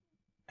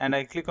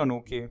I'll click on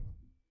OK.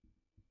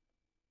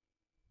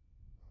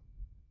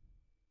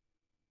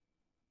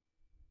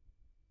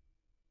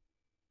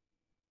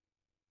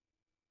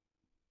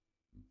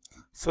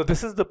 So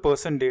this is the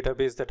person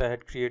database that I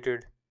had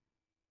created,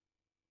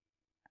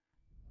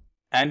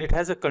 and it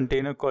has a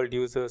container called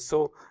user.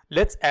 So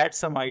let's add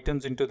some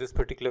items into this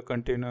particular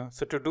container.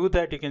 So to do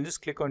that, you can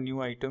just click on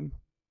new item.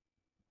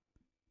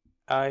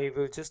 I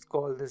will just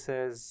call this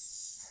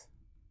as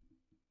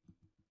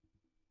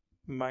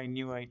my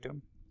new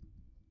item,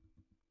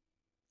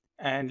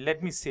 and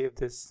let me save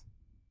this.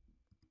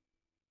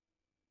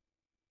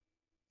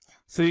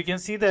 So you can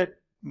see that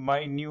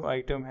my new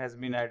item has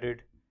been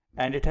added,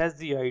 and it has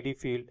the ID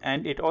field,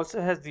 and it also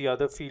has the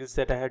other fields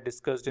that I had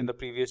discussed in the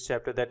previous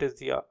chapter, that is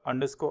the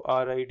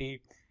 _RID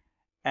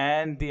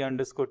and the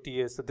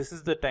 _TS. So this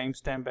is the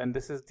timestamp and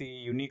this is the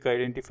unique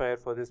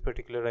identifier for this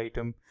particular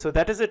item. So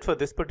that is it for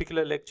this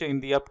particular lecture. In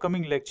the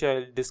upcoming lecture,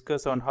 I'll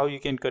discuss on how you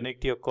can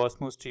connect your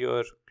Cosmos to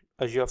your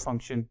Azure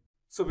Function.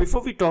 So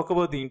before we talk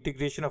about the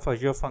integration of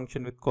Azure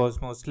Function with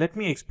Cosmos, let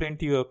me explain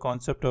to you a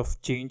concept of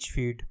change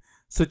feed.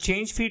 So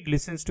change feed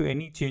listens to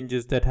any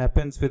changes that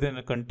happens within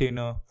a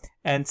container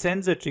and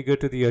sends a trigger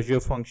to the Azure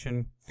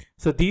Function.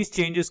 So these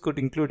changes could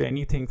include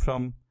anything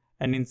from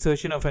an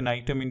insertion of an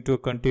item into a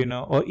container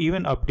or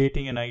even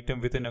updating an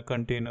item within a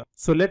container.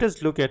 So let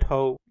us look at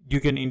how you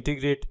can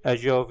integrate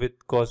Azure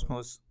with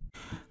Cosmos.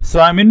 So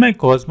I'm in my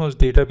Cosmos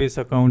database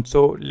account.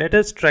 So let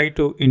us try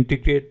to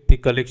integrate the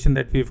collection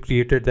that we've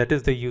created, that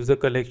is the user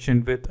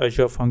collection, with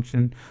Azure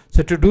Function.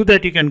 So to do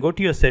that, you can go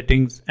to your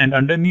settings and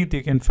underneath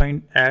you can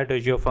find add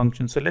Azure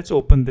Function. So let's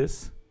open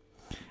this.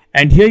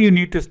 And here you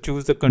need to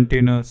choose the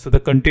container. So the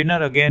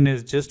container again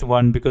is just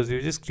one because we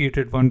just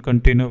created one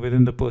container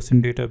within the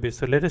person database.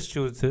 So let us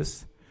choose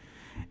this.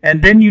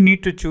 And then you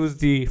need to choose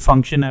the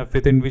function app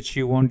within which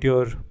you want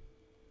your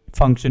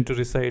function to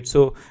reside.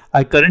 So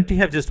I currently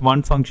have just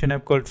one function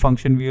app called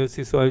function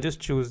VLC. So I'll just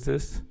choose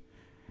this.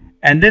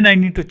 And then I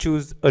need to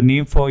choose a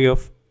name for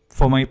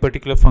my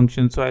particular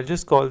function. So I'll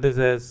just call this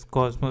as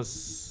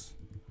Cosmos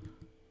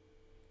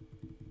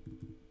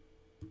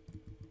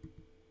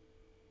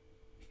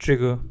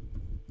trigger.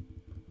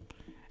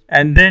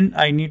 And then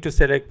I need to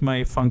select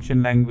my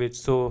function language.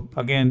 So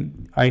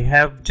again, I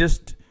have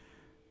just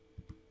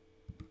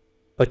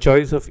a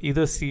choice of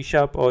either C#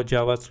 or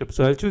JavaScript.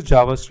 So I'll choose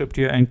JavaScript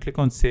here and click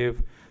on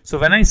save. So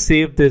when I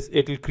save this,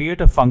 it will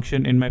create a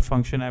function in my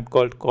function app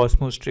called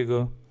Cosmos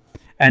Trigger.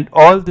 And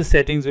all the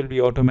settings will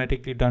be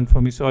automatically done for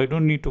me. So I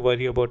don't need to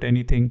worry about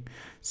anything.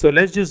 So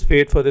let's just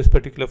wait for this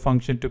particular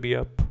function to be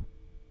up.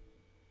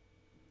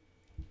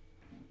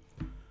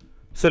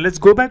 So let's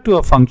go back to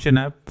our function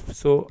app.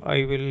 So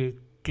I will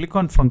click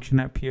on function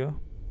app here.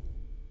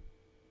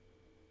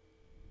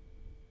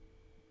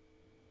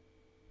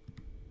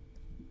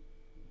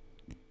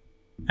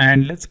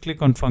 And let's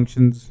click on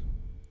functions.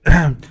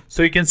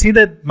 So you can see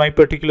that my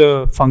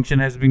particular function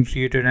has been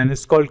created and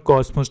it's called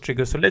Cosmos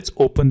Trigger. So let's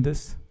open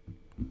this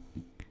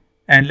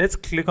and let's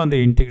click on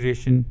the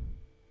integration.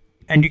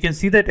 And you can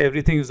see that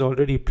everything is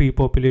already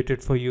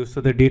pre-populated for you.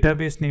 So the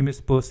database name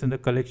is person, the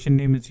collection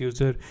name is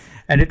user,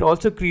 and it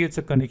also creates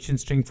a connection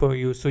string for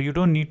you. So you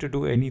don't need to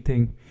do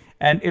anything.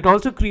 And it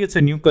also creates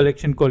a new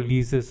collection called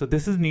leases. So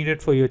this is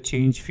needed for your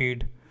change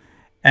feed.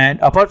 And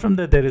apart from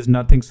that, there is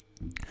nothing.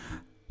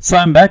 So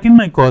I'm back in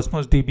my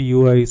Cosmos DB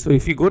UI. So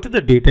if you go to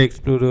the data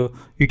explorer,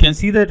 you can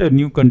see that a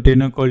new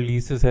container called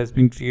leases has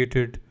been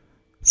created.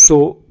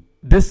 So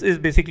this is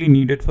basically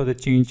needed for the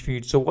change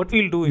feed. So what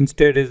we'll do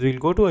instead is we'll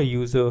go to a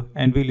user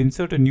and we'll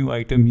insert a new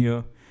item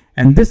here.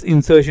 And this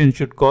insertion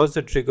should cause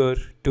the trigger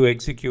to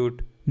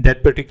execute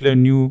that particular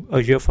new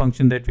Azure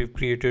function that we've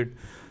created.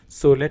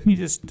 So let me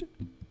just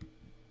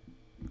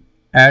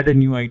add a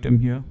new item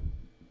here.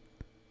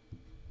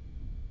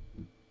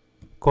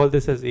 Call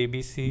this as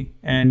ABC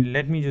and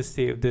let me just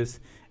save this.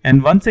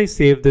 And once I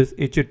save this,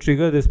 it should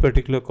trigger this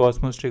particular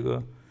Cosmos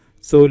trigger.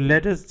 So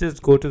let us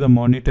just go to the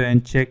monitor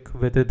and check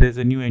whether there's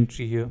a new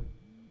entry here.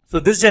 So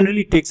this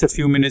generally takes a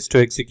few minutes to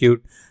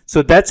execute.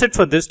 So that's it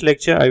for this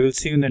lecture. I will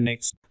see you in the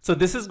next. So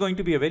this is going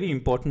to be a very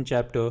important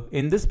chapter.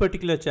 In this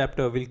particular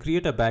chapter, we'll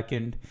create a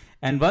backend.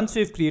 And once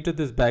we've created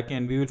this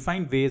backend, we will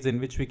find ways in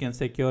which we can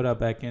secure our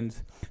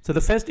backends. So the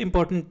first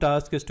important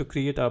task is to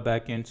create our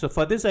backend. So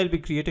for this, I'll be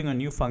creating a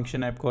new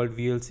function app called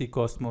VLC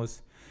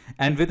Cosmos.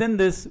 And within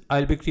this,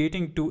 I'll be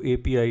creating two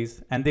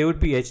APIs and they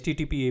would be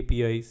HTTP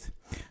APIs.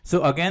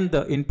 So again,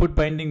 the input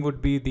binding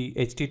would be the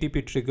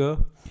HTTP trigger,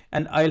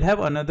 and I'll have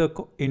another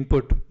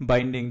input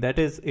binding, that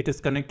is, it is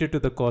connected to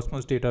the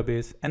Cosmos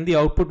database, and the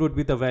output would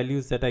be the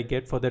values that I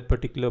get for that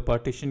particular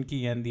partition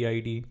key and the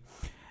ID.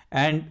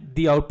 And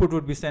the output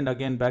would be sent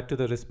again back to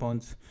the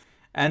response.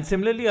 And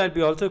similarly, I'll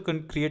be also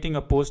creating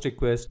a post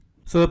request.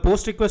 So the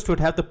post request would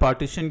have the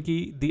partition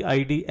key, the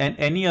ID, and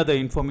any other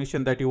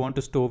information that you want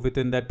to store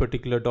within that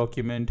particular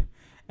document.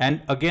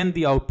 And again,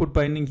 the output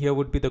binding here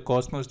would be the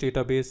Cosmos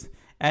database.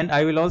 And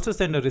I will also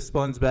send a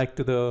response back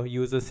to the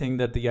user saying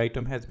that the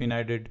item has been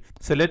added.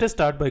 So let us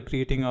start by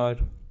creating our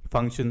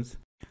functions.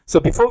 So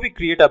before we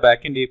create our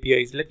backend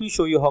APIs, let me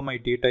show you how my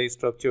data is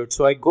structured.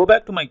 So I go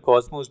back to my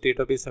Cosmos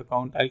database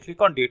account. I'll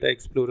click on Data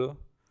Explorer.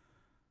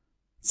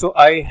 So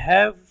I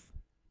have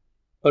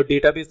a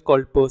database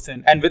called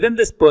person, and within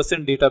this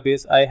person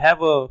database, I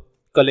have a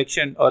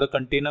collection or a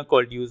container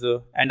called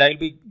user, and I'll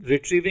be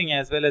retrieving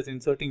as well as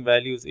inserting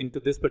values into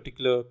this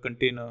particular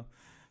container.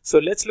 So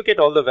let's look at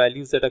all the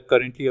values that are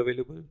currently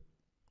available.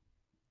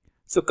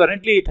 So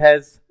currently it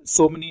has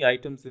so many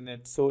items in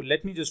it. So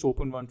let me just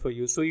open one for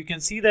you. So you can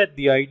see that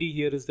the ID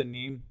here is the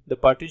name, the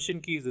partition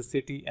key is the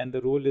city, and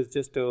the role is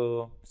just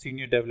a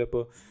senior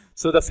developer.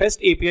 So the first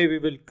API we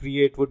will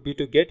create would be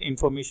to get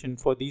information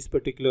for these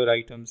particular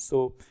items.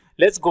 So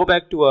let's go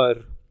back to our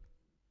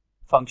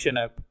function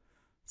app.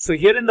 So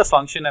here in the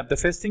function app, the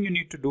first thing you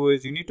need to do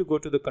is you need to go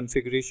to the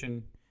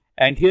configuration,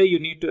 and here you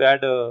need to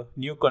add a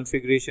new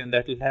configuration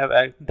that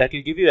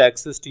will give you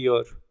access to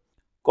your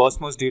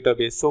Cosmos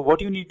database. So what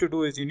you need to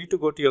do is you need to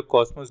go to your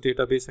Cosmos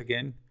database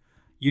again.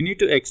 You need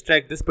to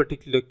extract this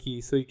particular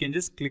key. So you can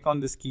just click on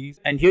this key,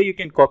 and here you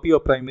can copy your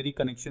primary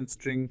connection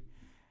string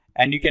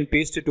and you can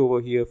paste it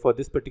over here for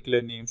this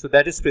particular name. So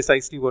that is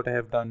precisely what I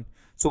have done.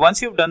 So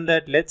once you've done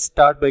that, let's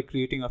start by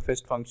creating a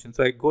first function.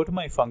 So I go to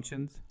my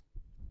functions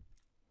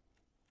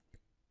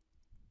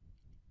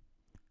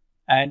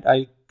and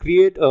I'll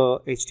create a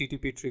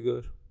HTTP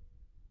trigger.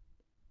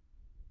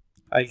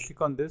 I'll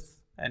click on this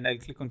and I'll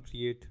click on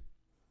create.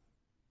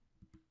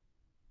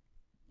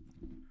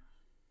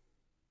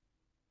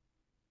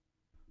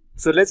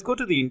 So let's go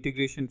to the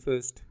integration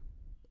first.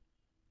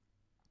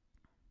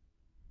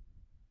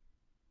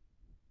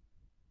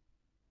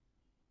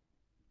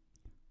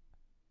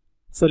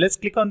 So let's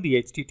click on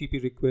the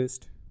HTTP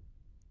request.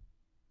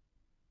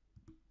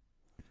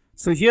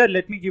 So here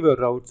let me give a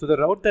route. So the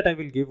route that I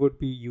will give would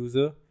be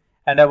user,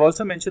 and I've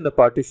also mentioned the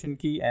partition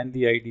key and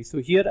the ID. So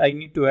here I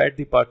need to add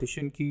the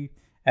partition key,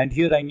 and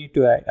here I need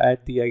to add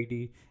the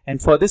ID.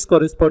 And for this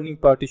corresponding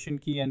partition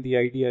key and the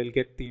ID, I'll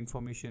get the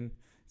information.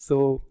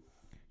 So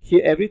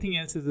here everything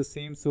else is the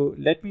same. So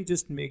let me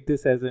just make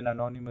this as an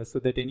anonymous so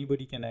that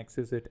anybody can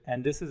access it.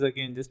 And this is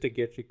again just a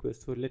GET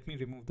request. So let me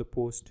remove the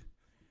post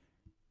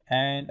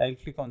and I'll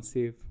click on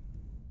save.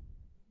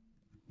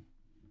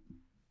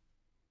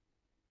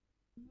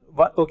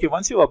 okay,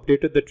 once you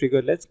updated the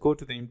trigger, let's go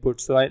to the input.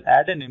 So I'll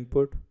add an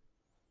input.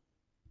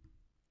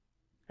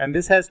 And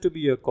this has to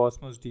be a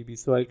Cosmos DB.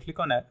 So I'll click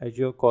on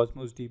Azure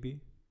Cosmos DB.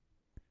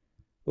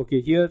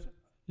 Okay, here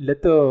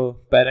let the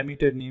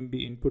parameter name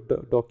be input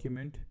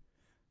document.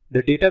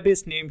 The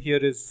database name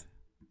here is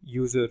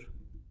user.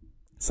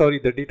 Sorry,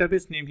 the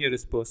database name here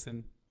is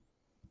person.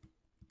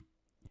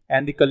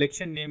 And the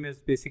collection name is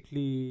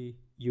basically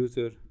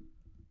user.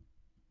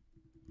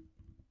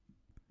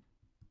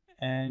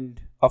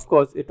 And of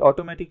course, it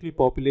automatically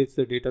populates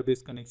the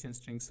database connection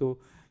string. So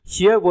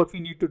here what we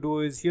need to do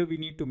is we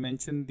need to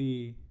mention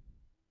the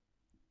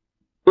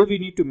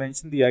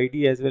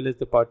ID as well as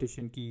the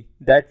partition key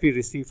that we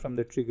receive from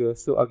the trigger.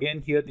 So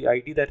again, here the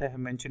ID that I have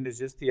mentioned is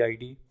just the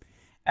ID,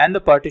 and the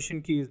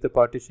partition key is the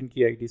partition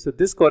key ID. So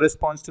this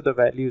corresponds to the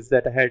values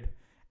that I had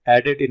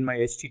added in my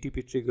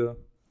HTTP trigger,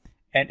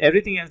 and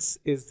everything else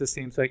is the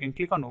same. So I can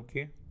click on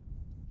OK.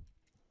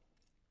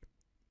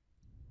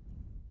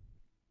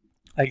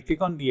 I'll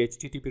click on the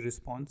HTTP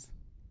response.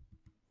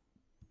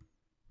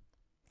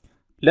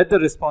 Let the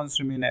response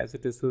remain as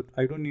it is, so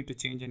I don't need to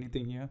change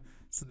anything here.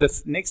 So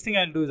the next thing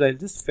I'll do is I'll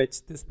just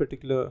fetch this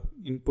particular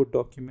input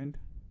document.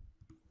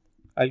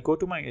 I'll go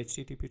to my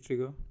HTTP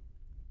trigger.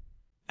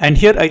 And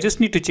here I just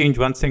need to change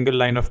one single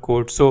line of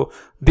code. So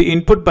the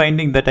input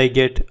binding that I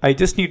get, I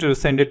just need to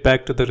send it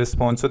back to the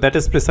response. So that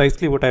is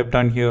precisely what I've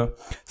done here.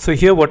 So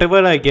here,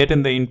 whatever I get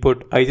in the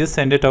input, I just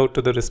send it out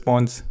to the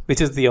response, which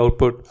is the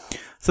output.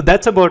 So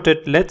that's about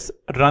it. Let's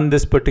run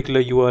this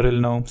particular URL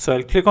now. So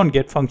I'll click on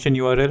get function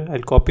URL.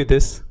 I'll copy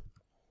this,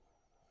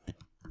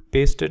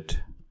 paste it.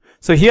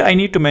 So here I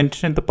need to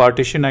mention the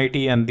partition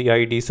ID and the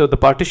ID. So the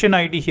partition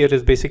ID here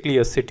is basically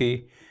a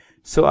city.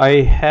 So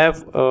I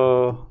have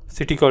a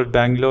city called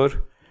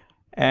Bangalore,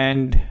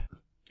 and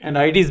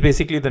ID is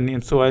basically the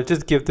name. So I'll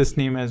just give this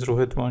name as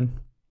Rohit1.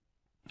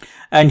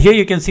 And here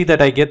you can see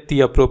that I get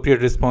the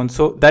appropriate response.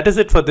 So that is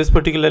it for this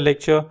particular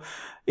lecture.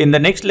 In the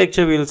next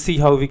lecture, we'll see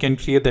how we can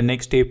create the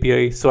next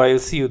API. So I'll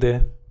see you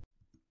there.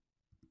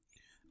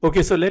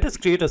 Okay, so let us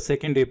create a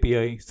second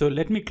API. So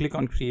let me click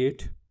on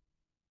create.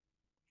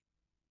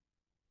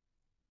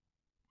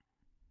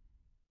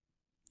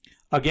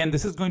 Again,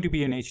 this is going to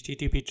be an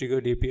HTTP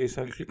triggered API.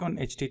 So I'll click on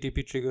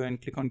HTTP trigger and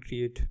click on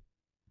create.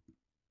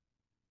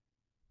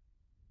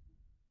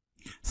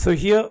 So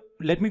here,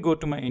 let me go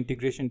to my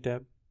integration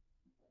tab.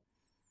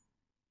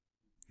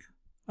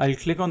 I'll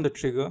click on the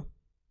trigger.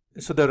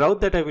 So the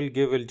route that I will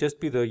give will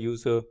just be the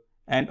user,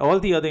 and all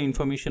the other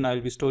information I'll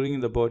be storing in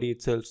the body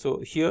itself. So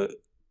here,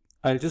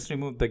 I'll just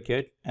remove the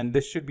get, and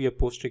this should be a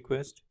post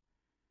request.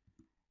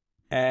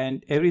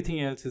 And everything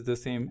else is the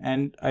same,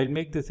 and I'll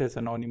make this as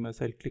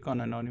anonymous. I'll click on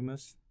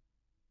anonymous,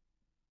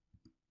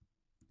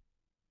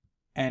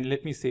 and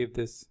let me save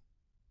this.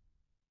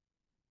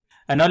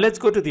 And now let's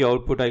go to the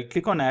output. I'll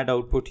click on add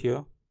output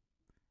here,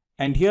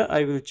 and here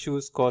I will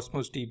choose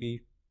Cosmos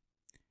DB,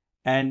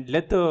 and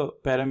let the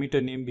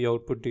parameter name be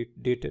output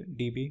data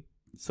DB.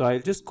 So I'll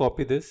just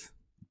copy this,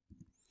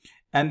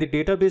 and the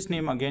database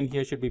name again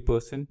here should be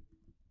person,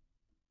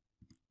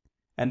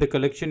 and the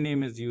collection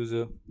name is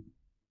user.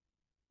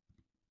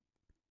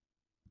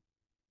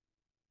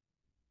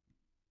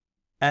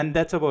 And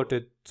that's about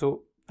it.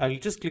 So I'll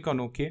just click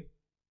on OK.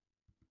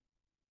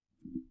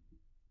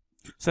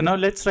 So now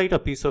let's write a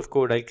piece of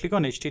code. I click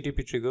on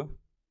HTTP trigger.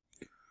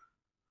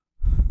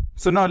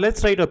 So now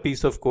let's write a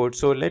piece of code.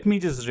 So let me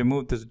just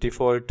remove this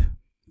default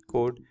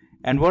code.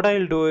 And what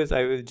I'll do is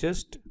I will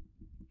just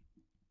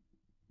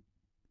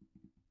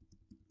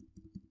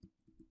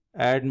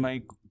add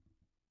my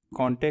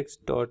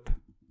context dot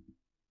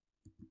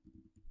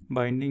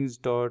bindings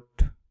dot,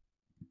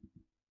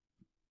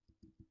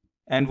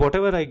 and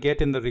whatever I get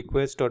in the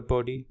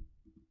request.body,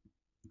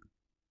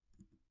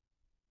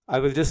 I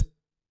will just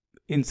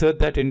insert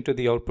that into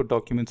the output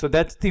document. So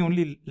that's the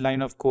only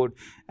line of code.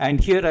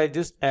 And here I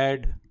just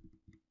add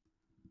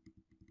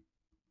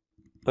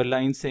a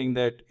line saying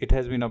that it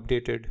has been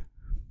updated.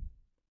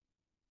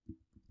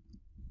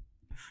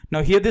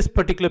 Now here this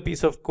particular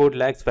piece of code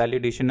lacks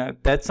validation.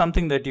 That's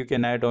something that you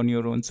can add on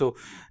your own. So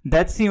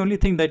that's the only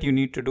thing that you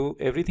need to do.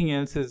 Everything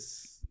else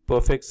is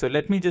perfect. So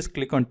let me just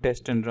click on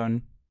test and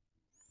run.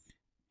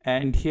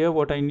 And here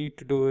what I need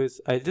to do is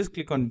I'll just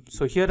click on,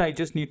 so here I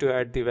just need to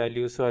add the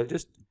value. So I'll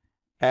just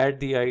add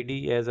the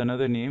ID as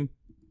another name,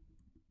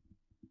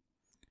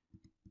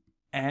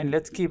 and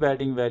let's keep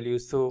adding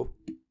values. So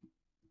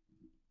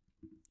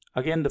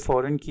again, the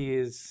foreign key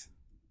is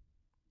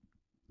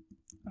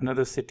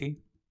another city,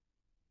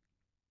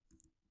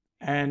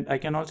 and I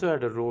can also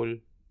add a role,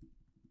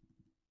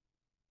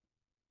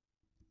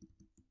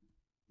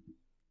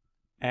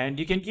 and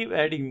you can keep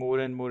adding more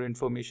and more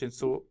information.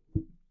 So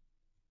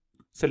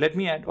let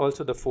me add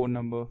also the phone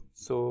number.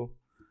 So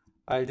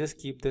I'll just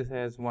keep this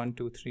as 1,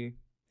 2, 3.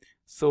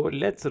 So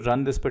let's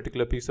run this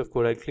particular piece of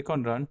code. I'll click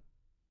on run.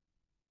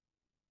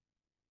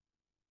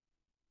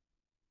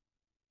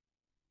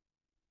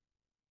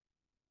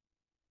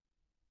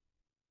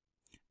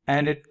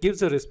 And it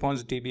gives a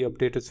response DB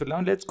updated. So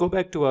now let's go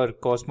back to our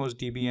Cosmos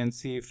DB and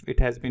see if it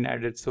has been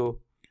added.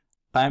 So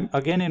I'm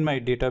again in my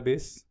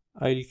database.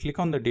 I'll click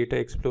on the Data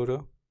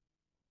Explorer.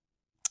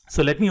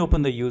 So let me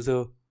open the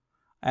user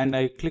and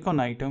I click on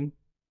item.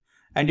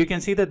 And you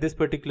can see that this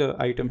particular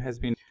item has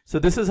been. So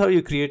this is how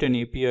you create an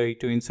API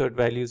to insert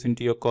values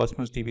into your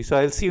Cosmos DB. So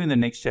I'll see you in the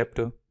next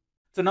chapter.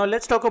 So now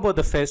let's talk about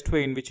the first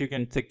way in which you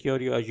can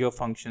secure your Azure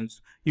functions.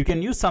 You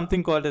can use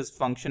something called as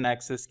function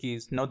access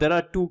keys. Now there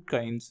are two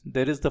kinds.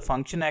 There is the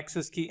function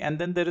access key and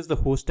then there is the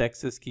host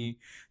access key.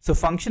 So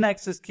function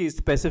access key is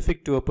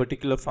specific to a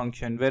particular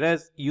function,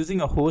 whereas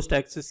using a host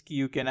access key,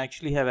 you can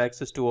actually have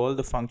access to all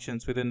the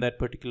functions within that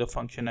particular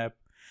function app.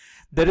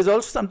 There is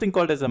also something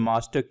called as a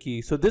master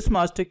key. So this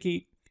master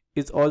key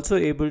is also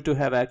able to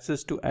have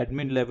access to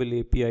admin level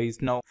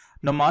APIs. Now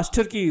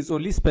master key is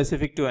only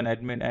specific to an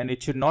admin and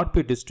it should not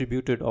be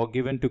distributed or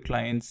given to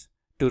clients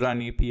to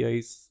run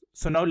APIs.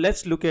 So now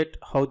let's look at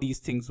how these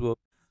things work.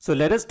 So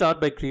let us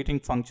start by creating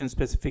function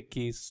specific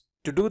keys.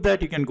 To do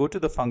that, you can go to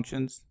the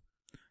functions.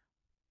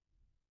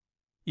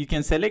 You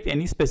can select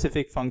any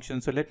specific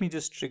function. So let me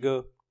just click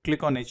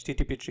on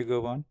HTTP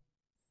trigger one.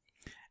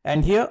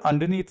 And here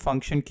underneath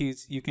function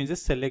keys, you can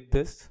just select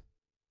this.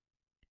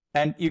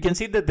 And you can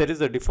see that there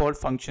is a default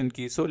function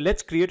key. So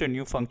let's create a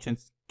new function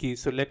key.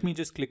 So let me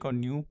just click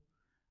on new.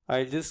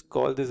 I'll just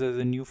call this as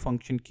a new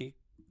function key.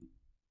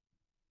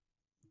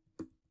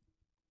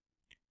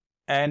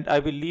 And I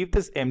will leave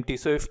this empty.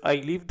 So if I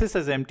leave this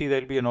as empty,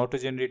 there'll be an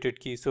auto-generated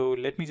key. So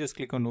let me just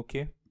click on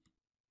OK.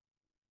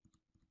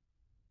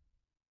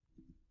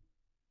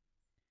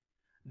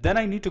 Then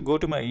I need to go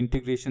to my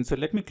integration. So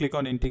let me click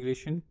on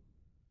integration.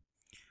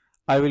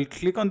 I will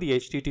click on the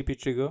HTTP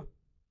trigger.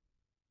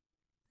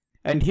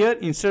 And here,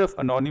 instead of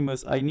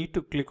anonymous, I need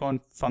to click on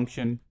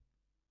function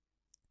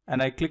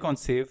and I click on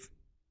save.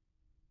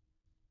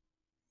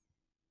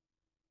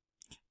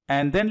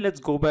 And then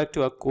let's go back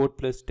to our code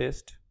plus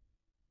test.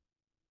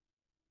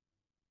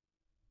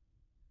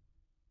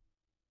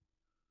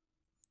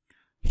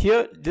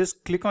 Here,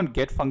 just click on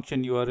get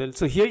function URL.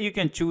 So here you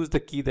can choose the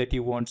key that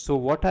you want. So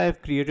what I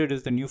have created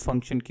is the new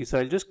function key. So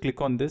I'll just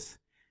click on this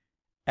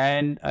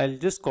and I'll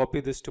just copy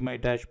this to my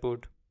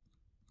dashboard.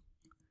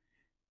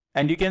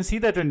 And you can see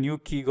that a new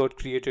key got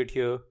created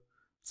here.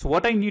 So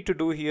what I need to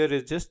do here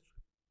is just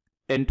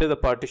enter the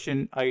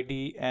partition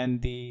ID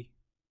and the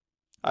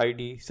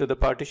ID. So the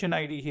partition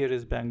ID here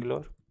is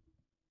Bangalore.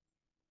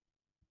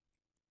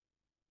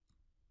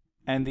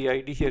 And the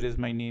ID here is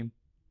my name.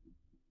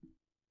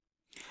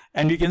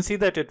 And you can see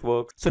that it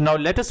works. So now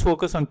let us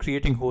focus on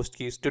creating host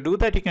keys. To do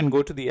that, you can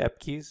go to the app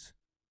keys.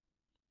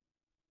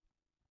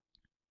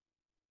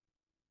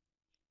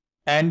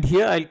 And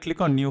here I'll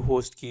click on new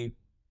host key.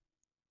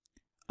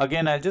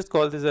 Again, I'll just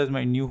call this as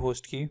my new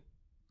host key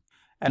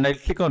and I'll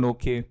click on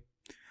OK.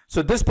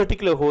 So this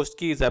particular host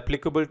key is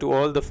applicable to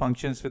all the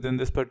functions within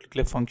this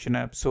particular function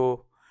app.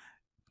 So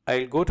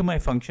I'll go to my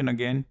function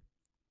again.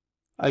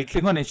 I'll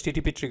click on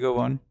HTTP trigger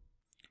one.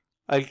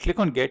 I'll click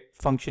on get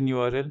function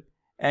URL.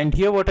 And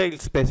here what I'll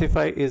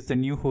specify is the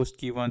new host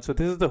key one. So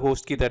this is the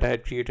host key that I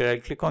had created.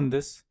 I'll click on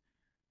this,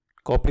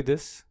 copy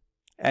this,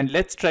 and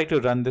let's try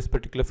to run this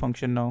particular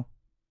function now.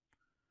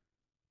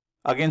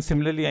 Again,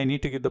 similarly, I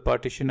need to give the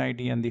partition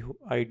ID and the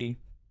ID.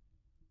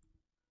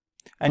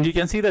 And you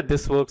can see that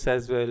this works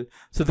as well.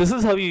 So this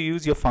is how you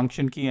use your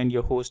function key and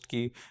your host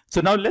key.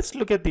 So now let's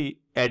look at the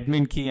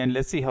admin key and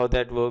let's see how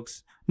that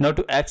works. Now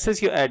to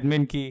access your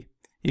admin key,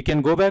 you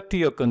can go back to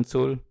your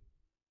console,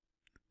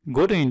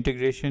 go to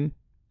integration.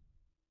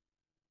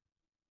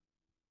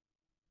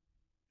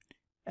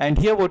 And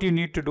here what you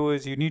need to do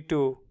is you need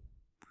to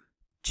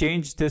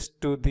change this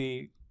to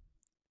the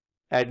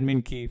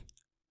admin key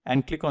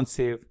and click on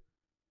save.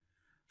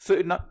 So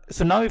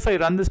now if I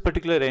run this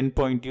particular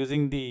endpoint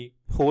using the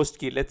host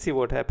key, let's see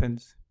what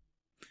happens.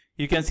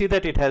 You can see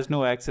that it has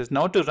no access.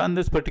 Now to run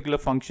this particular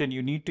function,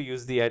 you need to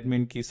use the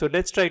admin key. So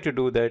let's try to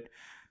do that.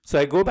 So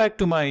I go back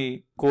to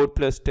my code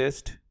plus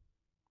test.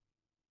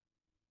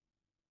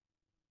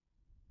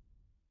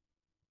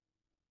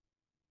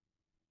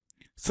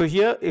 So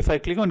here, if I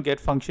click on get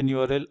function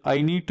URL,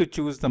 I need to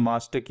choose the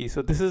master key.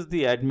 So this is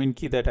the admin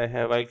key that I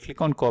have. I'll click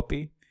on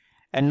copy.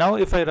 And now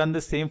if I run the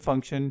same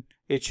function,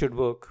 it should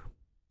work.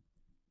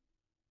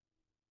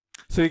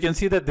 So you can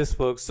see that this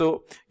works.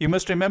 So you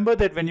must remember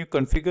that when you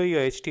configure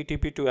your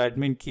HTTP to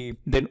admin key,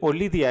 then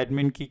only the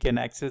admin key can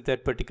access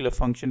that particular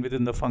function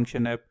within the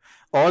function app.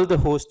 All the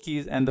host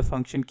keys and the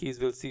function keys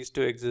will cease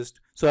to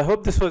exist. So I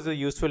hope this was a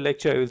useful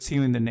lecture. I will see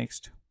you in the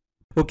next.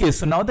 Okay,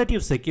 so now that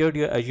you've secured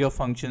your Azure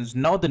functions,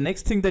 now the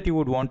next thing that you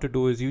would want to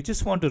do is you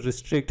just want to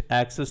restrict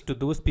access to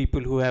those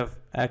people who have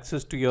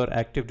access to your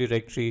Active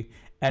Directory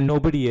and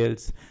nobody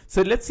else.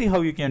 So let's see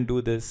how you can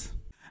do this.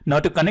 Now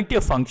to connect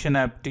your function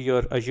app to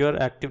your Azure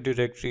Active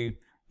Directory,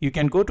 you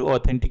can go to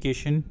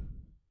authentication.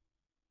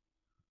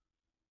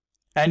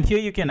 And here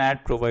you can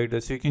add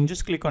provider. So you can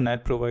just click on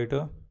add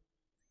provider.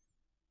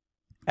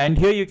 And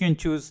here you can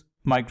choose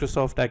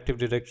Microsoft Active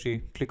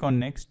Directory. Click on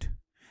next.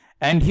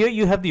 And here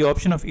you have the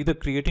option of either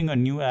creating a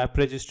new app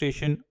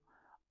registration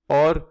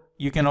or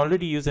you can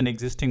already use an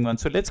existing one.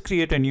 So let's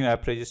create a new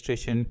app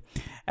registration.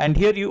 And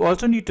here you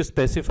also need to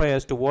specify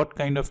as to what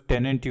kind of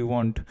tenant you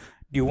want.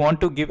 Do you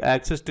want to give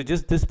access to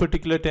just this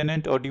particular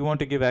tenant, or do you want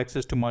to give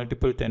access to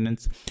multiple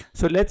tenants?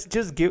 So let's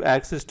just give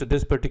access to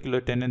this particular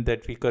tenant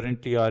that we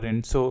currently are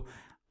in. So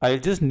I'll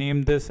just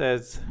name this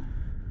as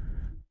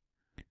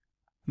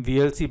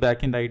VLC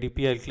backend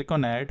IDP. I'll click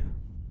on add.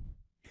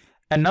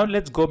 And now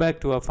let's go back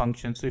to our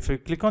function. So if you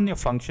click on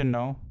your function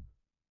now,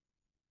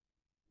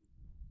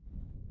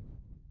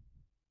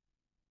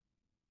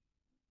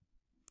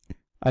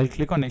 I'll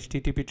click on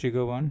HTTP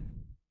trigger one.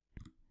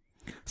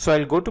 So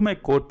I'll go to my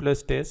code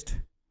plus test,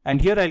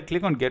 and here I'll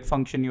click on get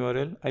function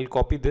URL. I'll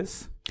copy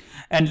this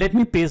and let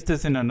me paste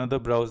this in another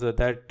browser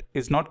that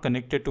is not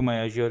connected to my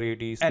Azure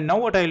AD. And now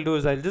what I'll do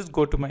is I'll just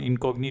go to my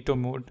incognito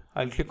mode.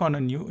 I'll click on a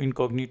new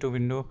incognito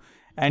window,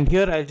 and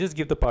here I'll just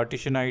give the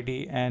partition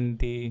ID and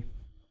the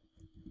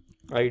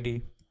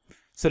ID.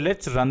 So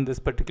let's run this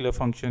particular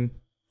function.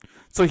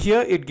 So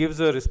here it gives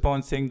a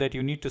response saying that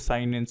you need to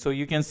sign in. So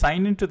you can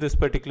sign into this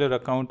particular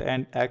account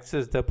and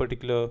access the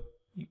particular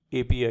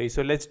API.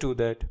 So let's do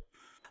that.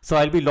 So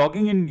I'll be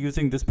logging in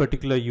using this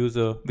particular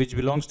user, which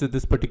belongs to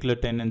this particular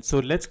tenant. So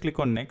let's click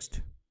on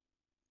next.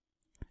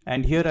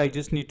 And here I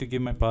just need to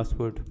give my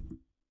password.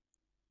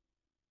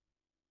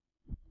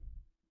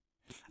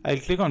 I'll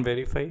click on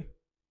verify.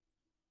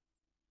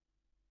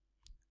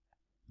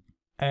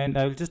 And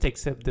I'll just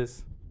accept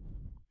this.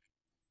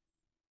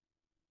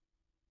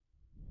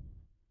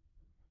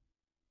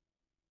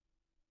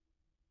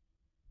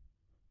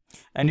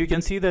 And you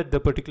can see that the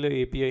particular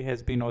API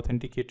has been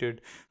authenticated.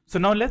 So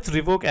now let's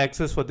revoke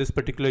access for this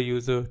particular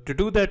user. To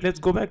do that, let's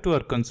go back to our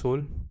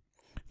console.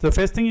 The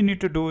first thing you need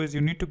to do is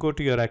you need to go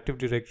to your Active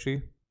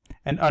Directory.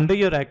 And under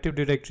your Active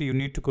Directory, you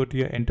need to go to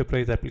your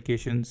enterprise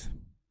applications.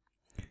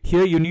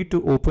 Here you need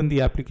to open the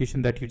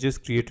application that you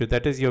just created.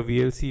 That is your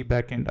VLC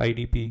backend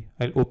IDP.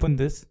 I'll open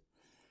this.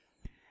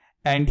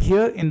 And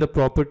here in the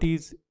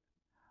properties,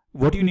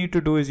 what you need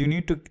to do is you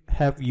need to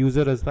have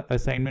user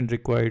assignment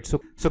required.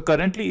 So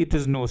currently it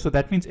is no. So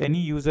that means any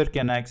user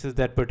can access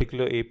that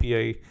particular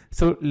API.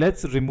 So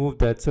let's remove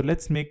that. So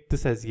let's make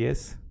this as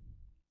yes.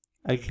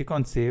 I'll click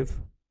on save.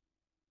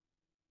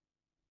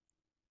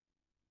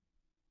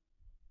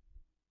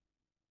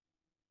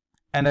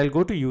 And I'll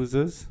go to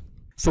users.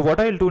 So what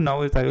I'll do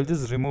now is I will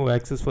just remove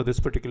access for this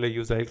particular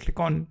user. I'll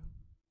click on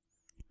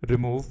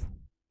remove.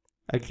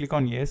 I'll click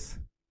on yes.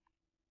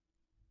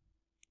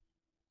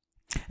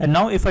 And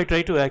now if I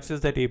try to access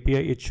that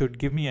API, it should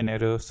give me an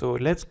error. So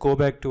let's go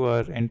back to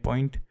our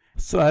endpoint.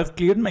 So I've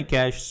cleared my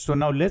cache. So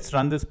now let's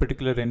run this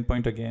particular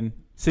endpoint again.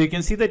 So you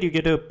can see that you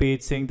get a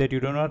page saying that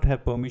you do not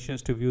have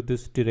permissions to view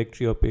this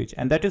directory or page.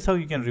 And that is how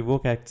you can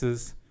revoke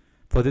access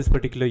for this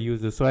particular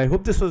user. So I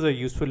hope this was a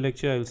useful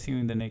lecture. I'll see you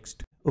in the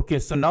next. Okay,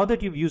 so now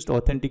that you've used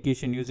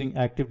authentication using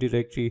Active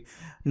Directory,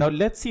 now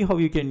let's see how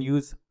you can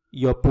use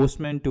your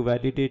Postman to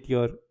validate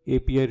your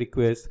API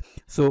requests.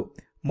 So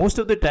most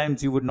of the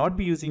times you would not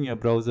be using your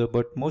browser,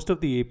 but most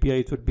of the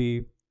APIs would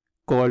be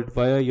called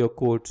via your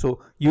code.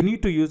 So you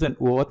need to use an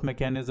OAuth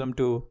mechanism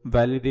to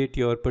validate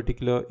your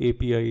particular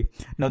API.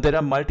 Now there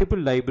are multiple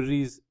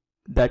libraries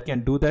that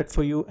can do that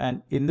for you.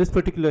 And in this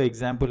particular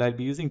example, I'll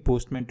be using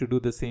Postman to do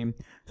the same.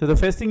 So the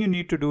first thing you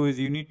need to do is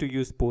you need to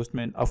use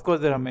Postman. Of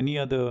course, there are many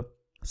other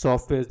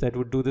softwares that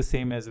would do the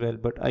same as well,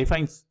 but I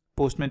find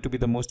Postman to be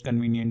the most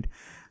convenient.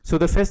 So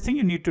the first thing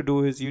you need to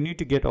do is you need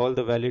to get all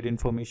the valid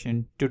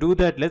information. To do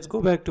that, let's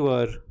go back to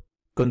our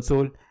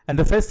console. And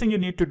the first thing you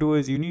need to do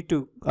is you need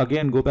to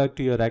again go back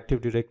to your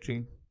Active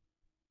Directory.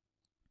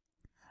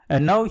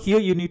 And now here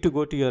you need to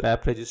go to your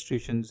app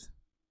registrations.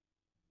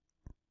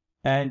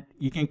 And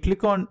you can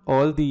click on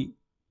all the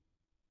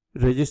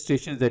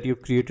registrations that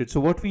you've created. So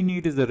what we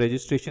need is the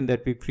registration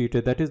that we've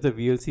created. That is the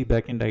VLC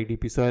backend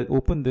IDP. So I'll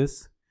open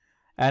this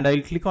and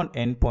I'll click on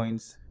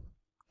endpoints.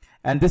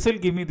 And this will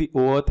give me the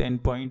OAuth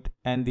endpoint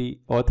and the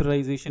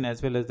authorization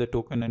as well as the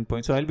token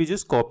endpoint. So I'll be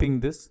just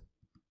copying this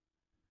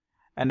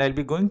and I'll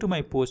be going to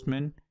my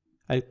Postman.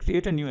 I'll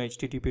create a new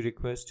HTTP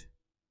request.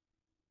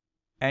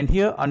 And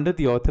here under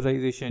the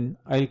authorization,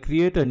 I'll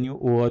create a new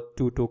OAuth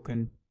 2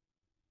 token.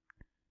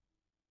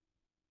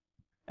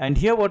 And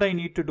here what I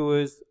need to do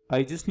is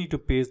I just need to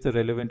paste the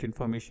relevant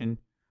information.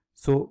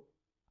 So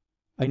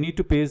I need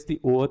to paste the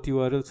OAuth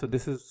URL. So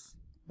this is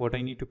what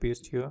I need to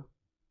paste here.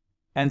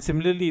 And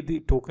similarly the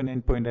token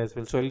endpoint as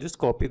well. So I'll just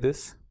copy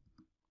this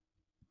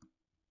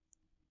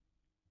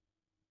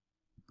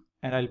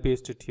and I'll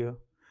paste it here.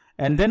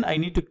 And then I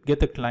need to get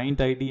the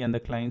client ID and the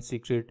client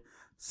secret.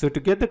 So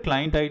to get the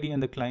client ID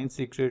and the client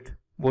secret,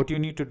 what you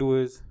need to do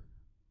is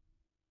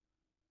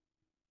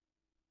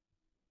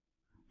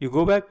you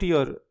go back to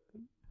your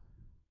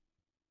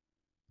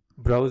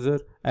browser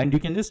and you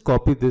can just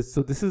copy this.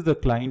 So this is the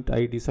client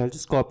ID. So I'll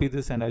just copy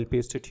this and I'll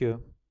paste it here.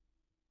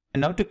 And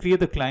now to create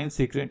the client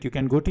secret, you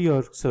can go to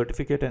your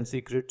certificate and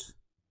secrets.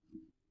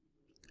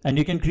 And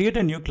you can create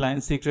a new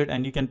client secret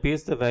and you can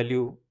paste the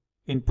value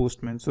in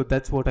Postman. So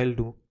that's what I'll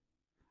do.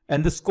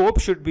 And the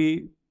scope should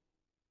be,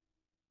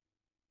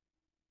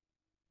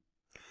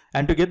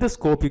 And to get the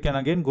scope, you can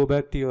again go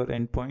back to your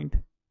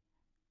endpoint.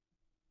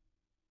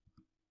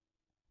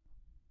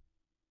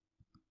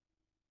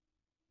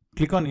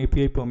 Click on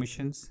API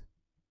permissions.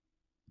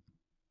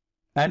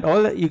 And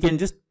you can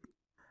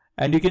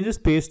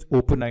just paste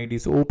OpenID.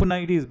 So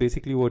OpenID is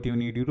basically what you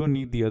need. You don't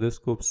need the other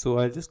scopes. So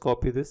I'll just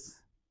copy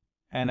this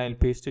and I'll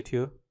paste it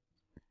here.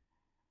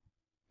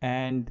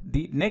 And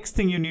the next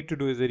thing you need to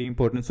do is very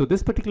important. So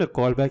this particular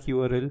callback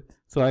URL,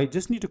 so I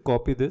just need to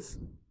copy this.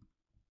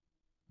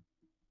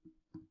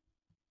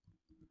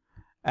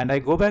 And I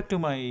go back to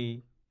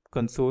my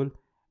console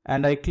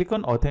and I click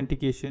on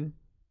authentication.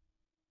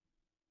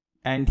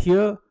 And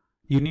here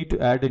you need to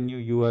add a new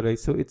URI.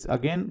 So it's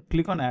again,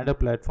 click on add a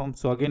platform.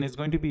 So again, it's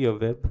going to be a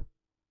web.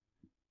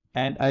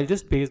 And I'll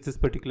just paste this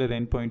particular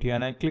endpoint here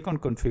and I click on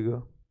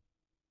configure.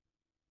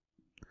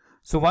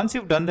 So once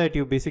you've done that,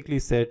 you basically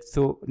set.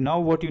 So now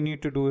what you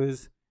need to do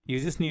is you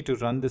just need to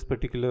run this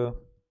particular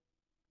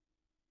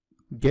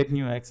get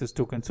new access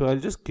token. So I'll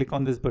just click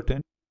on this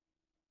button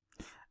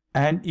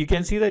and you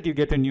can see that you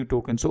get a new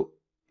token. So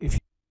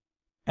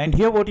and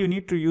here what you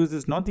need to use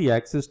is not the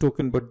access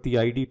token, but the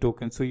ID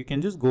token. So you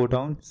can just go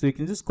down. So you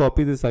can just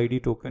copy this ID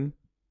token.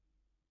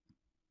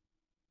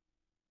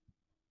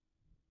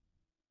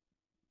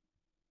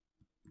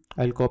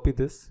 I'll copy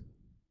this.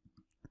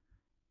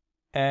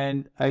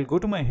 And I'll go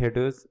to my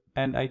headers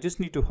and I just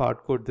need to hard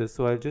code this.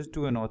 So I'll just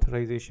do an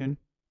authorization.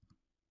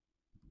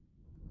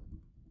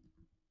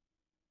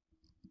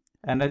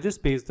 And I'll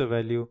just paste the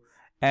value.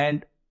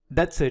 And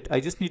that's it.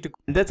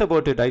 That's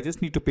about it. I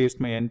just need to paste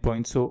my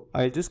endpoint. So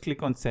I'll just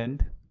click on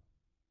send.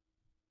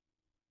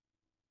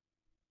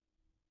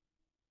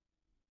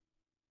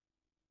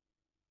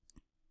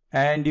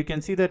 And you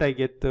can see that I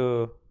get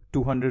the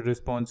 200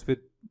 response with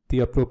the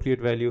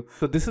appropriate value.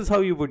 So this is how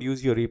you would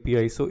use your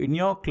API. So in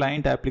your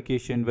client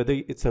application, whether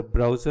it's a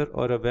browser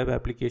or a web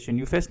application,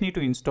 you first need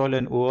to install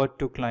an OAuth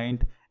to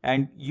client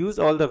and use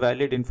all the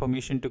valid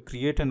information to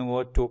create an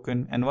OAuth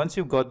token. And once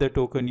you've got the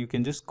token, you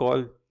can just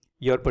call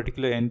your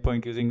particular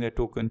endpoint using that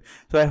token.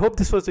 So I hope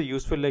this was a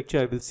useful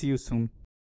lecture. I will see you soon.